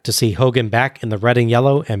ecstatic to see Hogan back in the red and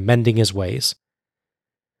yellow and mending his ways.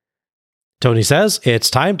 Tony says it's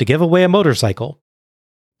time to give away a motorcycle.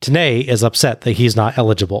 Tenay is upset that he's not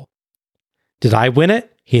eligible. Did I win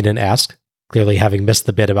it? Heenan asked, clearly having missed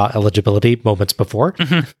the bit about eligibility moments before.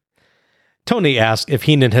 Tony asks if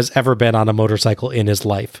Heenan has ever been on a motorcycle in his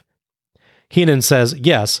life. Heenan says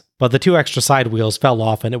yes, but the 2 extra side wheels fell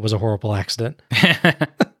off and it was a horrible accident.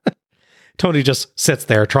 Tony just sits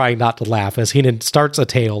there trying not to laugh as Heenan starts a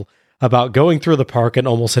tale about going through the park and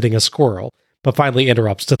almost hitting a squirrel, but finally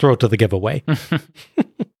interrupts to throw to the giveaway.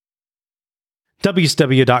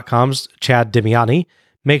 WCW.com's Chad Damiani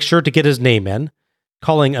makes sure to get his name in,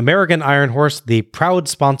 calling American Iron Horse the proud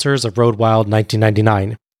sponsors of Road Wild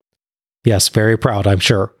 1999. Yes, very proud, I'm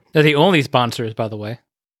sure. They're the only sponsors, by the way.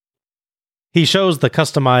 He shows the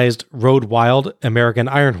customized Road Wild American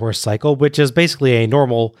Iron Horse cycle, which is basically a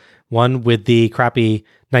normal one with the crappy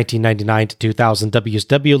 1999 to 2000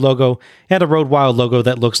 WCW logo and a Road Wild logo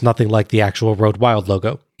that looks nothing like the actual Road Wild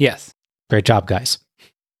logo. Yes. Great job, guys.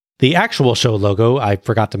 The actual show logo, I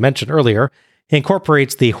forgot to mention earlier,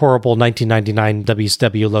 incorporates the horrible 1999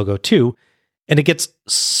 WCW logo too, and it gets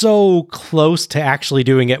so close to actually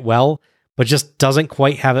doing it well, but just doesn't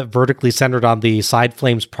quite have it vertically centered on the side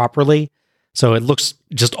flames properly. So it looks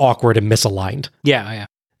just awkward and misaligned. Yeah.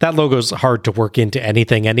 That logo's hard to work into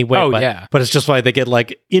anything anyway. Oh, but, yeah. But it's just why they get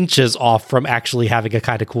like inches off from actually having a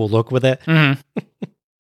kind of cool look with it. Mm-hmm.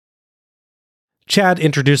 Chad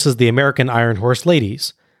introduces the American Iron Horse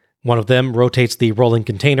ladies. One of them rotates the rolling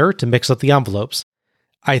container to mix up the envelopes.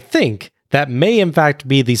 I think that may in fact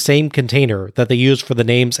be the same container that they used for the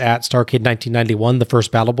names at Starrcade 1991, the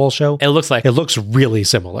first Battle Bowl show. It looks like It looks really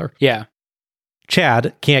similar. Yeah.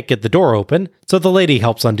 Chad can't get the door open, so the lady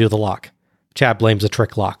helps undo the lock. Chad blames a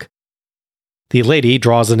trick lock. The lady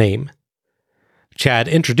draws a name. Chad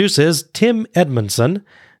introduces Tim Edmondson,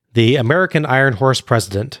 the American Iron Horse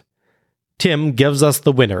president. Tim gives us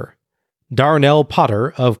the winner, Darnell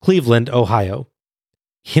Potter of Cleveland, Ohio.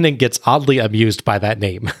 Heenan gets oddly amused by that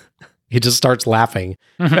name. He just starts laughing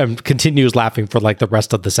and continues laughing for like the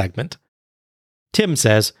rest of the segment. Tim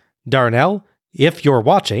says, Darnell, if you're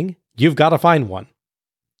watching, you've got to find one.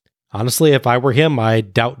 Honestly, if I were him, I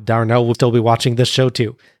doubt Darnell would still be watching this show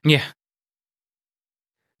too. Yeah.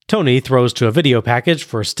 Tony throws to a video package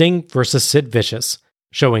for Sting versus Sid Vicious,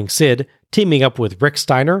 showing Sid teaming up with Rick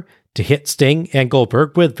Steiner to hit Sting and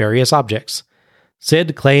Goldberg with various objects.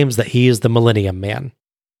 Sid claims that he is the Millennium Man.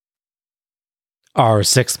 Our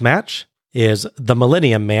sixth match is the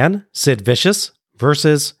Millennium Man, Sid Vicious,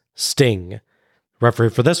 versus Sting. Referee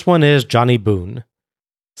for this one is Johnny Boone.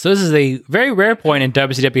 So this is a very rare point in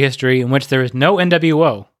WCW history in which there is no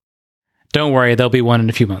NWO. Don't worry, there'll be one in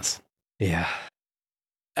a few months. Yeah.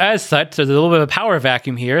 As such, there's a little bit of a power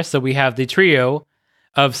vacuum here, so we have the trio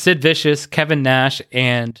of Sid Vicious, Kevin Nash,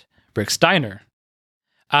 and Rick Steiner.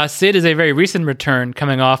 Sid is a very recent return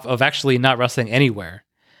coming off of actually not wrestling anywhere.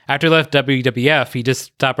 After he left WWF, he just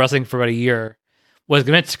stopped wrestling for about a year. Was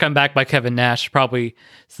meant to come back by Kevin Nash, probably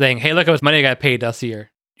saying, hey, look how much money I got paid this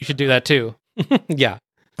year. You should do that too. Yeah.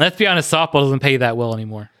 Let's be honest, softball doesn't pay that well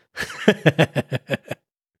anymore.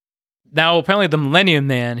 Now, apparently the Millennium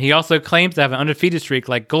Man, he also claims to have an undefeated streak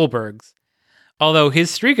like Goldberg's. Although his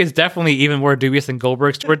streak is definitely even more dubious than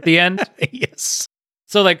Goldberg's toward the end. Yes.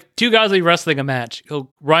 So like two guys will be wrestling a match.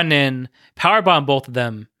 He'll run in, powerbomb both of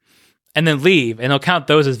them, and then leave, and he'll count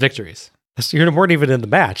those as victories. So you weren't even in the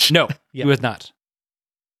match. No, he was not.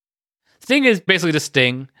 Sting is basically just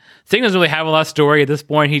Sting. Sting doesn't really have a lot of story at this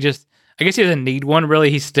point. I guess he doesn't need one,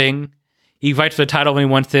 really. He's Sting. He fights for the title when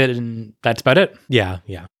he wants it, and that's about it. Yeah.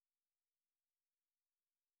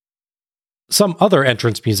 Some other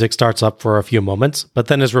entrance music starts up for a few moments, but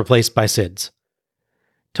then is replaced by Sid's.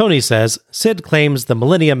 Tony says Sid claims the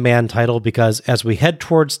Millennium Man title because as we head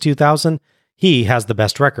towards 2000, he has the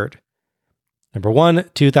best record. Number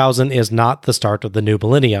 1, 2000 is not the start of the new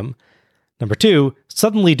millennium. Number 2,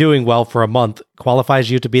 suddenly doing well for a month qualifies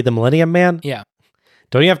you to be the Millennium Man? Yeah.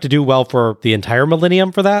 Don't you have to do well for the entire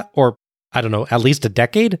millennium for that? Or, I don't know, at least a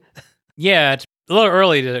decade? Yeah, it's a little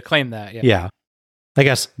early to claim that. Yeah. I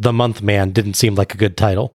guess the Month Man didn't seem like a good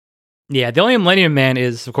title. Yeah, the only Millennium Man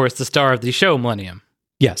is, of course, the star of the show Millennium.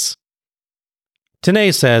 Yes.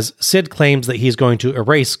 Tenay says Sid claims that he's going to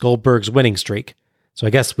erase Goldberg's winning streak. So I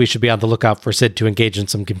guess we should be on the lookout for Sid to engage in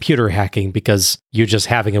some computer hacking because you just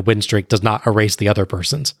having a win streak does not erase the other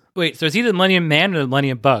person's. Wait, so is he the Millennium Man or the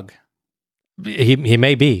Millennium Bug? He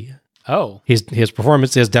may be. Oh. His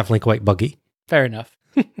performance is definitely quite buggy. Fair enough.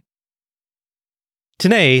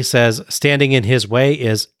 Tenay says standing in his way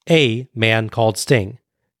is a man called Sting.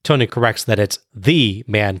 Tony corrects that it's the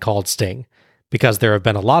man called Sting, because there have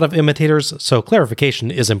been a lot of imitators, so clarification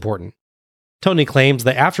is important. Tony claims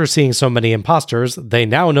that after seeing so many imposters, they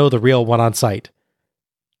now know the real one on site.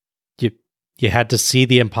 You had to see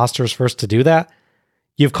the imposters first to do that?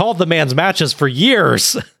 You've called the man's matches for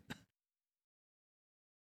years!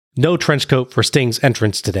 No trench coat for Sting's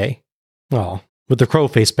entrance today. Oh, with the crow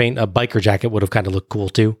face paint, a biker jacket would have kind of looked cool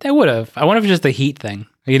too. They would have. I wonder if it's just the heat thing.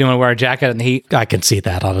 You didn't want to wear a jacket in the heat? I can see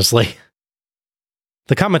that, honestly.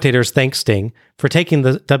 The commentators thank Sting for taking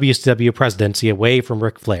the WCW presidency away from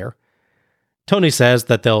Ric Flair. Tony says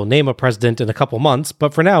that they'll name a president in a couple months,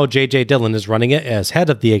 but for now, J.J. Dillon is running it as head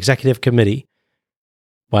of the executive committee.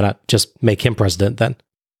 Why not just make him president then?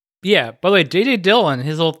 Yeah, by the way, J.J. Dillon,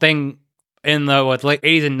 his whole thing in the late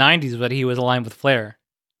 80s and 90s was that he was aligned with Flair.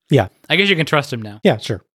 Yeah. I guess you can trust him now. Yeah,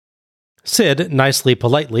 sure. Sid, nicely,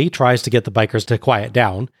 politely, tries to get the bikers to quiet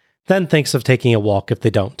down, then thinks of taking a walk if they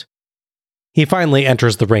don't. He finally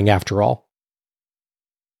enters the ring after all.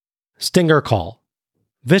 Stinger call.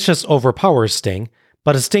 Vicious overpowers Sting,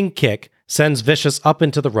 but a Sting kick sends Vicious up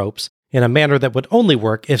into the ropes in a manner that would only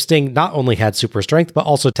work if Sting not only had super strength, but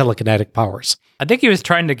also telekinetic powers. I think he was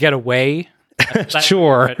trying to get away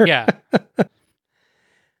Sure. But yeah.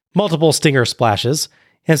 Multiple Stinger splashes,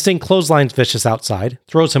 and Sting clotheslines Vicious outside,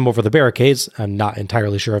 throws him over the barricades, I'm not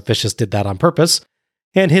entirely sure if Vicious did that on purpose,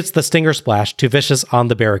 and hits the Stinger splash to Vicious on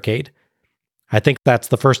the barricade. I think that's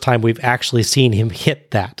the first time we've actually seen him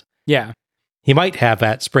hit that. Yeah. He might have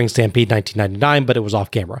at Spring Stampede 1999, but it was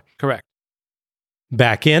off camera. Correct.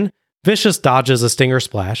 Back in, Vicious dodges a Stinger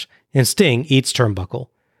splash, and Sting eats Turnbuckle.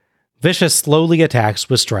 Vicious slowly attacks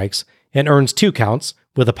with strikes and earns 2 counts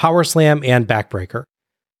with a power slam and backbreaker.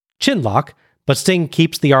 Chinlock, but Sting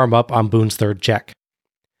keeps the arm up on Boone's third check.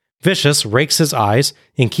 Vicious rakes his eyes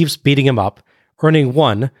and keeps beating him up, earning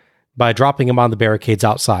 1 by dropping him on the barricades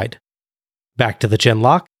outside. Back to the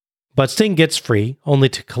chinlock, but Sting gets free, only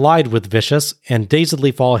to collide with Vicious and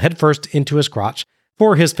dazedly fall headfirst into his crotch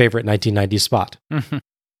for his favorite 1990s spot.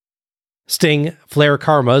 Sting flare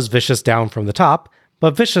karmas Vicious down from the top,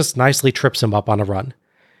 but Vicious nicely trips him up on a run.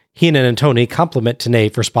 Heenan and Tony compliment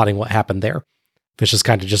Tenay for spotting what happened there. Vicious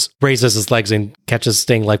kind of just raises his legs and catches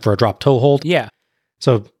Sting like for a drop toe hold. Yeah.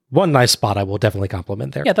 So one nice spot I will definitely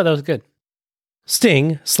compliment there. Yeah, I thought that was good.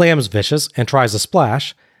 Sting slams Vicious and tries a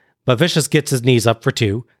splash, but Vicious gets his knees up for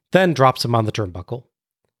 2, then drops him on the turnbuckle.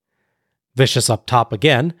 Vicious up top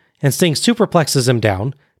again, and Sting superplexes him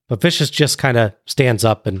down, but Vicious just kind of stands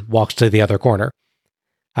up and walks to the other corner.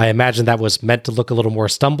 I imagine that was meant to look a little more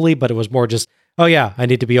stumbly, but it was more just, oh yeah, I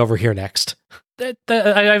need to be over here next.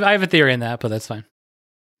 I have a theory in that, but that's fine.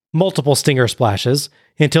 Multiple Stinger splashes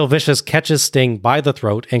until Vicious catches Sting by the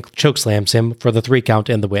throat and chokeslams him for the 3 count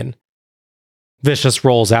and the win. Vicious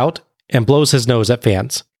rolls out and blows his nose at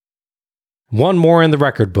fans. 1 more in the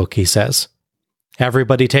record book, he says.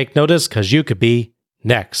 Everybody take notice, because you could be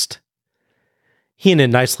next.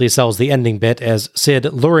 Heenan nicely sells the ending bit as Sid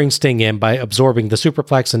luring Sting in by absorbing the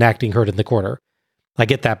superplex and acting hurt in the corner. I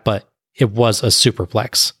get that, but it was a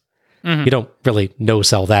superplex. You don't really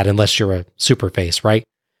no-sell that unless you're a superface, right?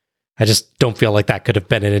 I just don't feel like that could have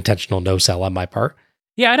been an intentional no-sell on my part.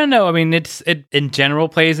 Yeah, I don't know. I mean, it in general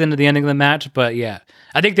plays into the ending of the match, but yeah,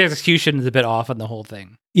 I think the execution is a bit off on the whole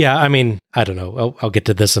thing. Yeah, I mean, I don't know. I'll get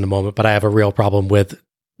to this in a moment, but I have a real problem with,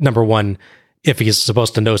 number 1, if he's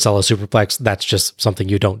supposed to no-sell a superplex, that's just something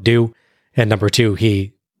you don't do. And number 2,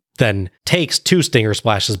 he then takes 2 Stinger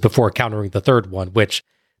splashes before countering the third one, which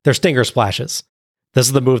they're Stinger splashes. This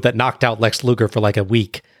is the move that knocked out Lex Luger for like a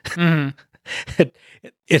week.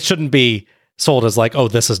 It shouldn't be sold as like, oh,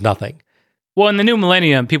 this is nothing. Well, in the new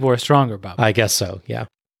millennium, people are stronger about it. I guess so, yeah.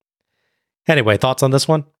 Anyway, thoughts on this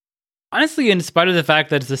one? Honestly, in spite of the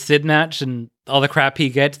fact that it's a Sid match and all the crap he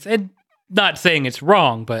gets, and not saying it's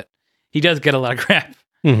wrong, but he does get a lot of crap.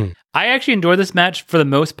 I actually enjoyed this match for the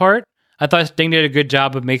most part. I thought Sting did a good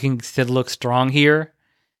job of making Sid look strong here.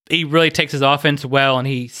 He really takes his offense well, and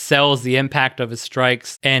he sells the impact of his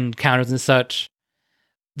strikes and counters and such.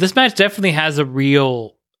 This match definitely has a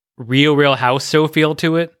real house show feel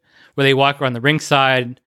to it, where they walk around the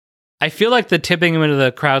ringside. I feel like the tipping him into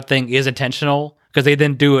the crowd thing is intentional, because they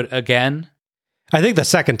didn't do it again. I think the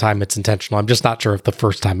second time it's intentional. I'm just not sure if the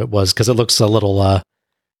first time it was, because it looks a little, I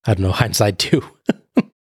don't know, hindsight too.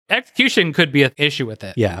 Execution could be an issue with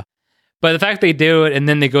it. Yeah. But the fact they do it and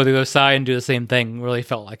then they go to the other side and do the same thing really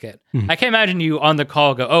felt like it. I can't imagine you on the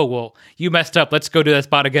call go, oh, well, you messed up. Let's go do that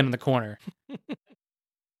spot again in the corner.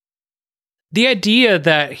 The idea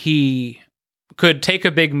that he could take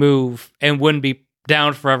a big move and wouldn't be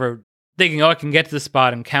down forever, thinking, oh, I can get to the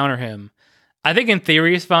spot and counter him, I think in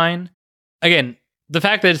theory is fine. Again, the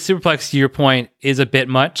fact that it's superplex, to your point, is a bit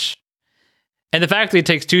much. And the fact that it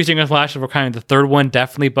takes 2 Stinger splashes for kind of the third one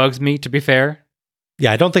definitely bugs me, to be fair.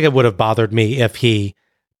 Yeah, I don't think it would have bothered me if he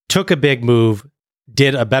took a big move,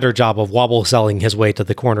 did a better job of wobble selling his way to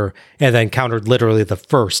the corner, and then countered literally the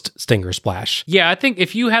first Stinger splash. Yeah, I think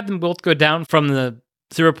if you had them both go down from the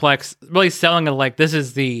superplex, really selling it like this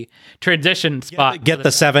is the transition spot. Get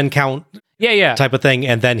the 7 count type of thing,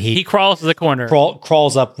 and then he crawls to the corner.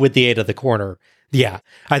 Crawls up with the 8 of the corner. Yeah,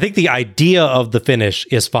 I think the idea of the finish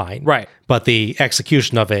is fine. Right. But the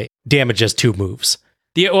execution of it damages 2 moves.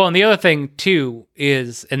 And the other thing, too,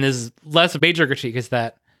 is, and this is less of a major critique, is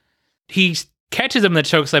that he catches him in the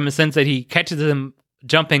chokeslam in the sense that he catches him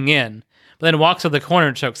jumping in, but then walks to the corner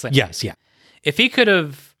and chokeslam. Yes, yeah. If he could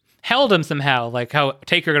have held him somehow, like how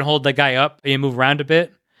Taker can hold the guy up and move around a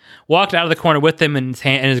bit, walked out of the corner with him in his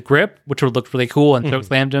hand and his grip, which would look really cool, and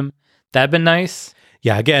chokeslammed him, that'd been nice.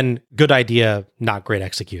 Yeah, again, good idea, not great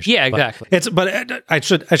execution. Yeah, exactly. But I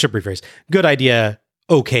should rephrase. Good idea,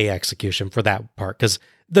 okay execution for that part, because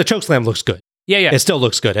the chokeslam looks good. Yeah. It still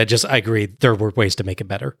looks good. I agree there were ways to make it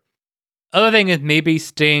better. Other thing is maybe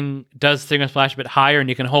Sting does Stinger Splash a bit higher and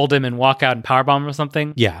you can hold him and walk out and powerbomb or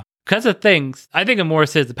something. Yeah. Because of things, I think of more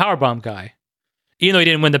Sid as the powerbomb guy. Even though he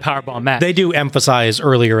didn't win the powerbomb match. They do emphasize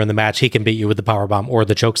earlier in the match he can beat you with the powerbomb or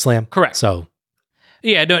the chokeslam. Correct. So,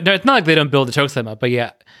 yeah, no, it's not like they don't build the chokeslam up, but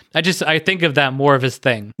yeah, I think of that more of his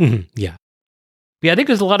thing. Yeah. Yeah, I think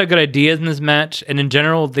there's a lot of good ideas in this match, and in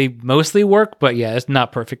general, they mostly work, but yeah, it's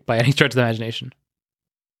not perfect by any stretch of the imagination.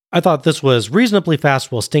 I thought this was reasonably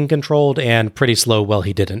fast while Sting controlled and pretty slow while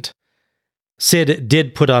he didn't. Sid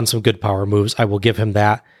did put on some good power moves, I will give him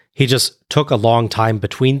that. He just took a long time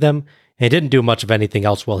between them and didn't do much of anything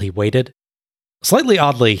else while he waited. Slightly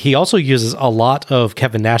oddly, he also uses a lot of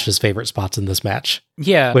Kevin Nash's favorite spots in this match.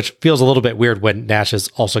 Yeah. Which feels a little bit weird when Nash is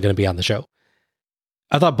also going to be on the show.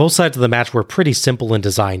 I thought both sides of the match were pretty simple in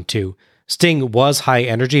design, too. Sting was high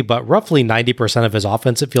energy, but roughly 90% of his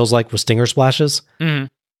offense, it feels like, was stinger splashes. Mm-hmm.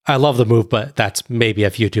 I love the move, but that's maybe a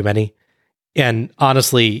few too many. And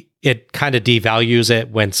honestly, it kind of devalues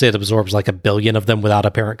it when Sid absorbs like 1 billion of them without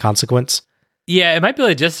apparent consequence. Yeah, it might be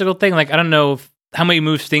a logistical thing. Like, I don't know how many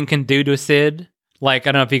moves Sting can do to a Sid. Like,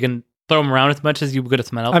 I don't know if he can throw him around as much as you would at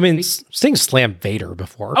someone else. I mean, Sting slammed Vader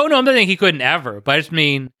before. Oh, no, I'm not saying he couldn't ever, but I just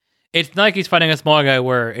mean, it's not like he's fighting a small guy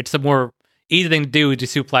where it's a more easy thing to do to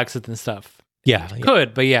suplexes and stuff. Yeah.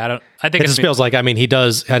 Could, but yeah, I think it just feels like, I mean,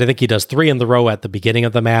 I think he does 3 in the row at the beginning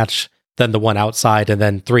of the match, then the one outside, and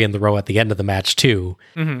then 3 in the row at the end of the match, too.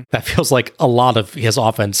 Mm-hmm. That feels like a lot of his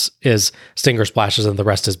offense is stinger splashes and the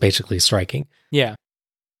rest is basically striking. Yeah.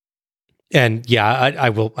 And yeah, I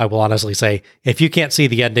will honestly say, if you can't see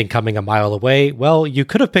the ending coming a mile away, well, you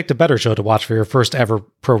could have picked a better show to watch for your first ever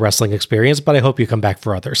pro wrestling experience, but I hope you come back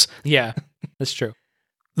for others. Yeah, that's true.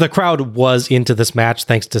 The crowd was into this match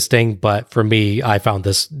thanks to Sting, but for me, I found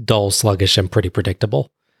this dull, sluggish, and pretty predictable.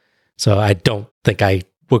 So I don't think I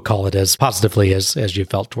would call it as positively as you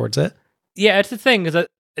felt towards it. Yeah, it's the thing, is that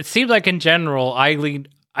it seems like in general, I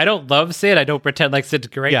don't love Sid. I don't pretend like Sid's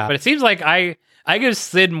great, but it seems like I give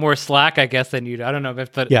Sid more slack, I guess, than you do. I don't know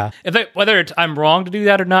whether I'm wrong to do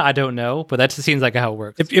that or not, I don't know, but that just seems like how it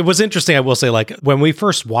works. It was interesting, I will say, like, when we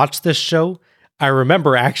first watched this show, I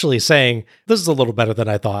remember actually saying, this is a little better than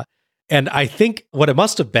I thought. And I think what it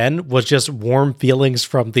must have been was just warm feelings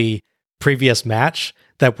from the previous match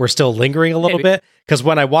that were still lingering a little bit. Because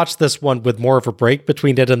when I watched this one with more of a break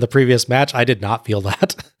between it and the previous match, I did not feel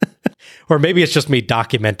that. Or maybe it's just me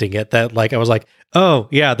documenting it that, like, I was like, oh,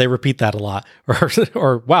 yeah, they repeat that a lot.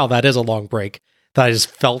 Or wow, that is a long break. That I just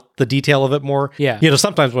felt the detail of it more. Yeah. You know,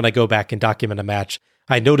 sometimes when I go back and document a match,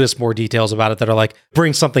 I notice more details about it that are like,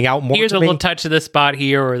 bring something out more. Here's a little touch of this spot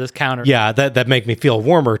here or this counter. Yeah, that make me feel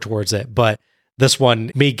warmer towards it. But this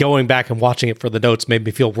one, me going back and watching it for the notes made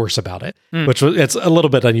me feel worse about it, which it's a little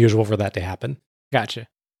bit unusual for that to happen. Gotcha.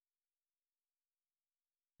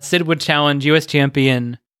 Sid would challenge U.S.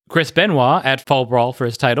 champion Chris Benoit at Fall Brawl for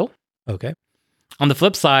his title. Okay. On the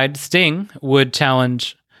flip side, Sting would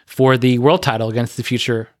challenge for the world title against the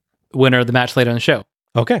future winner of the match later in the show.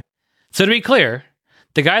 Okay. So to be clear,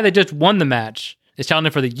 the guy that just won the match is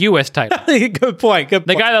challenging for the U.S. title. Good point. The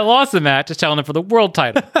guy that lost the match is challenging for the world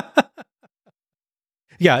title.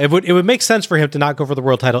 Yeah, it would make sense for him to not go for the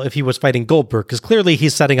world title if he was fighting Goldberg, because clearly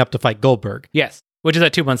he's setting up to fight Goldberg. Yes, which is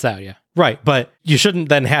at 2 months out, yeah. Right, but you shouldn't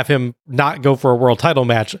then have him not go for a world title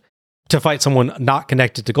match to fight someone not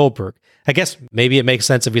connected to Goldberg. I guess maybe it makes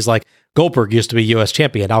sense if he's like, Goldberg used to be U.S.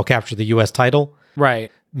 champion, I'll capture the U.S. title.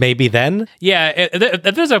 Right. Maybe then? Yeah, if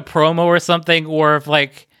there's a promo or something, or if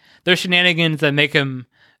like there's shenanigans that make him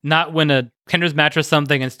not win a Kendra's match or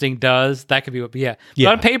something and Sting does, that could be what, yeah. But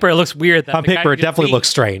on paper, it looks weird. On paper, it definitely looks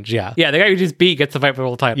strange, yeah. Yeah, the guy who just beat gets to fight for the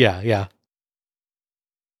world title. Yeah.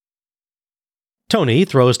 Tony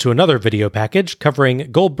throws to another video package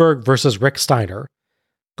covering Goldberg versus Rick Steiner.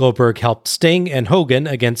 Goldberg helped Sting and Hogan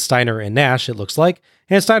against Steiner and Nash, it looks like,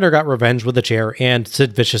 and Steiner got revenge with a chair and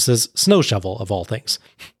Sid Vicious's snow shovel, of all things.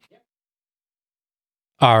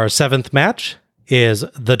 Our 7th match is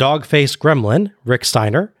the dog-faced gremlin, Rick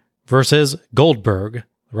Steiner, versus Goldberg.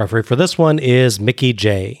 The referee for this one is Mickey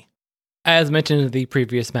J. As mentioned in the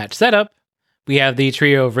previous match setup, we have the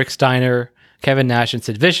trio of Rick Steiner, Kevin Nash, and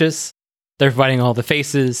Sid Vicious. They're fighting all the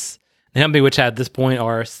faces. The company which at this point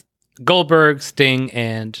are Goldberg, Sting,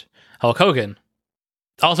 and Hulk Hogan.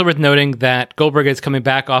 Also worth noting that Goldberg is coming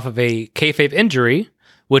back off of a kayfabe injury,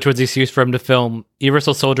 which was the excuse for him to film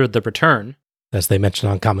Universal Soldier: The Return. As they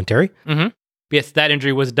mentioned on commentary. Mm-hmm. Yes, that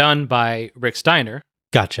injury was done by Rick Steiner.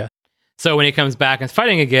 Gotcha. So when he comes back and is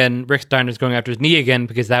fighting again, Rick Steiner's going after his knee again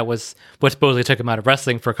because that was what supposedly took him out of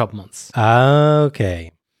wrestling for a couple months.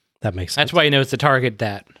 Okay. That makes sense. That's why he knows to target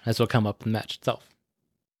that, as will come up in the match itself.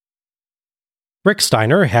 Rick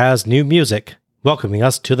Steiner has new music, welcoming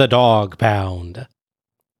us to the Dog Pound.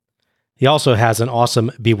 He also has an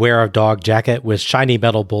awesome Beware of Dog jacket with shiny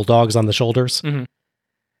metal bulldogs on the shoulders. Mhm.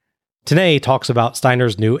 Tenay talks about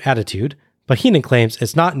Steiner's new attitude, but Heenan claims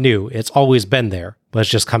it's not new, it's always been there, but it's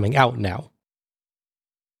just coming out now.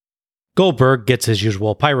 Goldberg gets his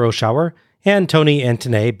usual pyro shower, and Tony and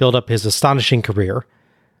Tenay build up his astonishing career.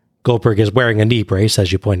 Goldberg is wearing a knee brace,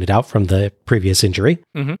 as you pointed out, from the previous injury.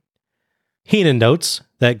 Mhm. Heenan notes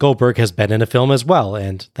that Goldberg has been in a film as well,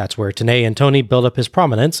 and that's where Tenay and Tony build up his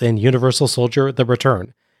prominence in Universal Soldier: The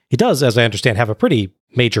Return. He does, as I understand, have a pretty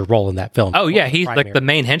major role in that film. Oh, yeah, he's like the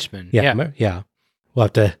main henchman. Yeah. We'll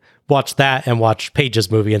have to watch that and watch Page's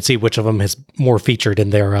movie and see which of them is more featured in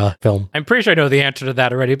their film. I'm pretty sure I know the answer to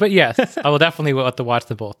that already, but yes, I will definitely have to watch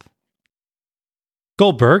them both.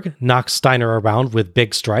 Goldberg knocks Steiner around with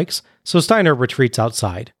big strikes, so Steiner retreats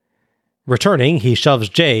outside. Returning, he shoves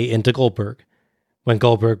Jay into Goldberg. When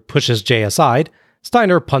Goldberg pushes Jay aside,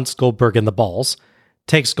 Steiner punts Goldberg in the balls,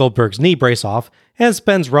 takes Goldberg's knee brace off, and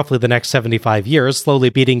spends roughly the next 75 years slowly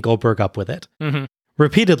beating Goldberg up with it,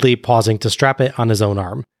 repeatedly pausing to strap it on his own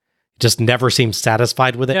arm. Just never seems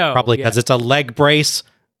satisfied with it, probably because it's a leg brace,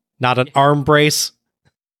 not an arm brace.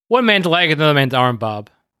 One man's leg and another man's arm,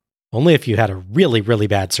 Bob. Only if you had a really, really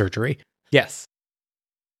bad surgery. Yes.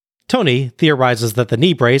 Tony theorizes that the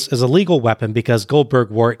knee brace is a legal weapon because Goldberg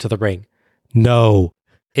wore it to the ring. No.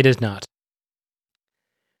 It is not.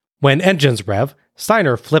 When engines rev,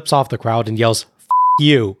 Steiner flips off the crowd and yells, "F***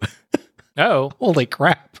 you." Oh. Holy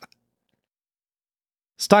crap.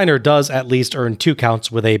 Steiner does at least earn 2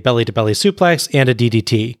 counts with a belly-to-belly suplex and a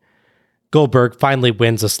DDT. Goldberg finally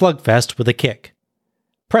wins a slugfest with a kick.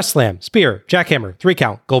 Press slam, spear, jackhammer, 3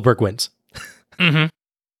 count, Goldberg wins.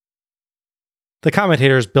 The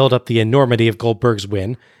commentators build up the enormity of Goldberg's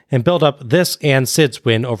win, and build up this and Sid's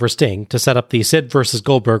win over Sting to set up the Sid versus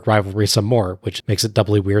Goldberg rivalry some more, which makes it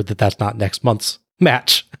doubly weird that that's not next month's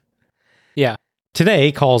match. Yeah.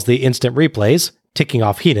 Today calls the instant replays, ticking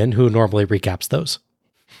off Heenan, who normally recaps those.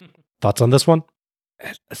 Thoughts on this one?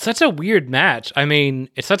 It's such a weird match. I mean,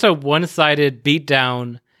 it's such a one-sided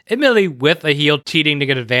beatdown, admittedly with a heel cheating to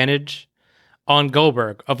get advantage on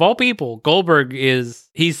Goldberg. Of all people, Goldberg he's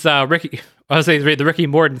Ricky... I was saying the Ricky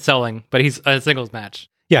Morton selling, but he's a singles match.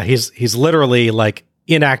 Yeah, he's literally like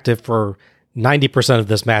inactive for 90% of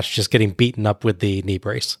this match, just getting beaten up with the knee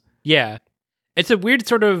brace. Yeah. It's a weird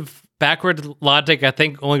sort of backward logic I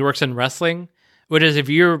think only works in wrestling, which is if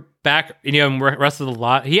you're back and you haven't wrestled a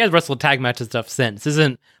lot, he has wrestled tag match and stuff since. This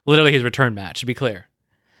isn't literally his return match, to be clear.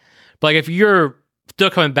 But like if you're still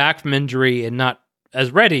coming back from injury and not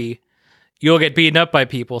as ready, you'll get beaten up by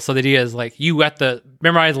people. So the idea is like you have to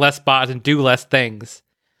memorize less spots and do less things.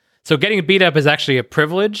 So getting beat up is actually a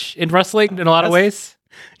privilege in wrestling in a lot of ways.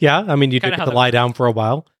 Yeah, I mean, you do get to lie down for a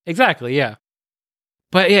while. Exactly, yeah.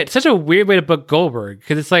 But yeah, it's such a weird way to book Goldberg,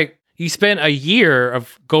 because it's like you spent a year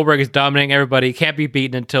of Goldberg is dominating everybody, can't be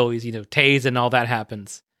beaten until he's, tased and all that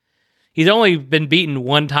happens. He's only been beaten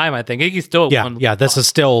one time, I think. I think he's still won. Yeah, this is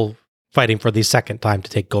still fighting for the second time to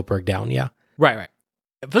take Goldberg down, yeah. Right.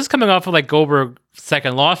 If this is coming off of like Goldberg's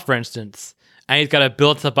second loss, for instance, and he's got to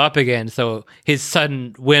build stuff up again, so his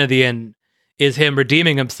sudden win at the end is him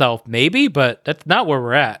redeeming himself, maybe, but that's not where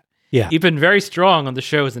we're at. Yeah. He's been very strong on the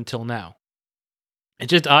shows until now.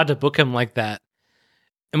 It's just odd to book him like that.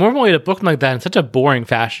 And more importantly, to book him like that in such a boring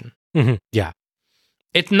fashion. Mm-hmm. Yeah.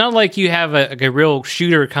 It's not like you have a real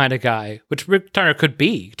shooter kind of guy, which Rick Turner could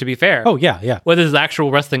be, to be fair. Oh, yeah. With his actual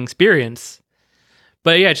wrestling experience.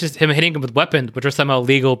 But yeah, it's just him hitting him with weapons, which are somehow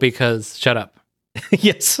legal because shut up.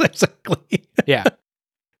 Yes, exactly. Yeah.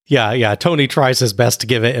 Yeah. Tony tries his best to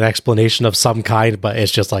give it an explanation of some kind, but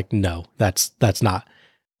it's just like, no, that's not.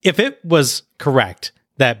 If it was correct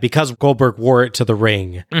that because Goldberg wore it to the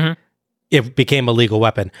ring, it became a legal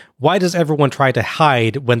weapon, why does everyone try to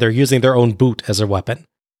hide when they're using their own boot as a weapon?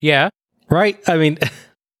 Yeah. Right? I mean,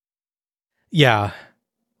 yeah.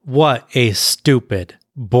 What a stupid,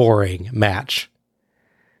 boring match.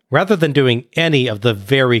 Rather than doing any of the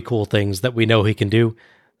very cool things that we know he can do,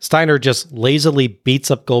 Steiner just lazily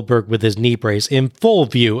beats up Goldberg with his knee brace in full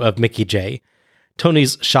view of Mickey J.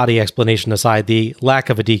 Tony's shoddy explanation aside, the lack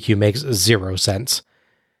of a DQ makes 0 sense.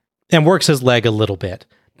 And works his leg a little bit.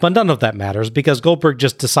 But none of that matters because Goldberg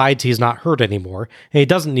just decides he's not hurt anymore, and he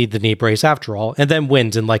doesn't need the knee brace after all, and then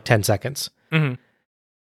wins in like 10 seconds. Mm-hmm.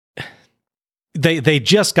 They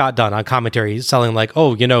just got done on commentary selling like,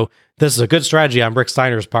 oh, this is a good strategy on Rick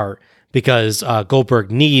Steiner's part because Goldberg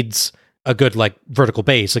needs a good like vertical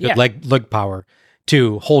base, a good leg power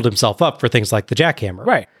to hold himself up for things like the jackhammer.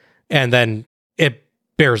 Right. And then it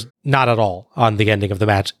bears not at all on the ending of the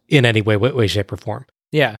match in any way, shape, or form.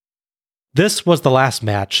 Yeah. This was the last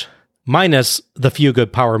match minus the few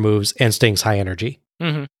good power moves and Sting's high energy.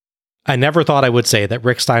 Mm-hmm. I never thought I would say that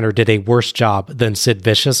Rick Steiner did a worse job than Sid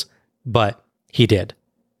Vicious, but he did.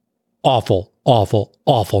 Awful, awful,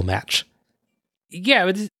 awful match. Yeah,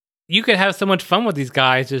 but you could have so much fun with these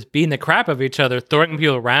guys just beating the crap of each other, throwing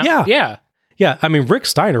people around. Yeah. Yeah, I mean, Rick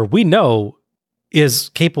Steiner, we know, is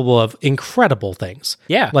capable of incredible things.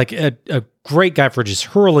 Yeah. Like a great guy for just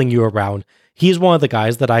hurling you around. He's one of the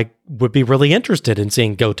guys that I would be really interested in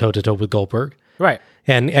seeing go toe-to-toe with Goldberg. Right.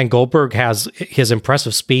 And Goldberg has his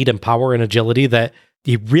impressive speed and power and agility that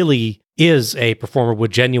he really is a performer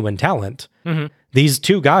with genuine talent. Mm-hmm. These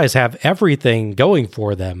two guys have everything going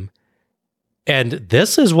for them. And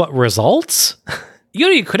this is what results? You know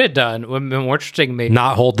what you could have done would have been more interesting, maybe.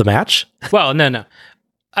 Not hold the match? Well, no.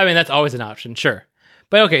 I mean, that's always an option, sure.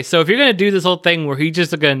 But okay, so if you're going to do this whole thing where he's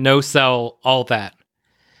just going to no-sell all that,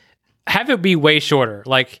 have it be way shorter.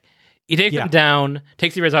 Like, he takes him down,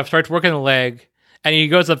 takes the wrist off, starts working the leg, and he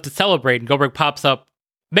goes up to celebrate, and Goldberg pops up,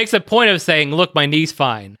 makes a point of saying, look, my knee's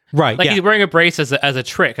fine. Right, Like, he's wearing a brace as a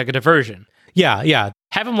trick, like a diversion. Yeah.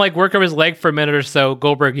 Have him, like, work over his leg for a minute or so.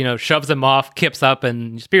 Goldberg, shoves him off, kips up,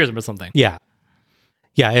 and spears him or something. Yeah.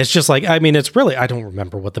 Yeah, it's just like, I mean, it's really, I don't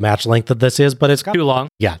remember what the match length of this is, but it's got... Too long.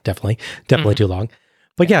 Yeah, definitely too long.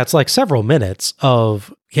 But yeah, it's like several minutes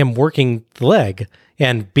of him working the leg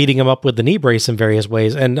and beating him up with the knee brace in various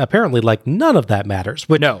ways. And apparently, like, none of that matters.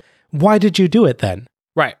 No. Why did you do it then?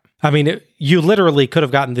 Right. I mean, you literally could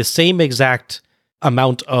have gotten the same exact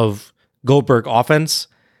amount of Goldberg offense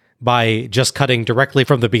by just cutting directly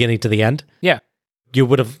from the beginning to the end. Yeah. You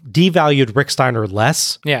would have devalued Rick Steiner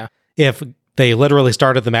less Yeah. if they literally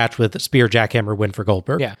started the match with spear jackhammer win for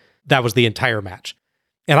Goldberg. Yeah. That was the entire match.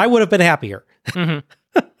 And I would have been happier.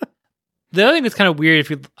 The other thing that's kind of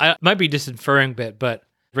weird, I might be just inferring a bit, but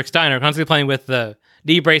Rick Steiner constantly playing with the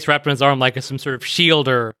knee brace wrapped in his arm like some sort of shield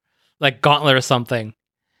or like gauntlet or something.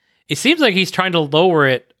 It seems like he's trying to lower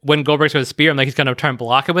it when Goldberg's going to spear him, like he's going to try and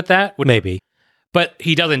block it with that. Maybe. But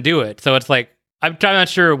he doesn't do it. So it's like, I'm not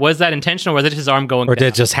sure, was that intentional or was it just his arm going Or down?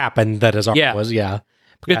 did it just happen that his arm was,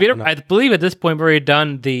 Because I believe at this point we've already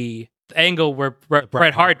done the angle where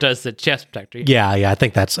Bret Hart does the chest protector. Yeah, I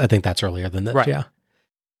think that's earlier than this, Right. yeah.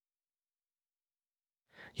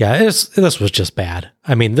 Yeah, this was just bad.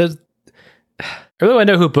 I mean, I really want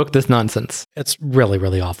to know who booked this nonsense. it's really,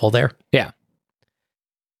 really awful there. Yeah.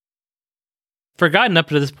 Forgotten up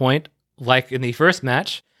to this point, like in the first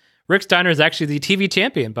match, Rick Steiner is actually the TV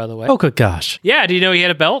champion, by the way. Oh, good gosh. Yeah, do you know he had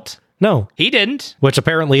a belt? No, He didn't. which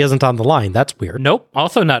apparently isn't on the line. That's weird. Nope,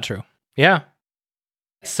 also not true. Yeah.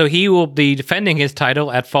 So he will be defending his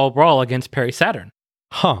title at Fall Brawl against Perry Saturn,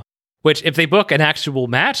 Huh. which if they book an actual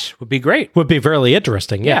match would be great. Would be fairly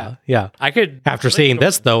interesting. Yeah. I could... After seeing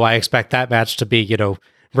this, though, I expect that match to be,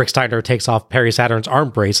 Rick Steiner takes off Perry Saturn's arm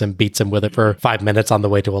brace and beats him with it for 5 minutes on the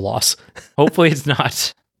way to a loss. Hopefully it's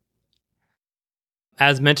not.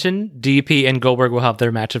 As mentioned, DP and Goldberg will have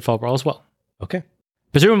their match at Fall Brawl as well. Okay.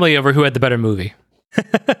 Presumably over who had the better movie.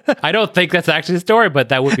 I don't think that's actually the story, but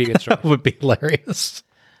that would be a good story. That would be hilarious.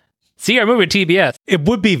 See our movie at TBS. It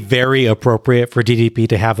would be very appropriate for DDP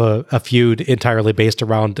to have a feud entirely based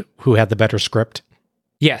around who had the better script.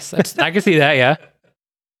 Yes, I can see that, yeah.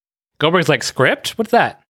 Goldberg's like, script? What's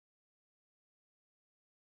that?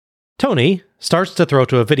 Tony starts to throw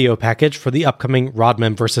to a video package for the upcoming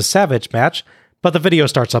Rodman versus Savage match, but the video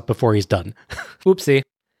starts up before he's done. Oopsie.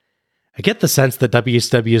 I get the sense that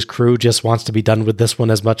WCW's crew just wants to be done with this one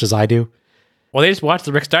as much as I do. Well, they just watched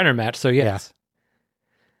the Rick Steiner match, so yes.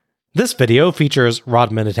 This video features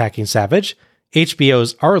Rodman attacking Savage,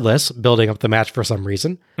 HBO's Arliss building up the match for some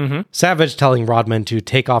reason, Savage telling Rodman to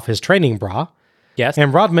take off his training bra, Yes.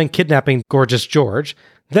 and Rodman kidnapping Gorgeous George,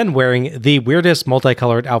 then wearing the weirdest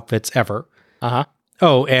multicolored outfits ever. Uh-huh.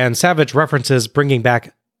 Oh, and Savage references bringing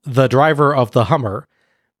back the driver of the Hummer,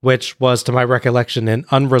 which was, to my recollection, an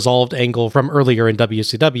unresolved angle from earlier in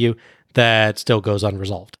WCW that still goes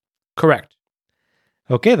unresolved. Correct.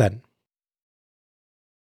 Okay, then.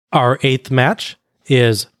 Our 8th match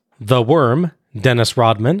is The Worm, Dennis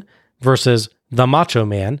Rodman, versus The Macho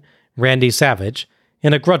Man, Randy Savage,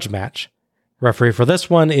 in a grudge match. Referee for this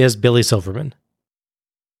one is Billy Silverman.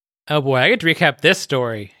 Oh boy, I get to recap this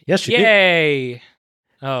story. Yes, you do. Yay!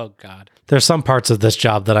 Oh god. There's some parts of this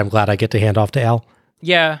job that I'm glad I get to hand off to Al.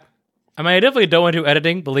 Yeah. I mean, I definitely don't want to do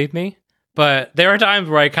editing, believe me. But there are times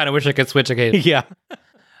where I kind of wish I could switch occasionally. Yeah.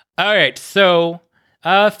 All right, so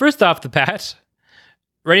first off the bat,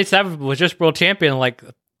 Randy Savage was just world champion like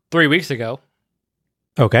 3 weeks ago.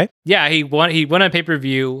 Okay. Yeah, he won on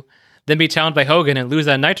pay-per-view, then be challenged by Hogan and lose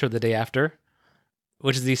on Nitro the day after,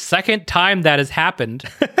 which is the second time that has happened,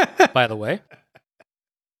 by the way.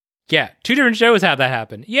 Yeah, 2 different shows have that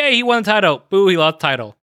happen. Yay, he won the title. Boo, he lost the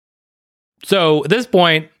title. So at this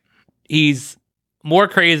point, he's more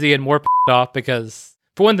crazy and more pissed off because,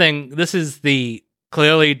 for one thing, this is the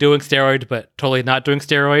clearly doing steroids, but totally not doing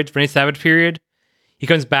steroids Randy Savage period. He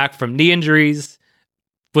comes back from knee injuries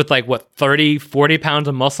with 30, 40 pounds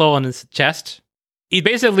of muscle on his chest. He's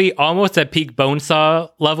basically almost at peak Bonesaw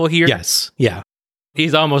level here. Yes. Yeah.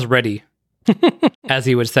 He's almost ready, as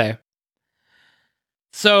he would say.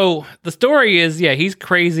 So the story is, he's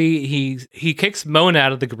crazy. He kicks Mona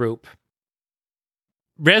out of the group.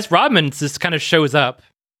 Rodman just kind of shows up.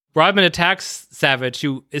 Rodman attacks Savage,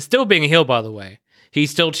 who is still being a heel, by the way.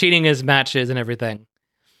 He's still cheating his matches and everything.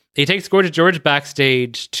 He takes Gorgeous George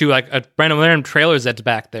backstage to a random trailer that's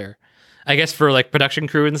back there. I guess for production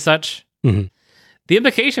crew and such. Mm-hmm. The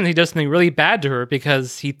implication is he does something really bad to her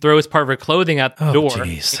because he throws part of her clothing out the door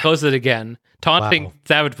and closes it again, taunting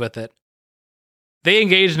Savage with it. They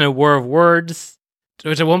engage in a war of words,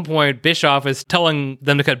 which at one point Bischoff is telling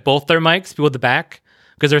them to cut both their mics, people at the back,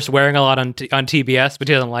 because they're swearing a lot on TBS, which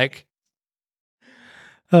he doesn't like.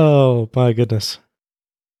 Oh, my goodness.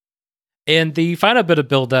 And the final bit of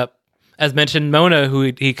build-up, as mentioned, Mona,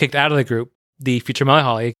 who he kicked out of the group, the future Molly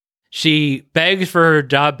Holly, she begs for her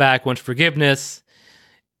job back, wants forgiveness.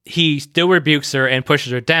 He still rebukes her and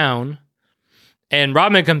pushes her down. And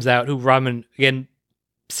Rodman comes out, who Rodman, again,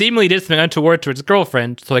 seemingly did something untoward to his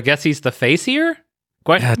girlfriend, so I guess he's the face here?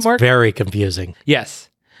 That's very confusing. Yes.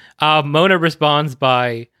 Mona responds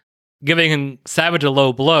by giving Savage a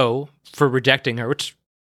low blow for rejecting her, which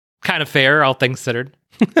kind of fair, all things considered.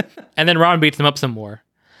 And then Ron beats him up some more.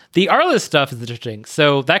 The Arliss stuff is interesting.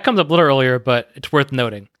 So that comes up a little earlier, but it's worth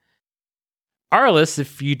noting. Arliss,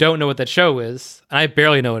 if you don't know what that show is, and I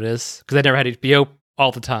barely know what it is, because I never had HBO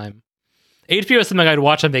all the time. HBO is something I'd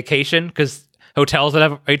watch on vacation, because hotels would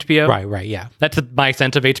have HBO. Right, yeah. That's my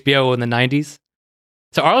extent of HBO in the 90s.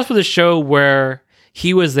 So Arliss was a show where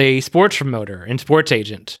he was a sports promoter and sports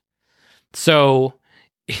agent. So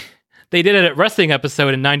they did a wrestling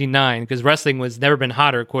episode in 99 because wrestling was never been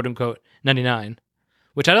hotter, quote unquote, 99,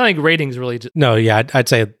 which I don't think ratings really. No, yeah, I'd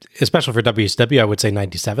say, especially for WCW, I would say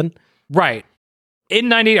 97. Right. In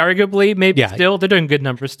 90, arguably, maybe still. They're doing good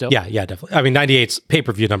numbers still. Yeah, definitely. I mean, 98's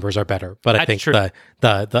pay-per-view numbers are better, but I think the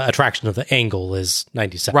attraction of the angle is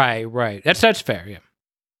 97. Right. That's fair, yeah.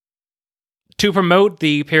 To promote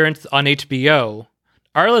the appearance on HBO,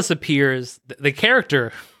 Arliss appears, the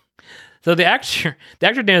character, so the actor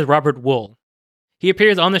name is Robert Wool. He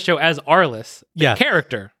appears on the show as Arliss, the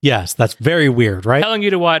character. Yes, that's very weird, right? Telling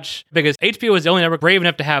you to watch, because HBO is the only network brave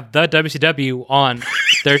enough to have the WCW on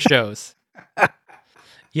their shows.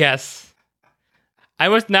 Yes. I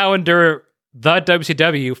must now endure the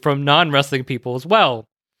WCW from non-wrestling people as well.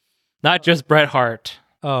 Not just Bret Hart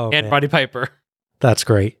and Roddy Piper. That's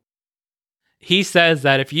great. He says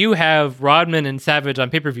that if you have Rodman and Savage on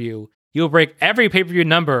pay-per-view, you'll break every pay-per-view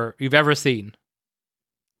number you've ever seen.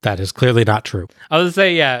 That is clearly not true. I was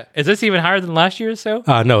going to say, is this even higher than last year or so?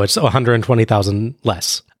 No, it's 120,000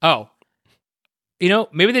 less. Oh.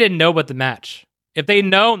 Maybe they didn't know about the match. If they'd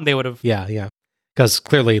known, they would have... Yeah. Because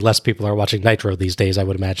clearly less people are watching Nitro these days, I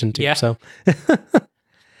would imagine, too. Yeah. So.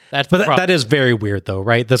 That is very weird, though,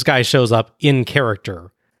 right? This guy shows up in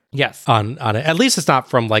character. Yes. On it. At least it's not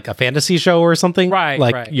from a fantasy show or something. Right.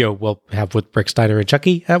 We'll have with Rick Steiner and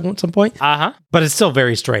Chucky at some point. Uh-huh. But it's still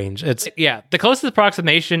very strange. The closest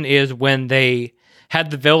approximation is when they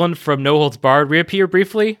had the villain from No Holds Barred reappear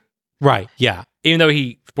briefly. Right. Yeah. Even though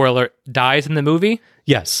he, spoiler alert, dies in the movie.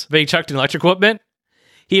 Yes. Being chucked in electric equipment.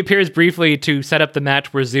 He appears briefly to set up the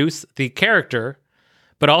match where Zeus, the character,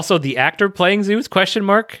 but also the actor playing Zeus, ?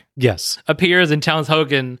 Yes. Appears and challenges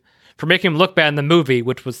Hogan for making him look bad in the movie,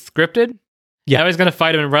 which was scripted. Yeah. Now he's going to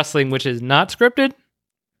fight him in wrestling, which is not scripted.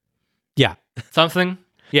 Yeah. Something.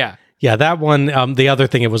 Yeah. Yeah, that one, the other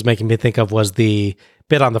thing it was making me think of was the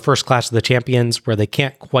bit on the first Clash of the Champions where they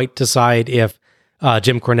can't quite decide if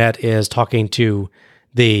Jim Cornette is talking to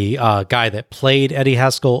the guy that played Eddie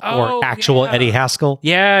Haskell or actual Eddie Haskell.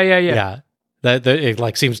 Yeah. Yeah.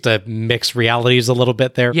 It seems to mix realities a little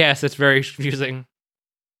bit there. Yes, it's very confusing.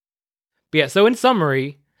 But yeah, so in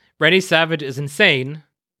summary, Randy Savage is insane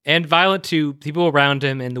and violent to people around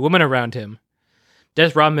him and the women around him.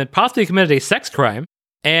 Dennis Rodman possibly committed a sex crime,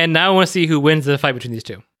 and now I want to see who wins the fight between these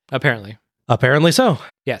two, apparently. Apparently so.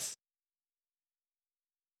 Yes.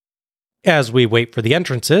 As we wait for the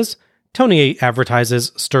entrances, Tony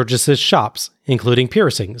advertises Sturgis's shops, including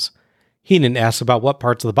piercings. Heenan asks about what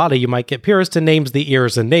parts of the body you might get pierced and names the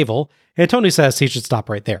ears and navel, and Tony says he should stop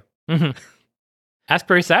right there. Mm-hmm. Ask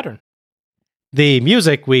Barry Saturn. The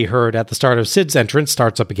music we heard at the start of Sid's entrance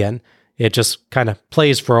starts up again, It just kind of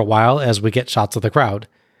plays for a while as we get shots of the crowd.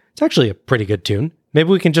 It's actually a pretty good tune. Maybe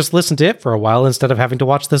we can just listen to it for a while instead of having to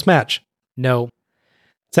watch this match. No.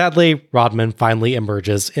 Sadly, Rodman finally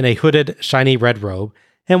emerges in a hooded, shiny red robe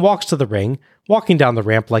and walks to the ring, walking down the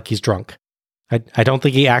ramp like he's drunk. I don't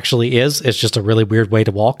think he actually is. It's just a really weird way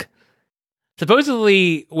to walk.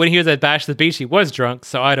 Supposedly, when he was at Bash the Beach, he was drunk,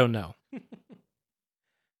 so I don't know.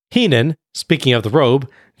 Heenan, speaking of the robe,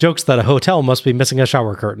 jokes that a hotel must be missing a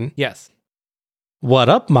shower curtain. Yes. What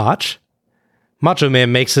up, Mach? Macho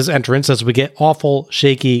Man makes his entrance as we get awful,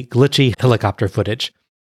 shaky, glitchy helicopter footage.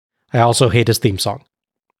 I also hate his theme song.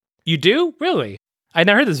 You do? Really? I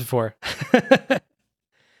never heard this before.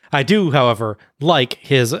 I do, however, like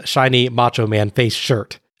his shiny Macho Man face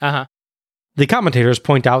shirt. Uh-huh. The commentators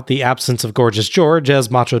point out the absence of Gorgeous George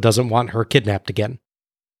as Macho doesn't want her kidnapped again.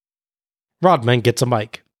 Rodman gets a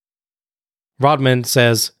mic. Rodman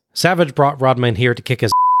says, Savage brought Rodman here to kick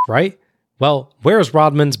his right? Well, where's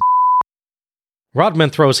Rodman's Rodman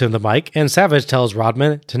throws him the mic, and Savage tells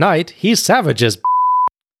Rodman, tonight, he's Savage's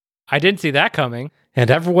I didn't see that coming. and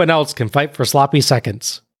everyone else can fight for sloppy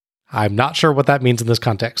seconds. I'm not sure what that means in this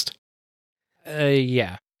context.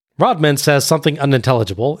 Yeah. Rodman says something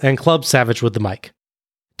unintelligible and clubs Savage with the mic.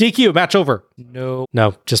 DQ, match over. No.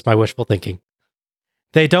 No, just my wishful thinking.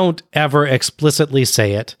 They don't ever explicitly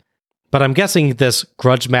say it, but I'm guessing this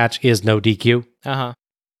grudge match is no DQ. Uh-huh.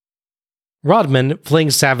 Rodman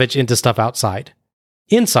flings Savage into stuff outside.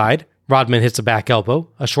 Inside, Rodman hits a back elbow,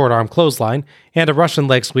 a short arm clothesline, and a Russian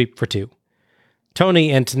leg sweep for 2.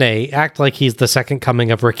 Tony and Tenay act like he's the second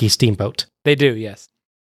coming of Ricky Steamboat. They do, yes.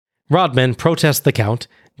 Rodman protests the count,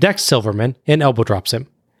 decks Silverman, and elbow drops him.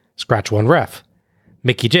 Scratch one ref.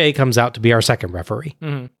 Mickey J comes out to be our second referee.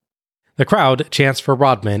 Mm-hmm. The crowd chants for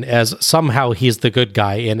Rodman as somehow he's the good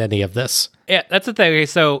guy in any of this. Yeah, that's the thing. Okay,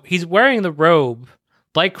 so he's wearing the robe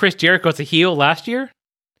like Chris Jericho's a heel last year,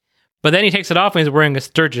 but then he takes it off and he's wearing a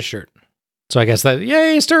Sturgis shirt. So I guess that,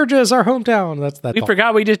 yay, Sturgis, our hometown. That's that. We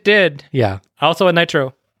forgot we just did. Yeah. Also a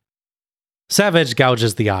Nitro. Savage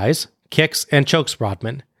gouges the eyes, kicks, and chokes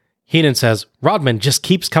Rodman. Heenan says, Rodman just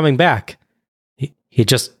keeps coming back. He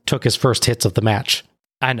just took his first hits of the match.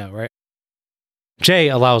 I know, right? Jay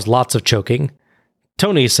allows lots of choking.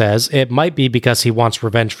 Tony says it might be because he wants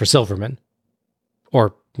revenge for Silverman.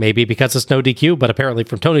 Or maybe because it's no DQ, but apparently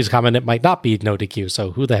from Tony's comment, it might not be no DQ,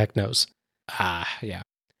 so who the heck knows? Yeah.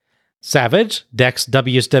 Savage decks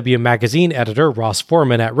WCW magazine editor Ross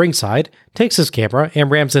Foreman at ringside, takes his camera, and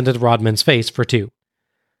rams into Rodman's face for 2.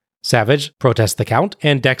 Savage protests the count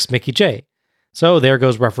and decks Mickey J. So there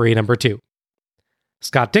goes referee number 2.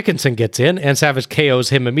 Scott Dickinson gets in, and Savage KOs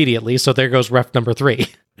him immediately, so there goes ref number 3.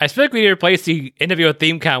 I feel like we need to replace the NWO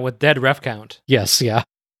theme count with dead ref count. Yes, yeah.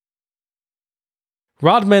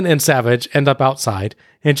 Rodman and Savage end up outside,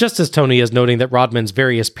 and just as Tony is noting that Rodman's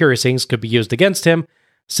various piercings could be used against him,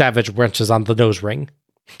 Savage wrenches on the nose ring.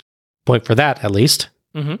 Point for that, at least.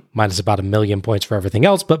 Mm-hmm. Minus about 1,000,000 points for everything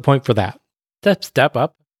else, but point for that. Step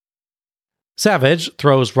up. Savage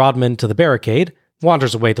throws Rodman to the barricade,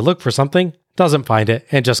 wanders away to look for something, doesn't find it,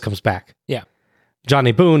 and just comes back. Yeah.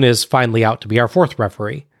 Johnny Boone is finally out to be our 4th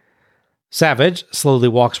referee. Savage slowly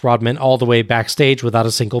walks Rodman all the way backstage without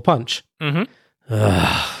a single punch. Mm-hmm.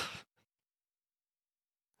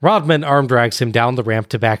 Rodman arm drags him down the ramp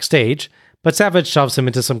to backstage, but Savage shoves him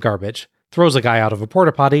into some garbage, throws a guy out of a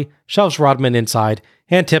porta potty, shoves Rodman inside,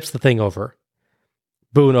 and tips the thing over.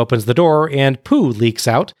 Boone opens the door, and poo leaks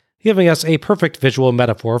out, giving us a perfect visual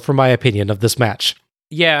metaphor for my opinion of this match.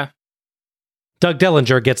 Yeah. Doug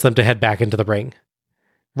Dellinger gets them to head back into the ring.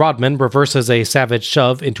 Rodman reverses a Savage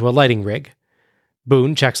shove into a lighting rig.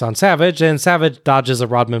 Boone checks on Savage, and Savage dodges a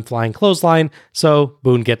Rodman flying clothesline, so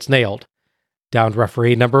Boone gets nailed. Down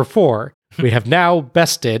referee number 4. We have now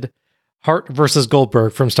bested Hart versus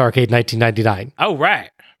Goldberg from Starrcade 1999. Oh,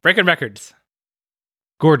 right. Breaking records.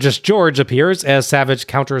 Gorgeous George appears as Savage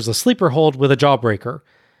counters a sleeper hold with a jawbreaker.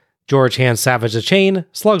 George hands Savage a chain,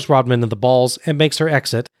 slugs Rodman in the balls, and makes her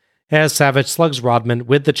exit, as Savage slugs Rodman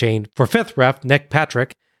with the chain for 5th ref Nick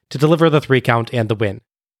Patrick to deliver the 3 count and the win.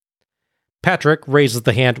 Patrick raises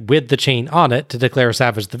the hand with the chain on it to declare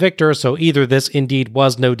Savage the victor, so either this indeed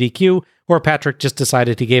was no DQ, or Patrick just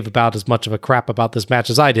decided he gave about as much of a crap about this match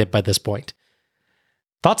as I did by this point.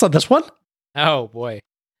 Thoughts on this one? Oh, boy.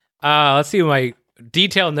 Let's see my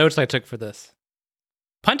detailed notes I took for this.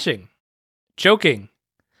 Punching. Choking.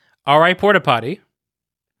 Alright, porta potty.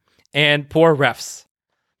 And poor refs.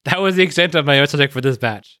 That was the extent of my notes I took for this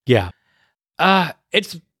match. Yeah.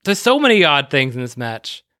 There's so many odd things in this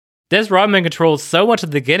match. This Rodman controls so much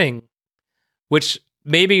at the beginning, which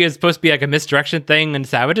maybe is supposed to be like a misdirection thing in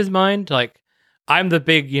Savage's mind. Like, I'm the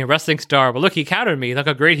big wrestling star, but look, he countered me. Look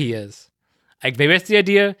how great he is. Like, maybe that's the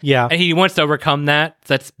idea. Yeah. And he wants to overcome that.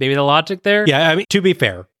 So that's maybe the logic there. Yeah, I mean, to be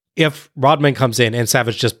fair, if Rodman comes in and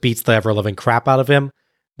Savage just beats the ever-living crap out of him,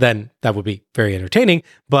 then that would be very entertaining,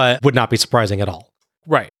 but would not be surprising at all.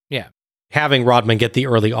 Right. Yeah. Having Rodman get the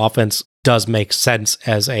early offense does make sense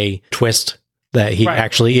as a twist that he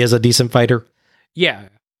actually is a decent fighter. Yeah.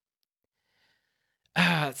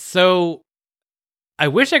 So I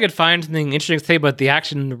wish I could find something interesting to say about the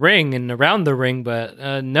action in the ring and around the ring,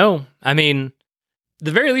 but no. I mean,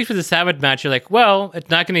 the very least for the Savage match, you're like, well, it's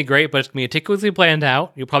not going to be great, but it's going to be meticulously planned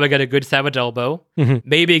out. You'll probably get a good Savage elbow. Mm-hmm.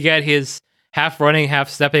 Maybe get his half running, half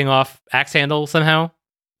stepping off axe handle somehow.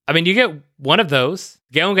 I mean, you get one of those.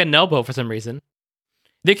 You don't get an elbow for some reason.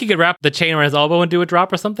 Think he could wrap the chain around his elbow and do a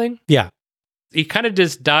drop or something? Yeah. He kind of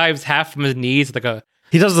just dives half from his knees like a...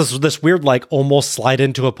 He does this weird, like, almost slide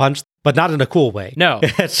into a punch, but not in a cool way. No.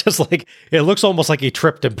 It's just like, it looks almost like he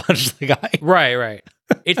tripped and punched the guy. Right.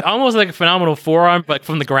 It's almost like a phenomenal forearm, but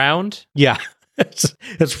from the ground. Yeah.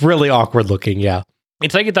 It's really awkward looking, yeah.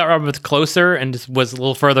 It's like he thought Robin was closer and just was a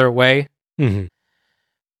little further away. Mm-hmm.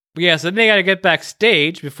 But yeah, so then they got to get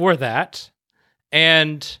backstage before that,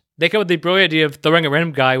 and they come up with the brilliant idea of throwing a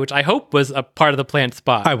random guy, which I hope was a part of the planned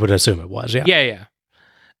spot. I would assume it was, yeah. Yeah.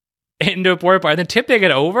 Into a porta potty, and then tipping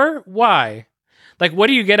it over? Why? Like, what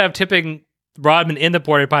do you get out of tipping Rodman in the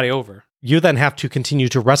porta potty over? You then have to continue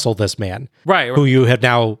to wrestle this man. Right. Who you have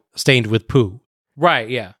now stained with poo. Right,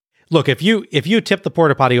 yeah. Look, if you tip the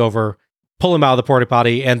porta potty over, pull him out of the porta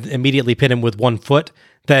potty, and immediately pin him with 1 foot,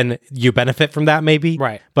 then you benefit from that maybe.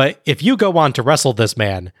 Right. But if you go on to wrestle this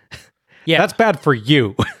man, yeah, that's bad for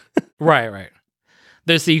you. Right.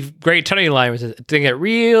 There's the great Tony line, which is, it's going to get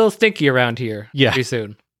real stinky around here pretty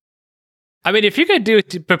soon. I mean, if you could do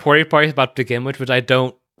a porta potty about to begin with, which I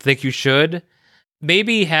don't think you should,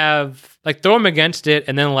 maybe have, like, throw him against it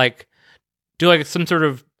and then, like, do, like, some sort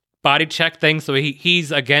of body check thing so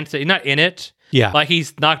he's against it. He's not in it. Yeah. Like,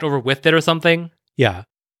 he's knocked over with it or something. Yeah.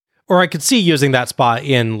 Or I could see using that spot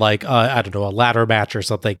in, like, I don't know, a ladder match or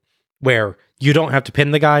something where you don't have to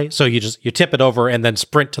pin the guy, so you tip it over and then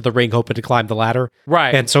sprint to the ring hoping to climb the ladder.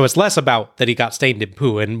 Right. And so it's less about that he got stained in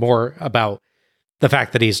poo and more about the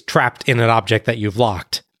fact that he's trapped in an object that you've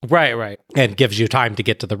locked. Right. And gives you time to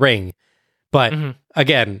get to the ring. But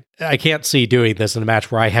again, I can't see doing this in a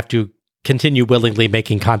match where I have to continue willingly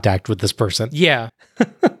making contact with this person. Yeah.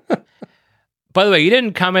 By the way, you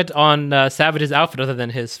didn't comment on Savage's outfit other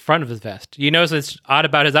than his front of his vest. You notice it's odd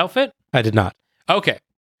about his outfit? I did not. Okay.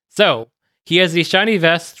 So, he has the shiny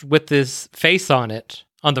vest with his face on it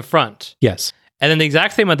on the front. Yes. And then the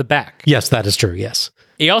exact same on the back. Yes, that is true, yes.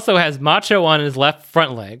 He also has Macho on his left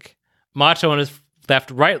front leg, Macho on his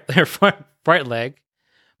right leg,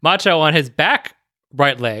 Macho on his back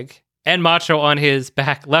right leg, and Macho on his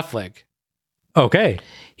back left leg. Okay.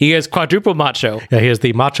 He is quadruple Macho. Yeah, he is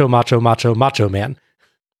the Macho Man.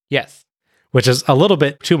 Yes. Which is a little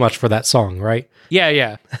bit too much for that song, right?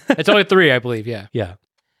 Yeah. It's only 3, I believe, yeah. Yeah.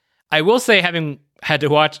 I will say, having had to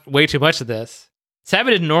watch way too much of this,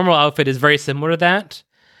 Savage's normal outfit is very similar to that,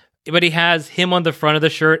 but he has him on the front of the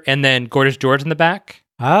shirt and then Gorgeous George in the back.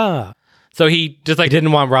 Ah. So he just like... He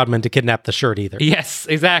didn't want Rodman to kidnap the shirt either. Yes,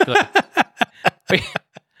 exactly.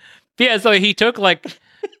 Yeah, so he took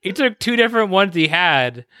 2 different ones he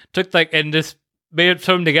had, and just made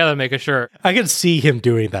them together to make a shirt. I could see him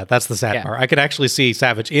doing that. That's the sad part. I could actually see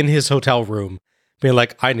Savage in his hotel room being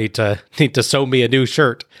like, I need to sew me a new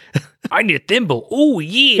shirt. I need a thimble. Oh,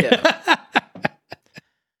 yeah.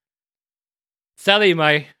 Sadly,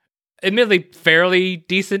 my admittedly fairly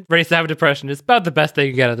decent Randy Savage impression is about the best they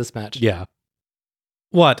can get out of this match. Yeah.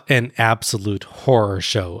 What an absolute horror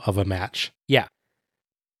show of a match. Yeah.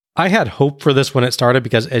 I had hope for this when it started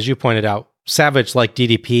because, as you pointed out, Savage, like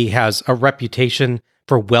DDP, has a reputation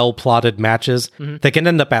for well-plotted matches that can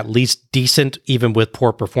end up at least decent even with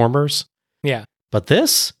poor performers. Yeah. But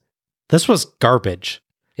this was garbage.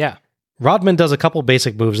 Yeah. Rodman does a couple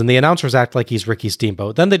basic moves and the announcers act like he's Ricky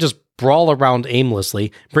Steamboat. Then they just brawl around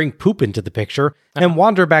aimlessly, bring Poop into the picture, and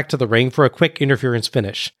wander back to the ring for a quick interference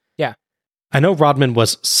finish. Yeah. I know Rodman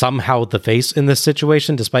was somehow the face in this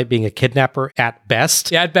situation, despite being a kidnapper at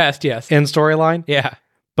best. Yeah, at best, yes. In storyline. Yeah.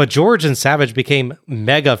 But George and Savage became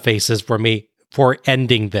mega faces for me for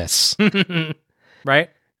ending this. Right?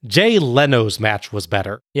 Jay Leno's match was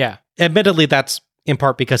better. Yeah. Admittedly, that's in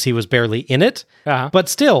part because he was barely in it. But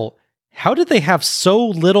still, how did they have so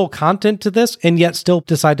little content to this and yet still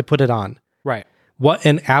decide to put it on? Right. What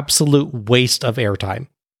an absolute waste of airtime.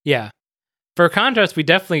 Yeah. For contrast, we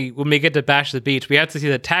definitely, when we get to Bash the Beach, we have to see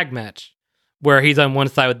the tag match where he's on one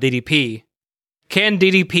side with DDP. can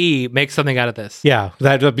DDP make something out of this? Yeah,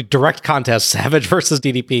 that would be direct contest, Savage versus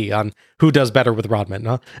DDP on who does better with Rodman,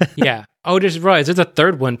 huh? Yeah. Oh, just realized there's a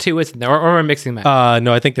third one too, isn't there? Or a mixing match?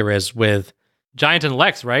 No, I think there is with... Giant and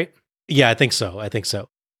Lex, right? Yeah, I think so.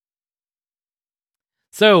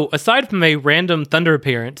 So, aside from a random Thunder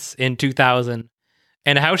appearance in 2000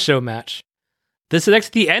 and a house show match, this is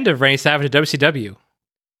actually the end of Randy Savage at WCW.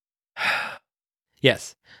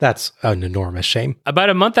 Yes. That's an enormous shame. About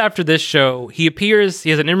a month after this show, he has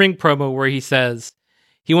an in-ring promo where he says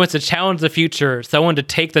he wants to challenge the future, someone to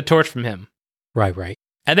take the torch from him. Right.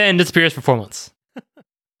 And then disappears for 4 months.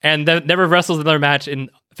 And then never wrestles another match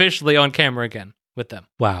officially on camera again with them.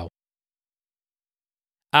 Wow.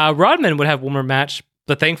 Rodman would have one more match,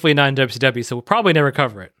 but thankfully not in WCW, so we'll probably never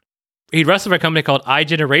cover it. He'd wrestled for a company called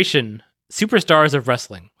iGeneration Superstars of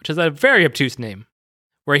Wrestling, which is a very obtuse name,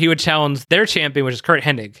 where he would challenge their champion, which is Kurt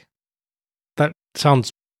Hennig. That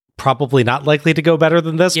sounds probably not likely to go better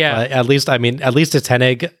than this. Yeah. But at least it's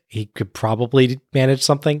Hennig. He could probably manage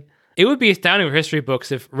something. It would be astounding for history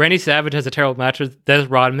books if Randy Savage has a terrible match with Des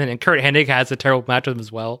Rodman and Kurt Hennig has a terrible match with him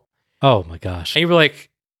as well. Oh my gosh. And you were like,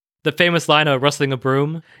 the famous line of wrestling a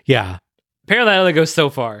broom. Yeah. Apparently that only goes so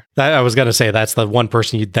far. I was going to say that's the one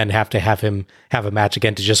person you'd then have to have him have a match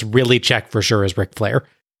again to just really check for sure is Ric Flair.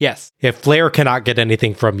 Yes. If Flair cannot get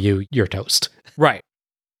anything from you, you're toast. Right.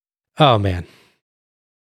 Oh, man.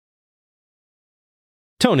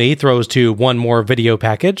 Tony throws to one more video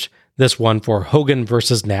package, this one for Hogan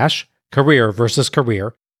versus Nash, career versus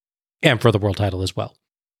career, and for the world title as well.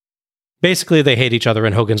 Basically, they hate each other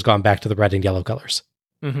and Hogan's gone back to the red and yellow colors.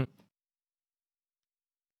 Mm-hmm.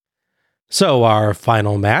 So our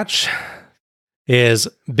final match is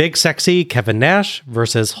Big Sexy Kevin Nash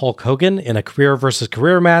versus Hulk Hogan in a career versus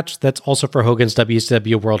career match that's also for Hogan's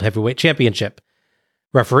WCW World Heavyweight Championship.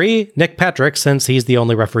 Referee, Nick Patrick, since he's the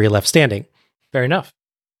only referee left standing. Fair enough.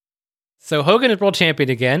 So Hogan is world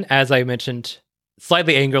champion again, as I mentioned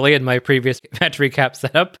slightly angrily in my previous match recap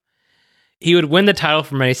setup. He would win the title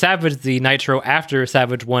from Randy Savage, the Nitro, after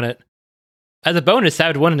Savage won it. As a bonus,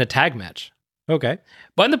 Savage won in a tag match. Okay.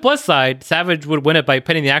 But on the plus side, Savage would win it by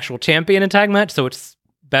pinning the actual champion in a tag match, so it's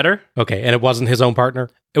better. Okay, and it wasn't his own partner?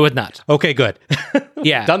 It was not. Okay, good.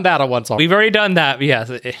 Yeah. Done that on once already. We've already done that, yes,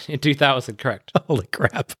 in 2000, correct. Holy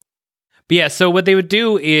crap. But yeah, so what they would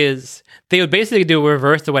do is they would basically do a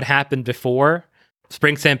reverse of what happened before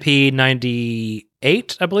Spring Stampede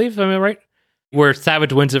 98, I believe, am I right? Where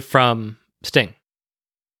Savage wins it from Sting.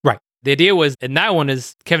 Right. The idea was, in that one,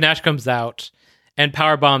 is Kevin Nash comes out and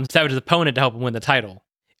powerbombs Savage's opponent to help him win the title.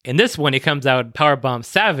 In this one, he comes out and powerbombs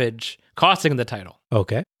Savage, costing him the title.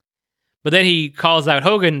 Okay. But then he calls out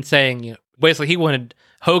Hogan, saying, you know, basically he wanted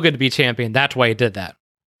Hogan to be champion. That's why he did that.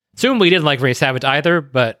 Assumably he didn't like Randy Savage either,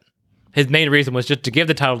 but his main reason was just to give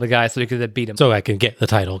the title to the guy so he could then beat him. So I can get the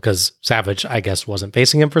title because Savage, I guess, wasn't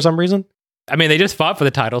facing him for some reason. I mean, they just fought for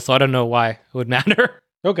the title, so I don't know why it would matter.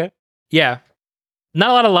 Okay. Yeah. Not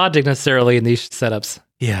a lot of logic necessarily in these setups.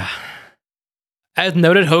 Yeah. As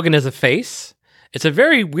noted, Hogan is a face. It's a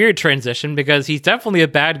very weird transition because he's definitely a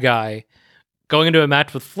bad guy going into a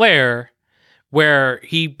match with Flair where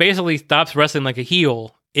he basically stops wrestling like a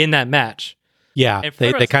heel in that match. Yeah, And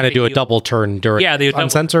they Flair kind of do a heel. double turn during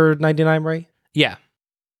Uncensored 99, right? Yeah.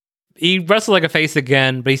 He wrestled like a face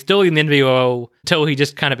again, but he's still in the NWO until he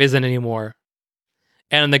just kind of isn't anymore.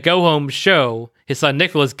 And on the Go Home show, his son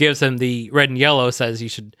Nicholas gives him the red and yellow, says you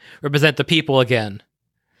should represent the people again.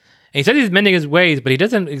 And he says he's mending his ways, but he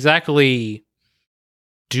doesn't exactly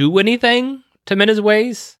do anything to mend his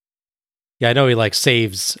ways. Yeah, I know he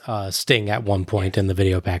saves Sting at one point in the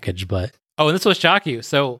video package, but... Oh, and this will shock you.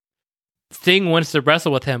 So Sting wants to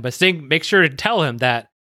wrestle with him, but Sting makes sure to tell him that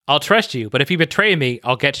I'll trust you, but if you betray me,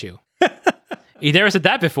 I'll get you. He never said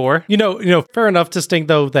that before. You know, fair enough to Sting,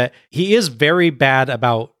 though, that he is very bad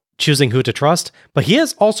about choosing who to trust, but he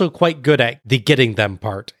is also quite good at the getting them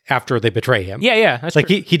part after they betray him. Yeah, that's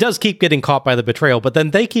true. he does keep getting caught by the betrayal, but then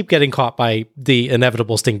they keep getting caught by the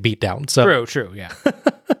inevitable Sting beatdown. So True, yeah.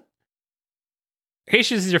 In case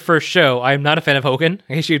this is your first show, I'm not a fan of Hogan.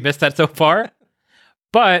 In case you missed that so far.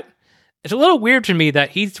 But it's a little weird to me that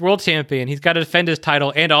he's world champion. He's got to defend his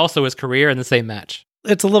title and also his career in the same match.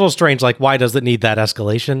 It's a little strange. Why does it need that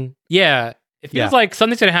escalation? Yeah. It feels like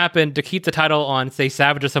something's going to happen to keep the title on, say,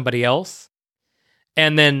 Savage or somebody else.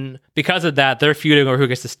 And then because of that, they're feuding over who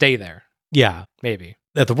gets to stay there. Yeah. Maybe.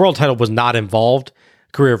 If the world title was not involved,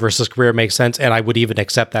 career versus career makes sense. And I would even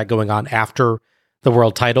accept that going on after the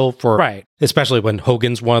world title especially when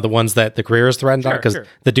Hogan's one of the ones that the career is threatened on, because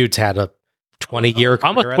the dude's had a 20-year career.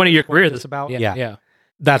 Almost 20-year career. This about. Yeah.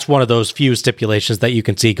 that's one of those few stipulations that you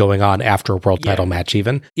can see going on after a world title match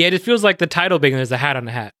even. Yeah, it just feels like the title being there's a hat on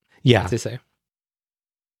a hat. Yeah. As they say.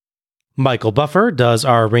 Michael Buffer does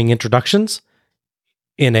our ring introductions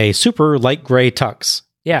in a super light gray tux.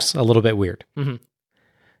 Yes. A little bit weird. Mm-hmm.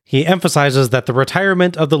 He emphasizes that the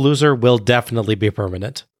retirement of the loser will definitely be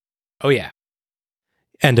permanent. Oh, yeah.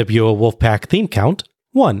 NWO Wolfpack theme count,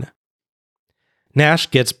 1.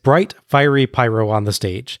 Nash gets bright, fiery pyro on the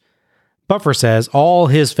stage. Buffer says all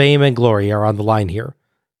his fame and glory are on the line here.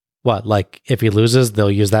 What, like, if he loses,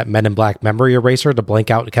 they'll use that Men in Black memory eraser to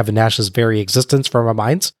blank out Kevin Nash's very existence from our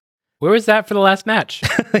minds? Where was that for the last match?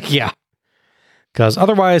 Yeah. Because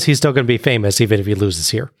otherwise, he's still going to be famous even if he loses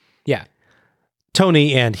here. Yeah.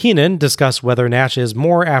 Tony and Heenan discuss whether Nash is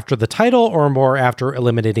more after the title or more after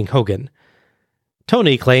eliminating Hogan.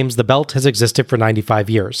 Tony claims the belt has existed for 95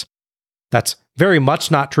 years. That's very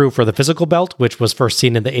much not true for the physical belt, which was first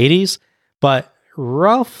seen in the 80s, but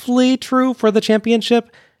roughly true for the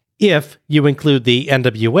championship if you include the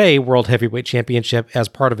NWA World Heavyweight Championship as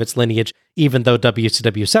part of its lineage, even though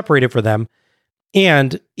WCW separated for them,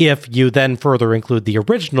 and if you then further include the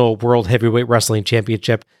original World Heavyweight Wrestling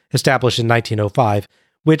Championship established in 1905,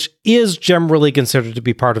 which is generally considered to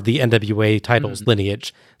be part of the NWA title's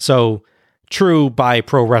lineage. So true by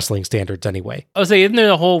pro wrestling standards anyway. I was saying, isn't there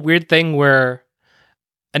a whole weird thing where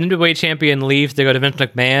an NWA champion leaves to go to Vince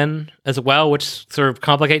McMahon as well, which sort of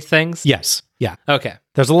complicates things? Yes. Yeah. Okay.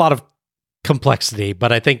 There's a lot of complexity,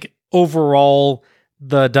 but I think overall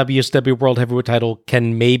the WCW World Heavyweight title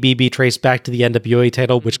can maybe be traced back to the NWA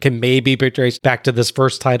title, which can maybe be traced back to this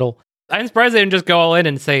first title. I'm surprised they didn't just go all in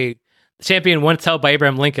and say the champion once held by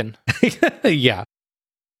Abraham Lincoln. Yeah.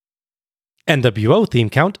 NWO theme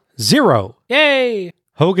count, 0. Yay!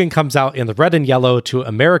 Hogan comes out in the red and yellow to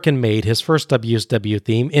American Made, his first WCW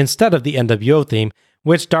theme, instead of the NWO theme,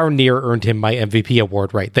 which darn near earned him my MVP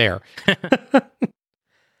award right there.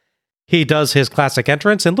 He does his classic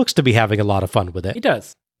entrance and looks to be having a lot of fun with it. He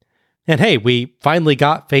does. And hey, we finally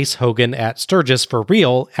got face Hogan at Sturgis for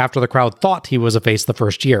real after the crowd thought he was a face the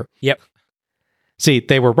first year. Yep. See,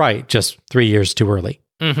 they were right, just 3 years too early.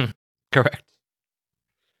 Mm-hmm. Correct.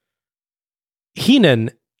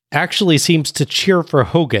 Heenan actually seems to cheer for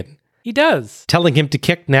Hogan, He does. telling him to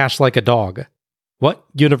kick Nash like a dog. What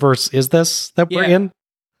universe is this that we're in?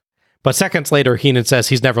 But seconds later, Heenan says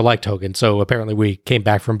he's never liked Hogan, so apparently we came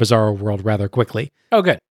back from Bizarro World rather quickly. Oh,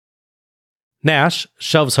 good. Nash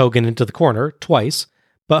shoves Hogan into the corner twice,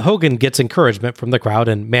 but Hogan gets encouragement from the crowd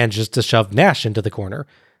and manages to shove Nash into the corner,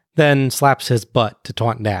 then slaps his butt to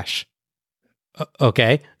taunt Nash.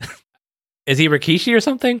 Okay. Is he Rikishi or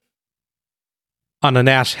something? On a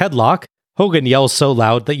Nash headlock, Hogan yells so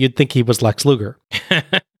loud that you'd think he was Lex Luger.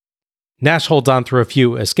 Nash holds on through a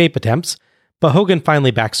few escape attempts, but Hogan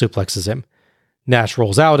finally back suplexes him. Nash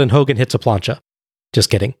rolls out and Hogan hits a plancha.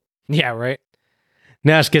 Just kidding. Yeah, right.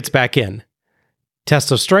 Nash gets back in.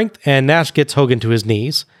 Test of strength, and Nash gets Hogan to his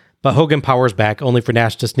knees, but Hogan powers back only for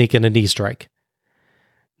Nash to sneak in a knee strike.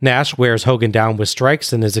 Nash wears Hogan down with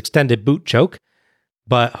strikes in his extended boot choke,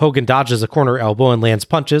 but Hogan dodges a corner elbow and lands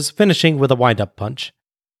punches, finishing with a wind-up punch.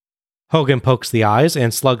 Hogan pokes the eyes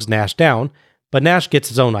and slugs Nash down, but Nash gets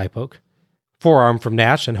his own eye poke. Forearm from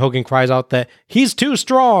Nash, and Hogan cries out that he's too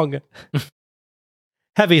strong.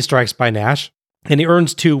 Heavy strikes by Nash, and he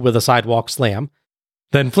earns 2 with a sidewalk slam,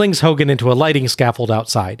 then flings Hogan into a lighting scaffold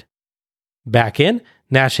outside. Back in,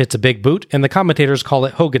 Nash hits a big boot, and the commentators call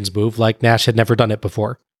it Hogan's move like Nash had never done it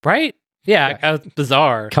before. Right? Yeah, that was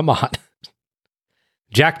bizarre. Come on.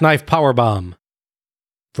 Jackknife powerbomb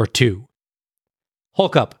for 2.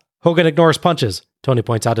 Hulk up. Hogan ignores punches. Tony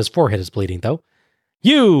points out his forehead is bleeding, though.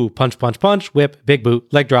 You! Punch, punch, punch, whip, big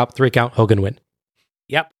boot, leg drop, 3 count, Hogan win.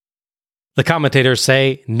 Yep. The commentators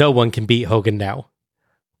say no one can beat Hogan now.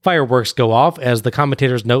 Fireworks go off as the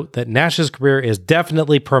commentators note that Nash's career is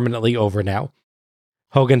definitely permanently over now.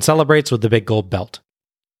 Hogan celebrates with the big gold belt.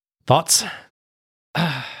 Thoughts?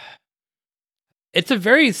 It's a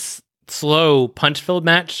very slow punch-filled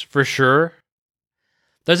match, for sure.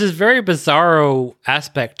 There's this very bizarro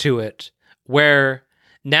aspect to it, where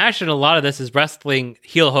Nash in a lot of this is wrestling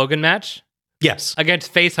heel Hogan match. Yes.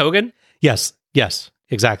 Against face Hogan. Yes,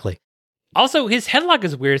 exactly. Also, his headlock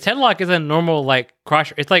is weird. His headlock isn't a normal, like,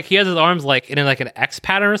 crusher. It's like he has his arms, like, in like an X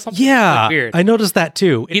pattern or something. Yeah, it's like weird. I noticed that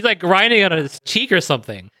too. He's, like, grinding on his cheek or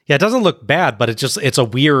something. Yeah, it doesn't look bad, but it's a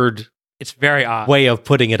weird It's very odd. way of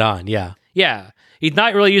putting it on, yeah. Yeah. He's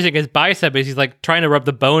not really using his bicep, but he's, like, trying to rub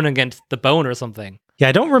the bone against the bone or something. Yeah,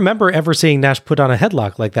 I don't remember ever seeing Nash put on a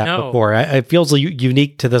headlock like that before. It feels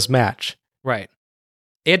unique to this match. Right.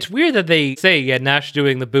 It's weird that they say, Nash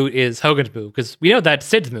doing the boot is Hogan's move, because we know that's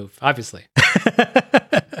Sid's move, obviously.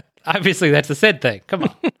 Obviously, that's a Sid thing. Come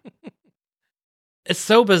on. It's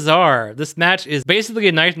so bizarre. This match is basically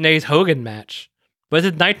a Night and Days Hogan match, but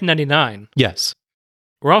it's 1999. Yes.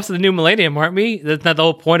 We're also the new millennium, aren't we? That's not the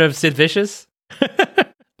whole point of Sid Vicious.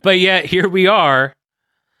 But yet, here we are,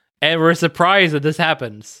 and we're surprised that this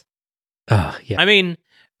happens. Yeah. I mean,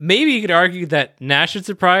 maybe you could argue that Nash is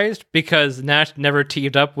surprised because Nash never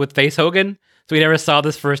teamed up with Face Hogan, so we never saw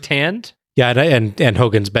this firsthand. Yeah, and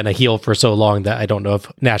Hogan's been a heel for so long that I don't know if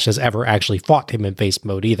Nash has ever actually fought him in face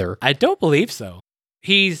mode either. I don't believe so.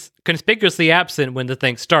 He's conspicuously absent when the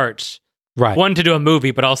thing starts. Right. One, to do a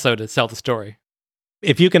movie, but also to sell the story.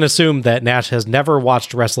 If you can assume that Nash has never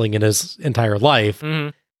watched wrestling in his entire life,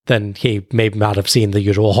 then he may not have seen the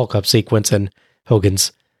usual Hulk up sequence and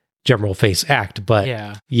Hogan's general face act.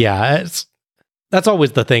 But yeah, that's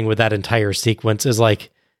always the thing with that entire sequence is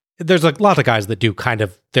like, there's a lot of guys that do kind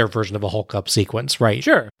of their version of a Hulk up sequence, right?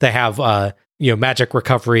 Sure. They have, magic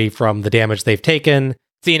recovery from the damage they've taken.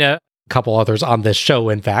 Cena. A couple others on this show,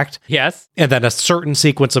 in fact. Yes. And then a certain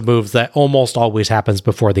sequence of moves that almost always happens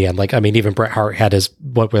before the end. Like, I mean, even Bret Hart had his,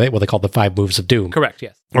 what they call the 5 moves of doom. Correct,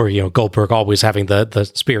 yes. Or, Goldberg always having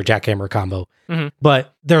the spear jackhammer combo. Mm-hmm.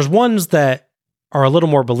 But there's ones that are a little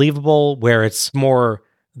more believable where it's more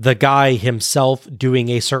the guy himself doing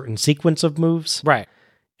a certain sequence of moves. Right.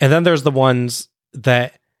 And then there's the ones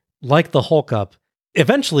that, like the Hulk up,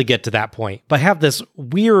 eventually get to that point, but have this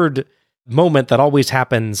weird moment that always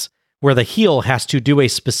happens where the heel has to do a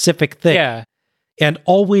specific thing. Yeah. And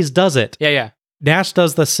always does it. Yeah. Nash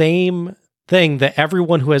does the same thing that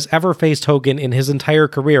everyone who has ever faced Hogan in his entire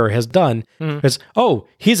career has done. Is,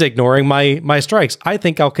 he's ignoring my strikes. I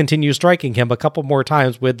think I'll continue striking him a couple more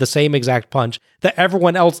times with the same exact punch that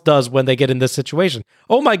everyone else does when they get in this situation.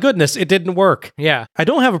 Oh my goodness, it didn't work. Yeah. I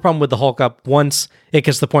don't have a problem with the Hulk up once it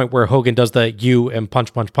gets to the point where Hogan does the U and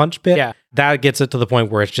punch bit. Yeah. That gets it to the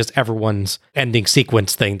point where it's just everyone's ending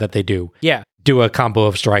sequence thing that they do. Yeah. Do a combo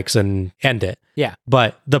of strikes and end it. Yeah.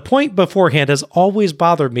 But the point beforehand has always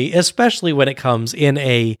bothered me, especially when it comes in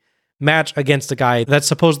a match against a guy that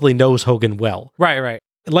supposedly knows Hogan well. Right.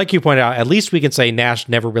 Like you pointed out, at least we can say Nash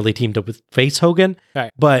never really teamed up with Face Hogan.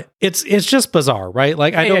 Right. But it's just bizarre, right?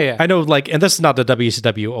 Like I know, like, and this is not a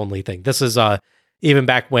WCW only thing. This is even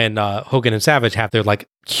back when Hogan and Savage have their like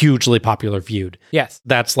hugely popular feud. Yes.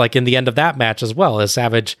 That's like in the end of that match as well, as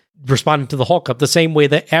Savage responding to the Hulk up the same way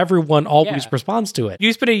that everyone always responds to it.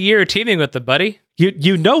 You spent a year teaming with them, buddy.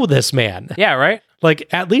 You know this man. Yeah, right? Like,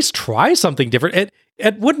 at least try something different.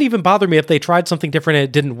 It wouldn't even bother me if they tried something different and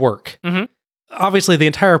it didn't work. Mm-hmm. Obviously, the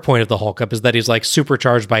entire point of the Hulk up is that he's like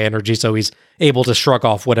supercharged by energy, so he's able to shrug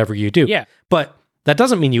off whatever you do. Yeah. But that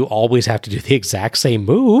doesn't mean you always have to do the exact same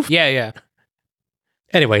move. Yeah.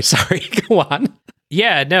 Anyway, sorry, go on.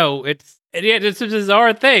 Yeah, no, it's a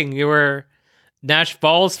bizarre thing where Nash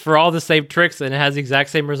falls for all the same tricks and it has the exact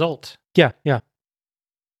same result. Yeah.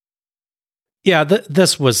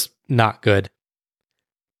 This was not good.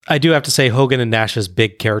 I do have to say Hogan and Nash's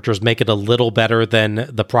big characters make it a little better than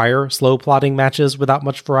the prior slow plotting matches without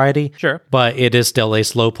much variety. Sure. But it is still a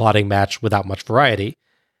slow plotting match without much variety.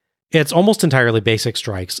 It's almost entirely basic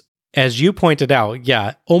strikes. As you pointed out,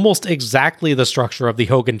 almost exactly the structure of the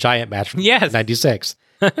Hogan Giant match from 96.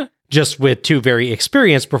 Just with 2 very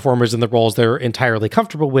experienced performers in the roles they're entirely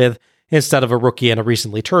comfortable with, instead of a rookie and a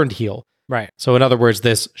recently turned heel. Right. So in other words,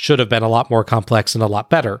 this should have been a lot more complex and a lot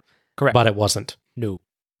better. Correct. But it wasn't. No.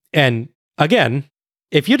 And again,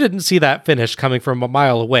 if you didn't see that finish coming from a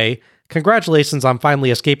mile away, congratulations on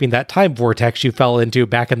finally escaping that time vortex you fell into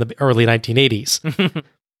back in the early 1980s.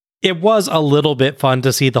 It was a little bit fun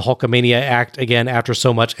to see the Hulkamania act again after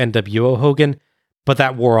so much NWO Hogan, but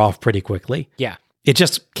that wore off pretty quickly. Yeah. It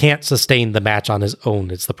just can't sustain the match on his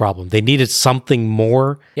own. It's the problem. They needed something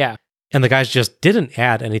more. Yeah. And the guys just didn't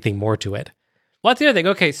add anything more to it. Well, that's the other thing.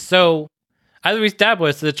 Okay, so as we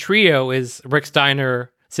established, the trio is Rick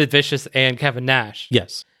Steiner, Sid Vicious, and Kevin Nash.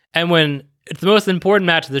 Yes. And when it's the most important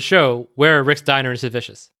match of the show, where are Rick Steiner and Sid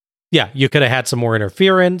Vicious? Yeah, you could have had some more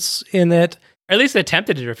interference in it. Or at least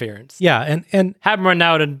attempted interference. Yeah, and have them run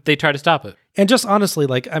out and they try to stop it. And just honestly,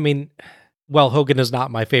 like, I mean, well, Hogan is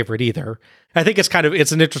not my favorite either. I think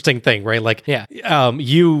it's an interesting thing, right? Like,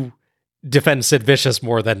 you defend Sid Vicious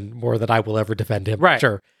more than I will ever defend him. Right.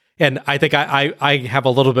 Sure. And I think I have a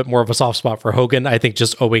little bit more of a soft spot for Hogan. I think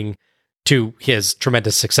just owing to his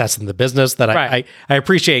tremendous success in the business that I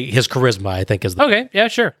appreciate his charisma, I think is okay. Yeah,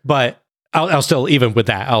 sure. But I'll still, even with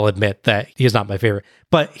that, I'll admit that he's not my favorite,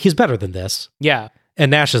 but he's better than this. Yeah.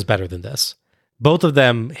 And Nash is better than this. Both of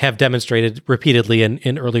them have demonstrated repeatedly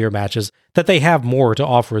in earlier matches that they have more to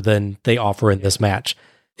offer than they offer in this match.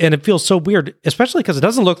 And it feels so weird, especially because it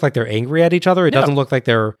doesn't look like they're angry at each other. It doesn't look like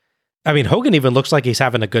Hogan even looks like he's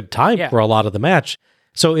having a good time for a lot of the match.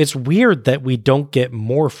 So it's weird that we don't get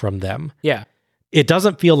more from them. Yeah. It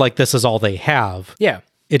doesn't feel like this is all they have. Yeah.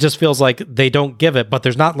 It just feels like they don't give it, but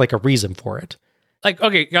there's not like a reason for it. Like,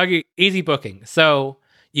 okay, easy booking. So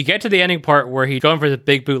you get to the ending part where he's going for the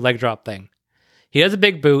big boot leg drop thing. He does a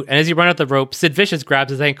big boot, and as he runs out the rope, Sid Vicious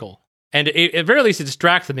grabs his ankle. And at very least, it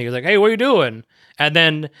distracts him. He's like, hey, what are you doing? And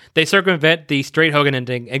then they circumvent the straight Hogan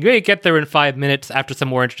ending, and they get there in 5 minutes after some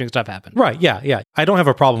more interesting stuff happened. Right, yeah. I don't have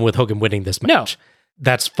a problem with Hogan winning this match. No.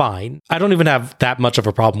 That's fine. I don't even have that much of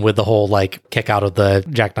a problem with the whole, like, kick out of the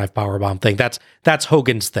jackknife powerbomb thing. That's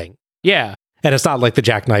Hogan's thing. Yeah. And it's not like the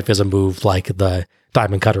jackknife is a move like the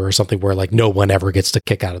diamond cutter or something where, like, no one ever gets to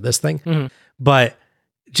kick out of this thing. Mm-hmm. But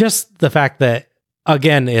just the fact that,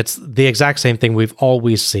 again, it's the exact same thing we've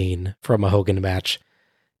always seen from a Hogan match.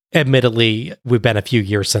 Admittedly, we've been a few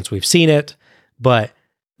years since we've seen it, but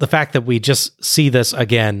the fact that we just see this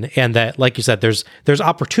again, and that, like you said, there's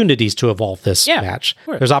opportunities to evolve this match.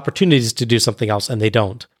 There's opportunities to do something else, and they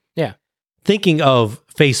don't. Yeah. Thinking of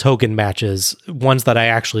face Hogan matches, ones that I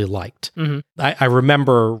actually liked. Mm-hmm. I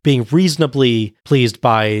remember being reasonably pleased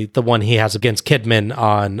by the one he has against Kidman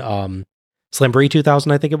on Slamboree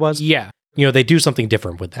 2000, I think it was. Yeah. You know, they do something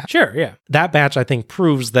different with that. Sure, yeah. That match, I think,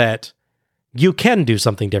 proves that you can do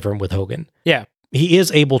something different with Hogan. Yeah. He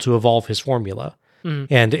is able to evolve his formula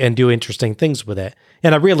and do interesting things with it.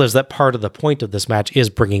 And I realize that part of the point of this match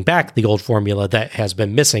is bringing back the old formula that has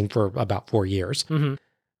been missing for about 4 years. Mm-hmm.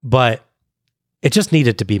 But it just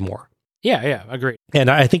needed to be more. Yeah, agreed.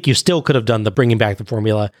 And I think you still could have done the bringing back the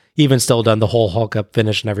formula, even still done the whole Hulk up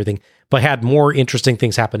finish and everything, but had more interesting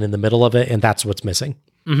things happen in the middle of it, and that's what's missing.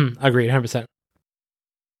 Mm-hmm. Agreed, 100%.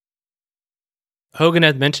 Hogan,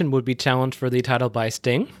 as mentioned, would be challenged for the title by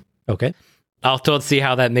Sting. Okay. I'll still see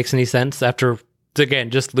how that makes any sense after,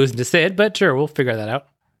 again, just losing to Sid, but sure, we'll figure that out.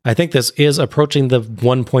 I think this is approaching the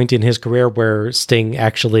one point in his career where Sting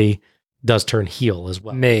actually does turn heel as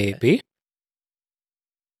well. Maybe.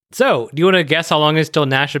 So, do you want to guess how long until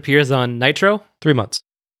Nash appears on Nitro? 3 months.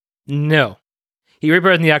 No. He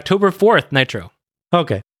reappears on the October 4th Nitro.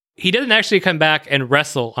 Okay. He doesn't actually come back and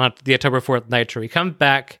wrestle on the October 4th Nitro. He comes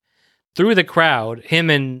back through the crowd. Him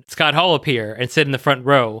and Scott Hall appear and sit in the front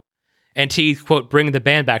row and he, quote, bring the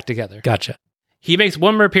band back together. Gotcha. He makes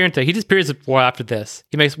one more appearance. He just appears after this.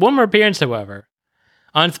 He makes one more appearance, however,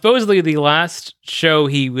 on supposedly the last show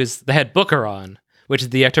he was the head booker on, which is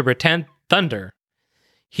the October 10th Thunder.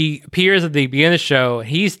 He appears at the beginning of the show.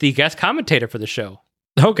 He's the guest commentator for the show.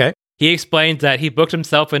 Okay. He explains that he booked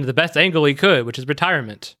himself into the best angle he could, which is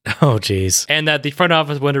retirement. Oh, geez. And that the front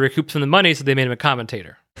office wanted to recoup some of the money, so they made him a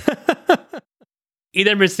commentator. He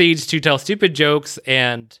then proceeds to tell stupid jokes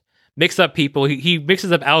and mix up people. He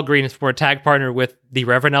mixes up Al Green as for a tag partner with the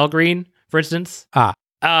Reverend Al Green, for instance.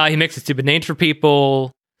 He mixes stupid names for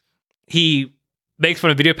people. He makes fun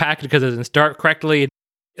of video package because it doesn't start correctly.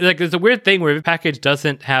 Like, there's a weird thing where the package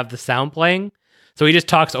doesn't have the sound playing, so he just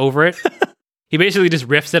talks over it. He basically just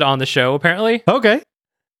riffs it on the show, apparently. Okay.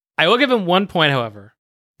 I will give him 1 point, however.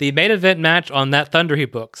 The main event match on that Thunder he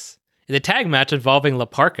books is a tag match involving La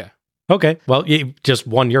Parka. Okay. Well, you just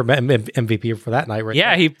won your MVP for that night, right?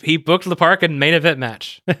 Yeah, he booked La Parka in main event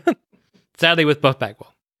match. Sadly, with Buff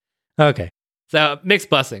Bagwell. Okay. So, mixed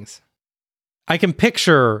blessings. I can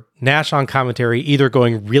picture Nash on commentary either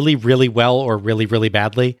going really, really well or really, really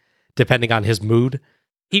badly, depending on his mood.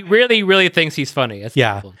 He really, really thinks he's funny. That's the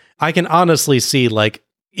problem. I can honestly see, like,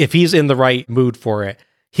 if he's in the right mood for it,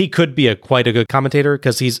 he could be quite a good commentator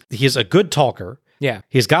because he's a good talker. Yeah.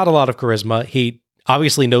 He's got a lot of charisma. He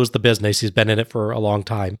obviously knows the business. He's been in it for a long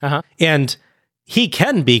time. Uh-huh. And he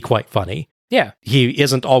can be quite funny. Yeah. He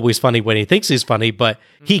isn't always funny when he thinks he's funny, but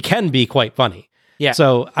he can be quite funny. Yeah.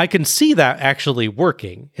 So I can see that actually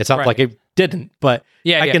working. It's not like it didn't, but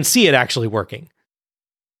I can see it actually working.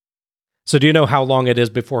 So do you know how long it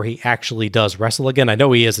is before he actually does wrestle again? I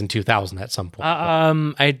know he is in 2000 at some point.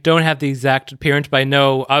 I don't have the exact appearance, but I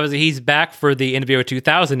know obviously he's back for the NWO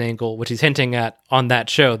 2000 angle, which he's hinting at on that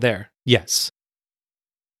show there. Yes.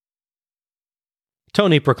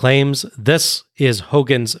 Tony proclaims this is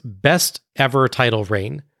Hogan's best ever title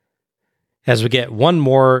reign, as we get one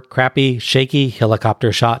more crappy, shaky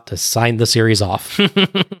helicopter shot to sign the series off.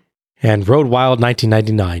 And Road Wild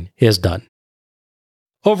 1999 is done.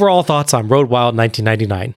 Overall thoughts on Road Wild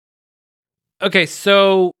 1999. Okay,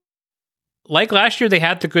 so like last year, they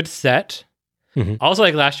had the good set. Mm-hmm. Also,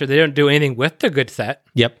 like last year, they didn't do anything with the good set.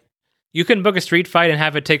 Yep. You can book a street fight and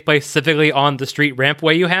have it take place specifically on the street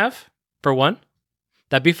rampway you have, for one.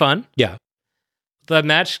 That'd be fun. Yeah. The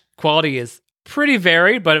match quality is pretty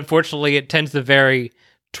varied, but unfortunately it tends to vary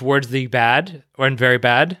towards the bad or in very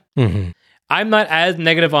bad. Mm-hmm. I'm not as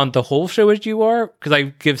negative on the whole show as you are, because I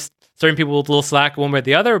give certain people a little slack one way or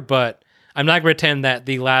the other, but I'm not going to pretend that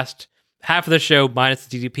the last half of the show minus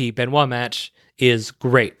the DDP Benoit match is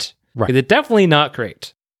great. Right. It's definitely not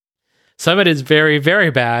great. Some of it is very,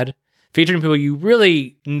 very bad, featuring people you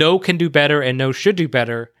really know can do better and know should do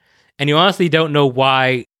better, and you honestly don't know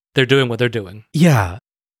why they're doing what they're doing. Yeah.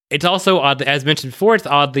 It's also odd, as mentioned before, it's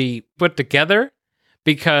oddly put together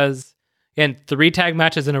because in 3 tag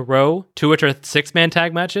matches in a row, 2 which are 6-man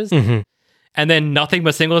tag matches, Mm-hmm. and then nothing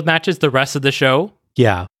but singles matches the rest of the show.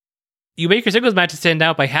 Yeah. You make your singles matches stand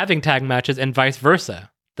out by having tag matches and vice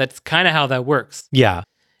versa. That's kind of how that works. Yeah.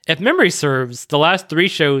 If memory serves, the last 3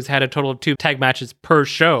 shows had a total of 2 tag matches per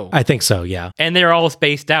show. I think so, yeah. And they're all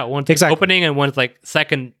spaced out. One's like Exactly. opening and one's like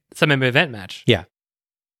second some event match. Yeah.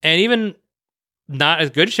 And even not as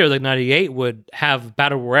good shows like 98 would have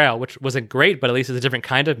Battle Royale, which wasn't great, but at least it's a different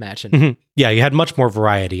kind of match. And Mhm. Yeah, you had much more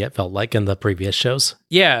variety, it felt like, in the previous shows.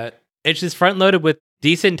 yeah, it's just front loaded with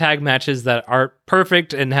decent tag matches that are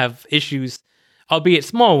perfect and have issues, albeit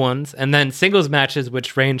small ones, and then singles matches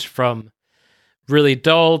which range from really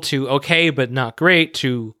dull to okay but not great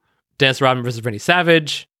to Dennis Rodman versus Randy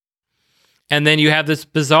Savage. And then you have this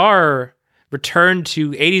bizarre return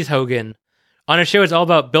to 80s Hogan on a show that's all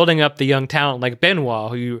about building up the young talent like Benoit,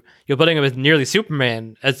 who you're building up as nearly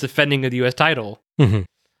Superman as defending of the US title. Mhm.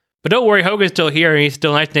 But don't worry, Hogan's still here and he's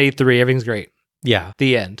still 1983. Everything's great. Yeah.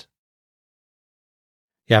 The end.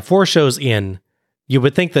 Yeah, 4 shows in, you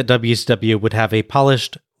would think that WCW would have a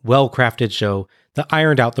polished, well-crafted show that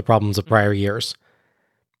ironed out the problems of prior years.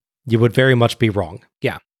 You would very much be wrong.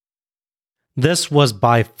 Yeah. This was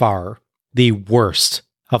by far the worst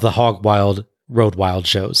of the Hog Wild, Road Wild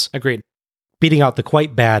shows, Agreed. beating out the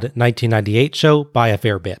quite bad 1998 show by a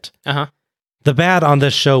fair bit. Uh-huh. The bad on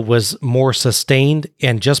this show was more sustained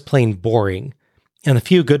and just plain boring, and the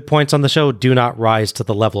few good points on the show do not rise to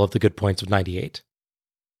the level of the good points of 98.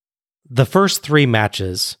 The first 3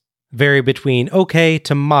 matches vary between okay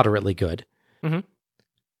to moderately good. Mhm.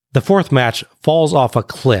 The 4th match falls off a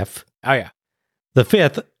cliff. Oh, yeah. The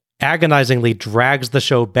 5th agonizingly drags the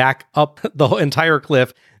show back up the entire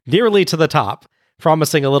cliff, nearly to the top,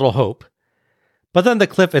 promising a little hope. But then the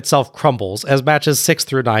cliff itself crumbles as matches 6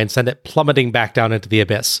 through 9 send it plummeting back down into the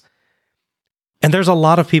abyss. And there's a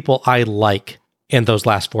lot of people I like in those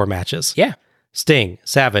last 4 matches. Yeah. Sting,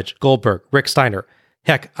 Savage, Goldberg, Rick Steiner.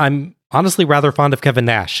 Heck, I'm honestly rather fond of Kevin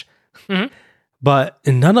Nash. Mhm. But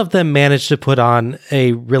none of them managed to put on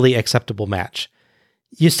a really acceptable match.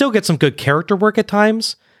 You still get some good character work at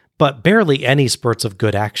times, but barely any spurts of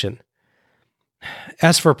good action.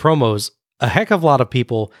 As for promos, a heck of a lot of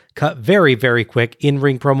people cut very, very quick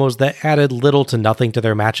in-ring promos that added little to nothing to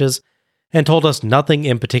their matches and told us nothing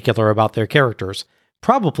in particular about their characters,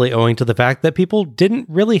 probably owing to the fact that people didn't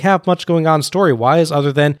really have much going on story-wise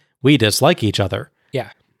other than we dislike each other. Yeah.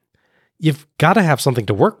 You've got to have something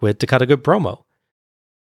to work with to cut a good promo.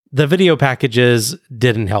 The video packages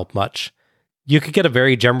didn't help much. You could get a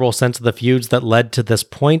very general sense of the feuds that led to this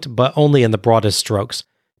point, but only in the broadest strokes.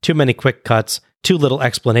 Too many quick cuts, too little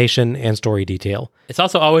explanation and story detail. It's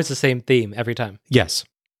also always the same theme every time. Yes.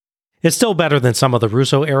 It's still better than some of the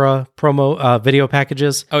Russo era promo video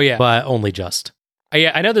packages. Oh, yeah. But only just.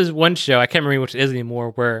 Yeah, I know there's one show, I can't remember which it is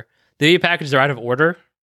anymore, where the video packages are out of order.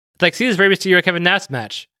 It's like, see this Rey Mysterio Kevin Nash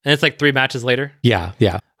match. And it's like 3 matches later. Yeah.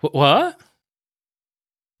 What?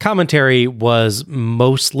 Commentary was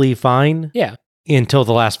mostly fine. Yeah. Until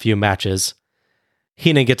the last few matches.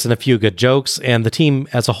 Heenan gets in a few good jokes, and the team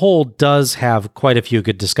as a whole does have quite a few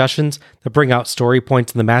good discussions that bring out story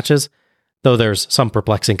points in the matches, though there's some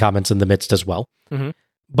perplexing comments in the midst as well. Mhm.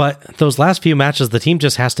 But those last few matches, the team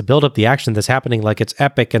just has to build up the action that's happening like it's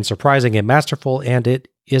epic and surprising and masterful, and it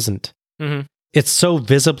isn't. Mhm. It's so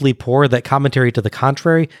visibly poor that commentary to the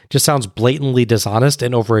contrary just sounds blatantly dishonest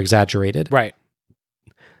and over-exaggerated. Right.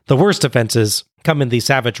 The worst offenses come in the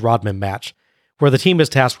Savage Rodman match, where the team is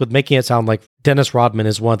tasked with making it sound like Dennis Rodman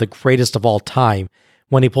is one of the greatest of all time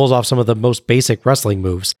when he pulls off some of the most basic wrestling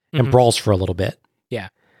moves and brawls for a little bit. Yeah.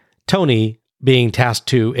 Tony being tasked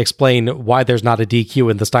to explain why there's not a DQ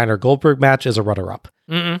in the Steiner-Goldberg match is a runner-up.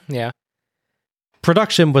 Yeah.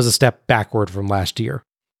 Production was a step backward from last year.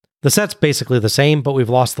 The set's basically the same, but we've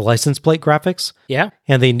lost the license plate graphics, Yeah.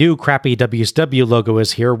 and the new crappy WCW logo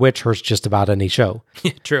is here, which hurts just about any show.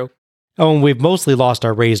 True. Oh, and we've mostly lost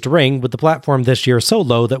our raised ring, with the platform this year so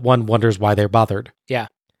low that one wonders why they're bothered. Yeah.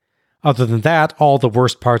 Other than that, all the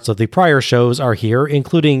worst parts of the prior shows are here,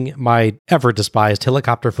 including my ever-despised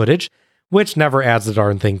helicopter footage, which never adds a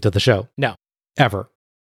darn thing to the show. No. Ever.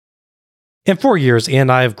 In 4 years in,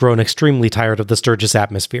 I've grown extremely tired of the Sturgis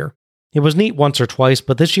atmosphere. It was neat once or twice,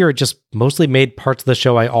 but this year it just mostly made parts of the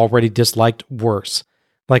show I already disliked worse,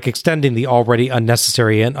 like extending the already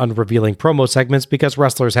unnecessary and unrevealing promo segments because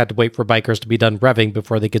wrestlers had to wait for bikers to be done revving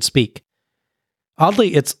before they could speak.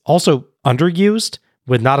 Oddly, it's also underused,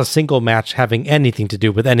 with not a single match having anything to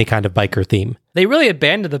do with any kind of biker theme. They really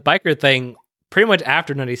abandoned the biker thing pretty much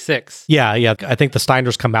after 96. Yeah. I think the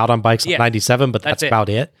Steiners come out on bikes in 97, but that's about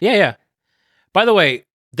it. Yeah. By the way,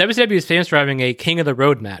 WCW is famous for having a King of the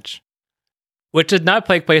Road match, which did not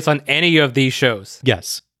take place on any of these shows.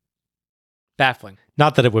 Yes. Baffling.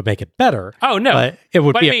 Not that it would make it better. Oh, no. But it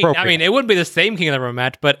would be appropriate. I mean, it wouldn't be the same King of the Road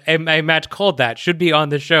match, but a match called that should be on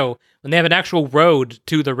the show when they have an actual road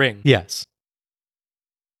to the ring. Yes.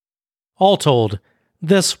 All told,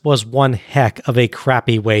 this was one heck of a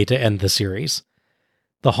crappy way to end the series.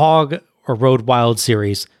 The Hog or Road Wild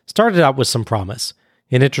series started out with some promise.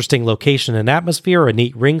 An interesting location and atmosphere, a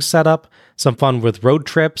neat ring setup, some fun with road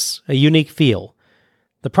trips, a unique feel.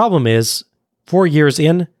 The problem is, 4 years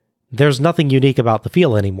in, there's nothing unique about the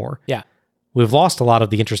feel anymore. Yeah. We've lost a lot of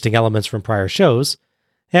the interesting elements from prior shows,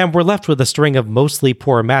 and we're left with a string of mostly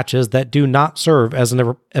poor matches that do not serve as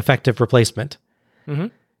an effective replacement. Mm-hmm.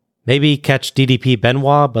 Maybe catch DDP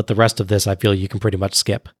Benoit, but the rest of this I feel you can pretty much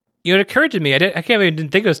skip. You know, it occurred to me, I didn't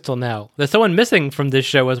think of this till now, there's someone missing from this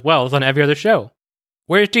show as well as on every other show.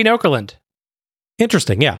 Where's Gene Okerlund?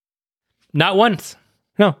 Interesting, yeah. Not once.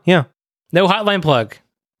 No, yeah. No hotline plug.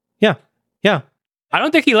 Yeah. I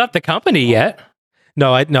don't think he left the company yet.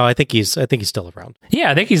 No, I think he's still around.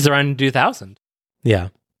 Yeah, I think he's around 2000. Yeah.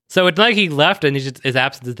 So it's not like he left and his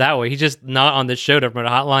absence is that way. He's just not on the show to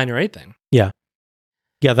promote a hotline or anything. Yeah.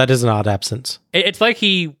 Yeah, that is an odd absence. It's like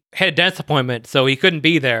he had a dentist appointment, so he couldn't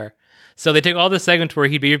be there. So they took all the segments where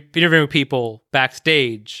he'd be interviewing people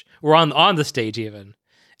backstage, or on the stage even.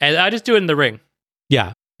 And I just do it in the ring.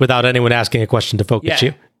 Yeah, without anyone asking a question to focus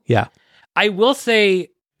you. Yeah. I will say,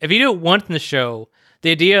 if you do it once in the show,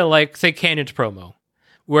 the idea like, say, Canyon's promo,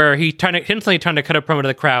 where he instantly trying to cut a promo to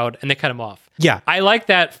the crowd and they cut him off. Yeah. I like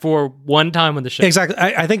that for one time on the show. Exactly.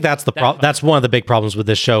 I think that's that's one of the big problems with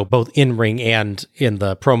this show, both in ring and in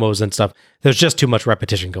the promos and stuff. There's just too much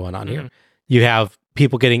repetition going on here. You have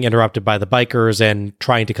people getting interrupted by the bikers and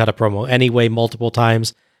trying to cut a promo anyway multiple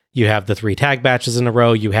times. You have the 3 tag matches in a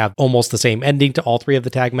row. You have almost the same ending to all 3 of the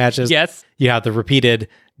tag matches. Yes. You have the repeated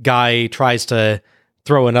guy tries to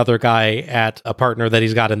throw another guy at a partner that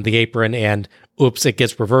he's got in the apron, and oops, it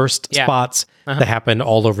gets reversed spots that happen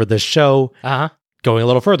all over this show. Going a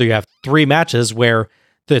little further, you have 3 matches where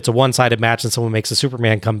it's a one-sided match and someone makes a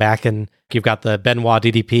Superman come back, and you've got the Benoit,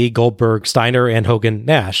 DDP, Goldberg, Steiner, and Hogan,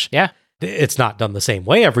 Nash. Yeah. It's not done the same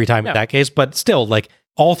way every time in that case, but still, like,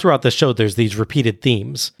 all throughout the show, there's these repeated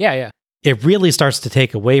themes. Yeah. It really starts to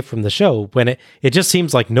take away from the show when it just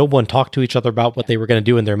seems like no one talked to each other about what they were going to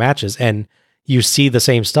do in their matches, and you see the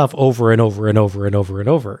same stuff over and over and over and over and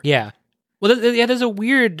over. Yeah. Well, there's a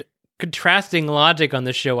weird contrasting logic on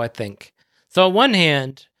this show, I think. So on one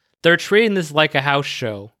hand, they're treating this like a house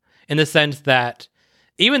show in the sense that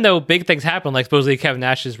even though big things happen, like supposedly Kevin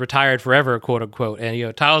Nash is retired forever, quote unquote,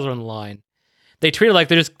 and titles are on the line, they treat it like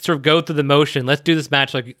they just sort of go through the motion. Let's do this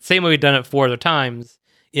match like same way we've done it 4 other times,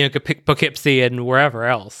 Poughkeepsie and wherever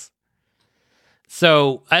else.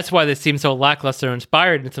 So that's why they seem so lackluster and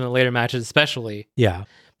inspired in some of the later matches, especially. Yeah.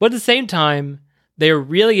 But at the same time, they're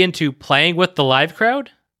really into playing with the live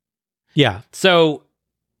crowd. Yeah. So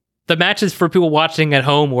the matches for people watching at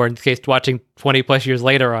home, or in this case, watching 20 plus years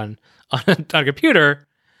later on a computer,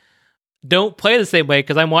 don't play the same way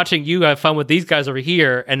because I'm watching you have fun with these guys over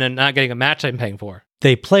here and then not getting a match I'm paying for.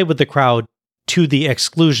 They play with the crowd to the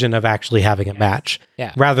exclusion of actually having a match.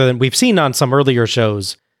 Yeah. Rather than we've seen on some earlier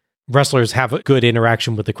shows, wrestlers have a good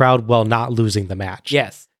interaction with the crowd while not losing the match.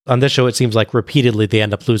 Yes. On this show, it seems like repeatedly they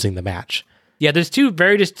end up losing the match. Yeah, there's 2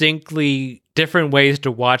 very distinctly different ways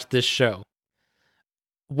to watch this show.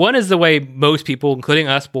 One is the way most people, including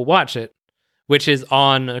us, will watch it, which is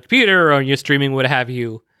on a computer or on your streaming, what have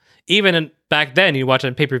you. Even back then, you watch it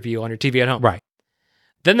on pay-per-view on your TV at home. Right.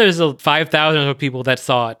 Then there's the 5,000 of people that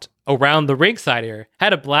saw it around the ringside here,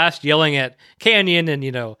 had a blast yelling at Canyon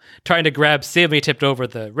and, trying to grab Sid when he tipped over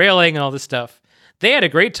the railing and all this stuff. They had a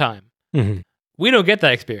great time. Mm-hmm. We don't get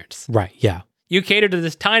that experience. Right, yeah. You cater to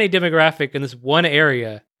this tiny demographic in this one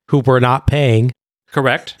area. Who we're not paying.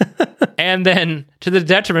 Correct. And then to the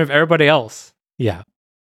detriment of everybody else. Yeah.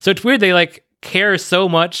 So it's weird they care so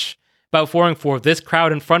much about forming for this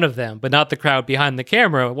crowd in front of them, but not the crowd behind the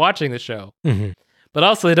camera watching the show. Mm-hmm. But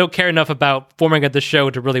also they don't care enough about forming at the show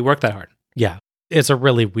to really work that hard. Yeah. It's a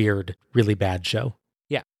really weird, really bad show.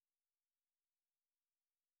 Yeah.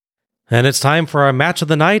 And it's time for our match of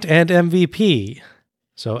the night and MVP.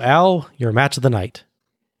 So, Al, your match of the night.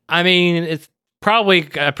 I mean, it's probably,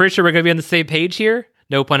 I'm pretty sure we're going to be on the same page here.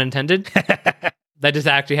 No pun intended. That just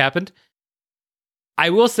actually happened. I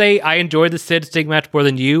will say I enjoyed the Sid Sting match more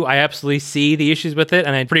than you. I absolutely see the issues with it,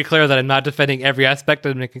 and I'm pretty clear that I'm not defending every aspect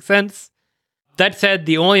of it making sense. That said,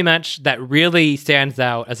 the only match that really stands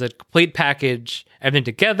out as a complete package, everything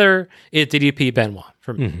together, is DDP Benoit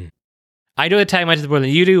for me. Mm-hmm. I know the tag matches more than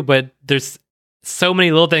you do, but there's so many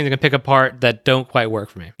little things I can pick apart that don't quite work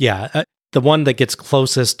for me. Yeah, the one that gets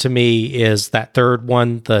closest to me is that third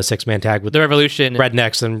one, the 6-man tag with the Revolution,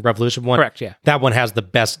 Rednecks and Revolution one. Correct, yeah. That one has the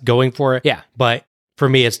best going for it. Yeah. But for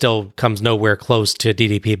me, it still comes nowhere close to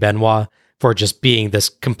DDP Benoit for just being this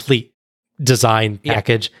complete design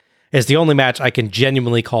package. Yeah. It's the only match I can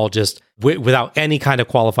genuinely call just without any kind of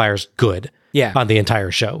qualifiers good on the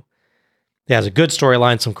entire show. It has a good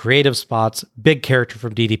storyline, some creative spots, big character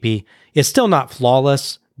from DDP. It's still not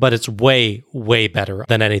flawless, but it's way, way better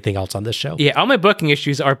than anything else on this show. Yeah, all my booking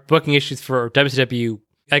issues are booking issues for WCW,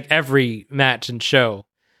 like every match and show.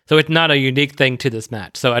 So it's not a unique thing to this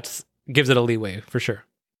match. So it gives it a leeway, for sure.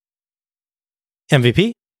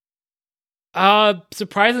 MVP?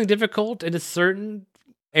 Surprisingly difficult in a certain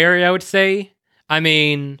area, I would say. I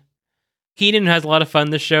mean, Heenan has a lot of fun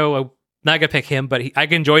this show. I'm not going to pick him, but I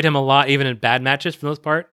enjoyed him a lot, even in bad matches for the most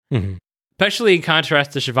part. Mm-hmm. Especially in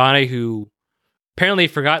contrast to Schiavone, who apparently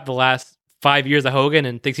forgot the last 5 years of Hogan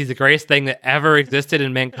and thinks he's the greatest thing that ever existed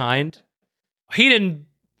in mankind. Heenan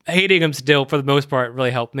hating him still, for the most part,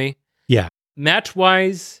 really helped me. Yeah.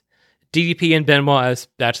 Match-wise, DDP and Benoit as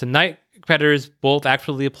Match of the Night competitors both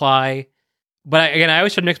actually apply. But again, I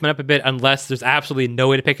always try to mix mine up a bit unless there's absolutely no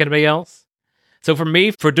way to pick anybody else. So for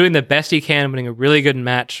me, for doing the best he can, winning a really good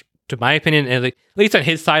match, to my opinion, and at least on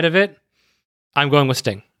his side of it, I'm going with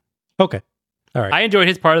Sting. Okay. All right. I enjoyed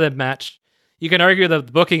his part of the match. You can argue the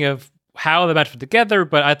booking of how the match was together,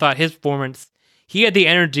 but I thought his performance, he had the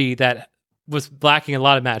energy that was lacking in a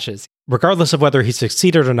lot of matches. Regardless of whether he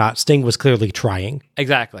succeeded or not, Sting was clearly trying.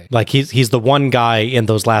 Exactly. Like he's the one guy in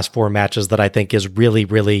those last 4 matches that I think is really,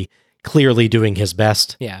 really clearly doing his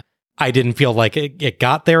best. Yeah. I didn't feel like it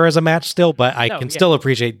got there as a match still, but I can still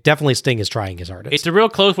appreciate, definitely Sting is trying his hardest. It's a real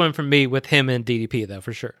close one for me with him and DDP, though,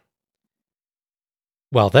 for sure.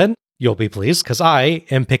 Well then, you'll be pleased, because I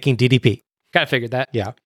am picking DDP. Kind of figured that.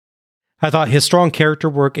 Yeah. I thought his strong character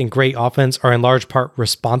work and great offense are in large part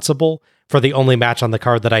responsible for the only match on the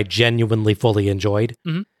card that I genuinely fully enjoyed.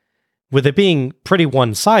 Mm-hmm. With it being pretty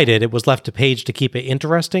one-sided, it was left to Page to keep it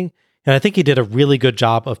interesting, and I think he did a really good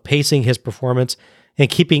job of pacing his performance and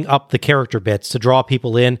keeping up the character bits to draw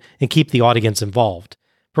people in and keep the audience involved,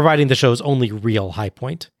 providing the show's only real high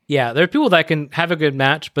point. Yeah, there are people that can have a good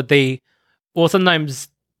match, but they will sometimes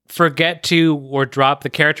forget to or drop the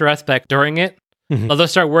character aspect during it. Mm-hmm. They'll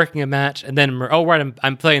start working a match, and then, oh, right,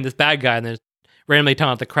 I'm playing this bad guy, and then randomly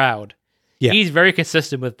taunt the crowd. Yeah. He's very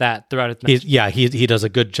consistent with that throughout his match. He does a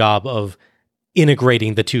good job of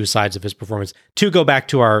integrating the two sides of his performance. To go back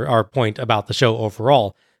to our point about the show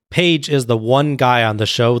overall, Page is the one guy on the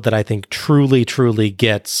show that I think truly, truly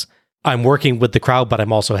gets, I'm working with the crowd, but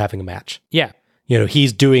I'm also having a match. Yeah. You know,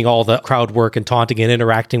 he's doing all the crowd work and taunting and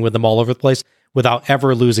interacting with them all over the place without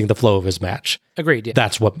ever losing the flow of his match. Agreed, yeah.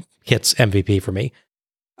 That's what hits MVP for me.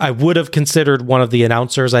 I would have considered one of the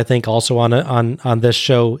announcers, I think, also on this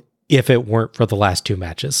show if it weren't for the last 2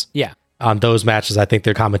 matches. Yeah. On those matches, I think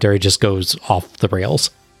their commentary just goes off the rails.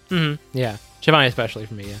 Mm-hmm. Yeah. Schiavone especially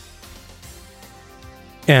for me, yeah.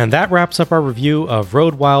 And that wraps up our review of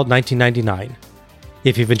Road Wild 1999.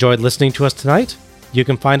 If you've enjoyed listening to us tonight, you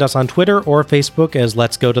can find us on Twitter or Facebook as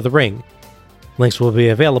Let's Go to the Ring. Links will be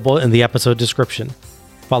available in the episode description.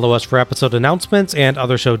 Follow us for episode announcements and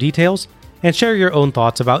other show details, and share your own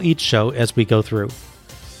thoughts about each show as we go through.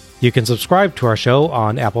 You can subscribe to our show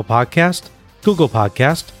on Apple Podcast, Google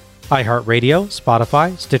Podcast, iHeartRadio,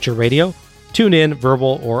 Spotify, Stitcher Radio, TuneIn,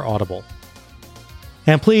 Verbal, or Audible.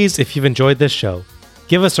 And please, if you've enjoyed this show,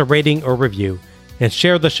 give us a rating or review, and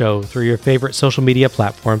share the show through your favorite social media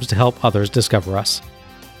platforms to help others discover us.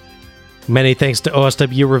 Many thanks to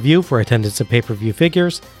OSW Review for attendance at pay-per-view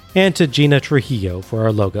figures, and to Gina Trujillo for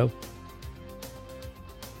our logo.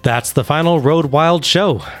 That's the final Road Wild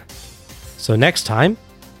show. So next time,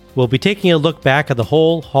 we'll be taking a look back at the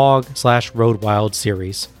whole Hog/Road Wild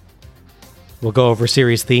series. We'll go over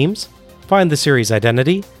series themes, find the series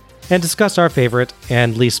identity, and discuss our favorite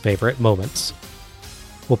and least favorite moments.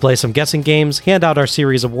 We'll play some guessing games, hand out our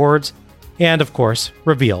series awards, and of course,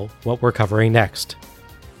 reveal what we're covering next.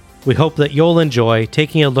 We hope that you'll enjoy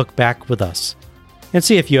taking a look back with us, and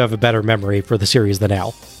see if you have a better memory for the series than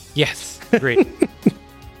Al. Yes, great.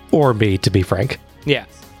 Or me, to be frank. Yes.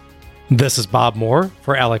 This is Bob Moore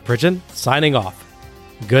for Alec Pridgeon, signing off.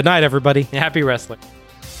 Good night, everybody. Happy wrestling.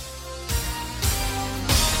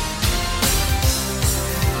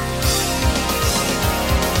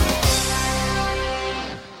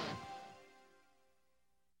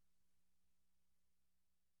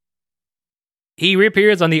 He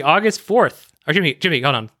reappears on the August 4th. Or Jimmy,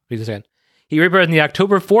 hold on. Please again. He reappears on the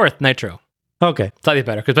October 4th Nitro. Okay. Slightly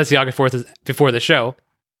better, because that's the August 4th is before the show.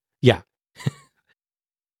 Yeah.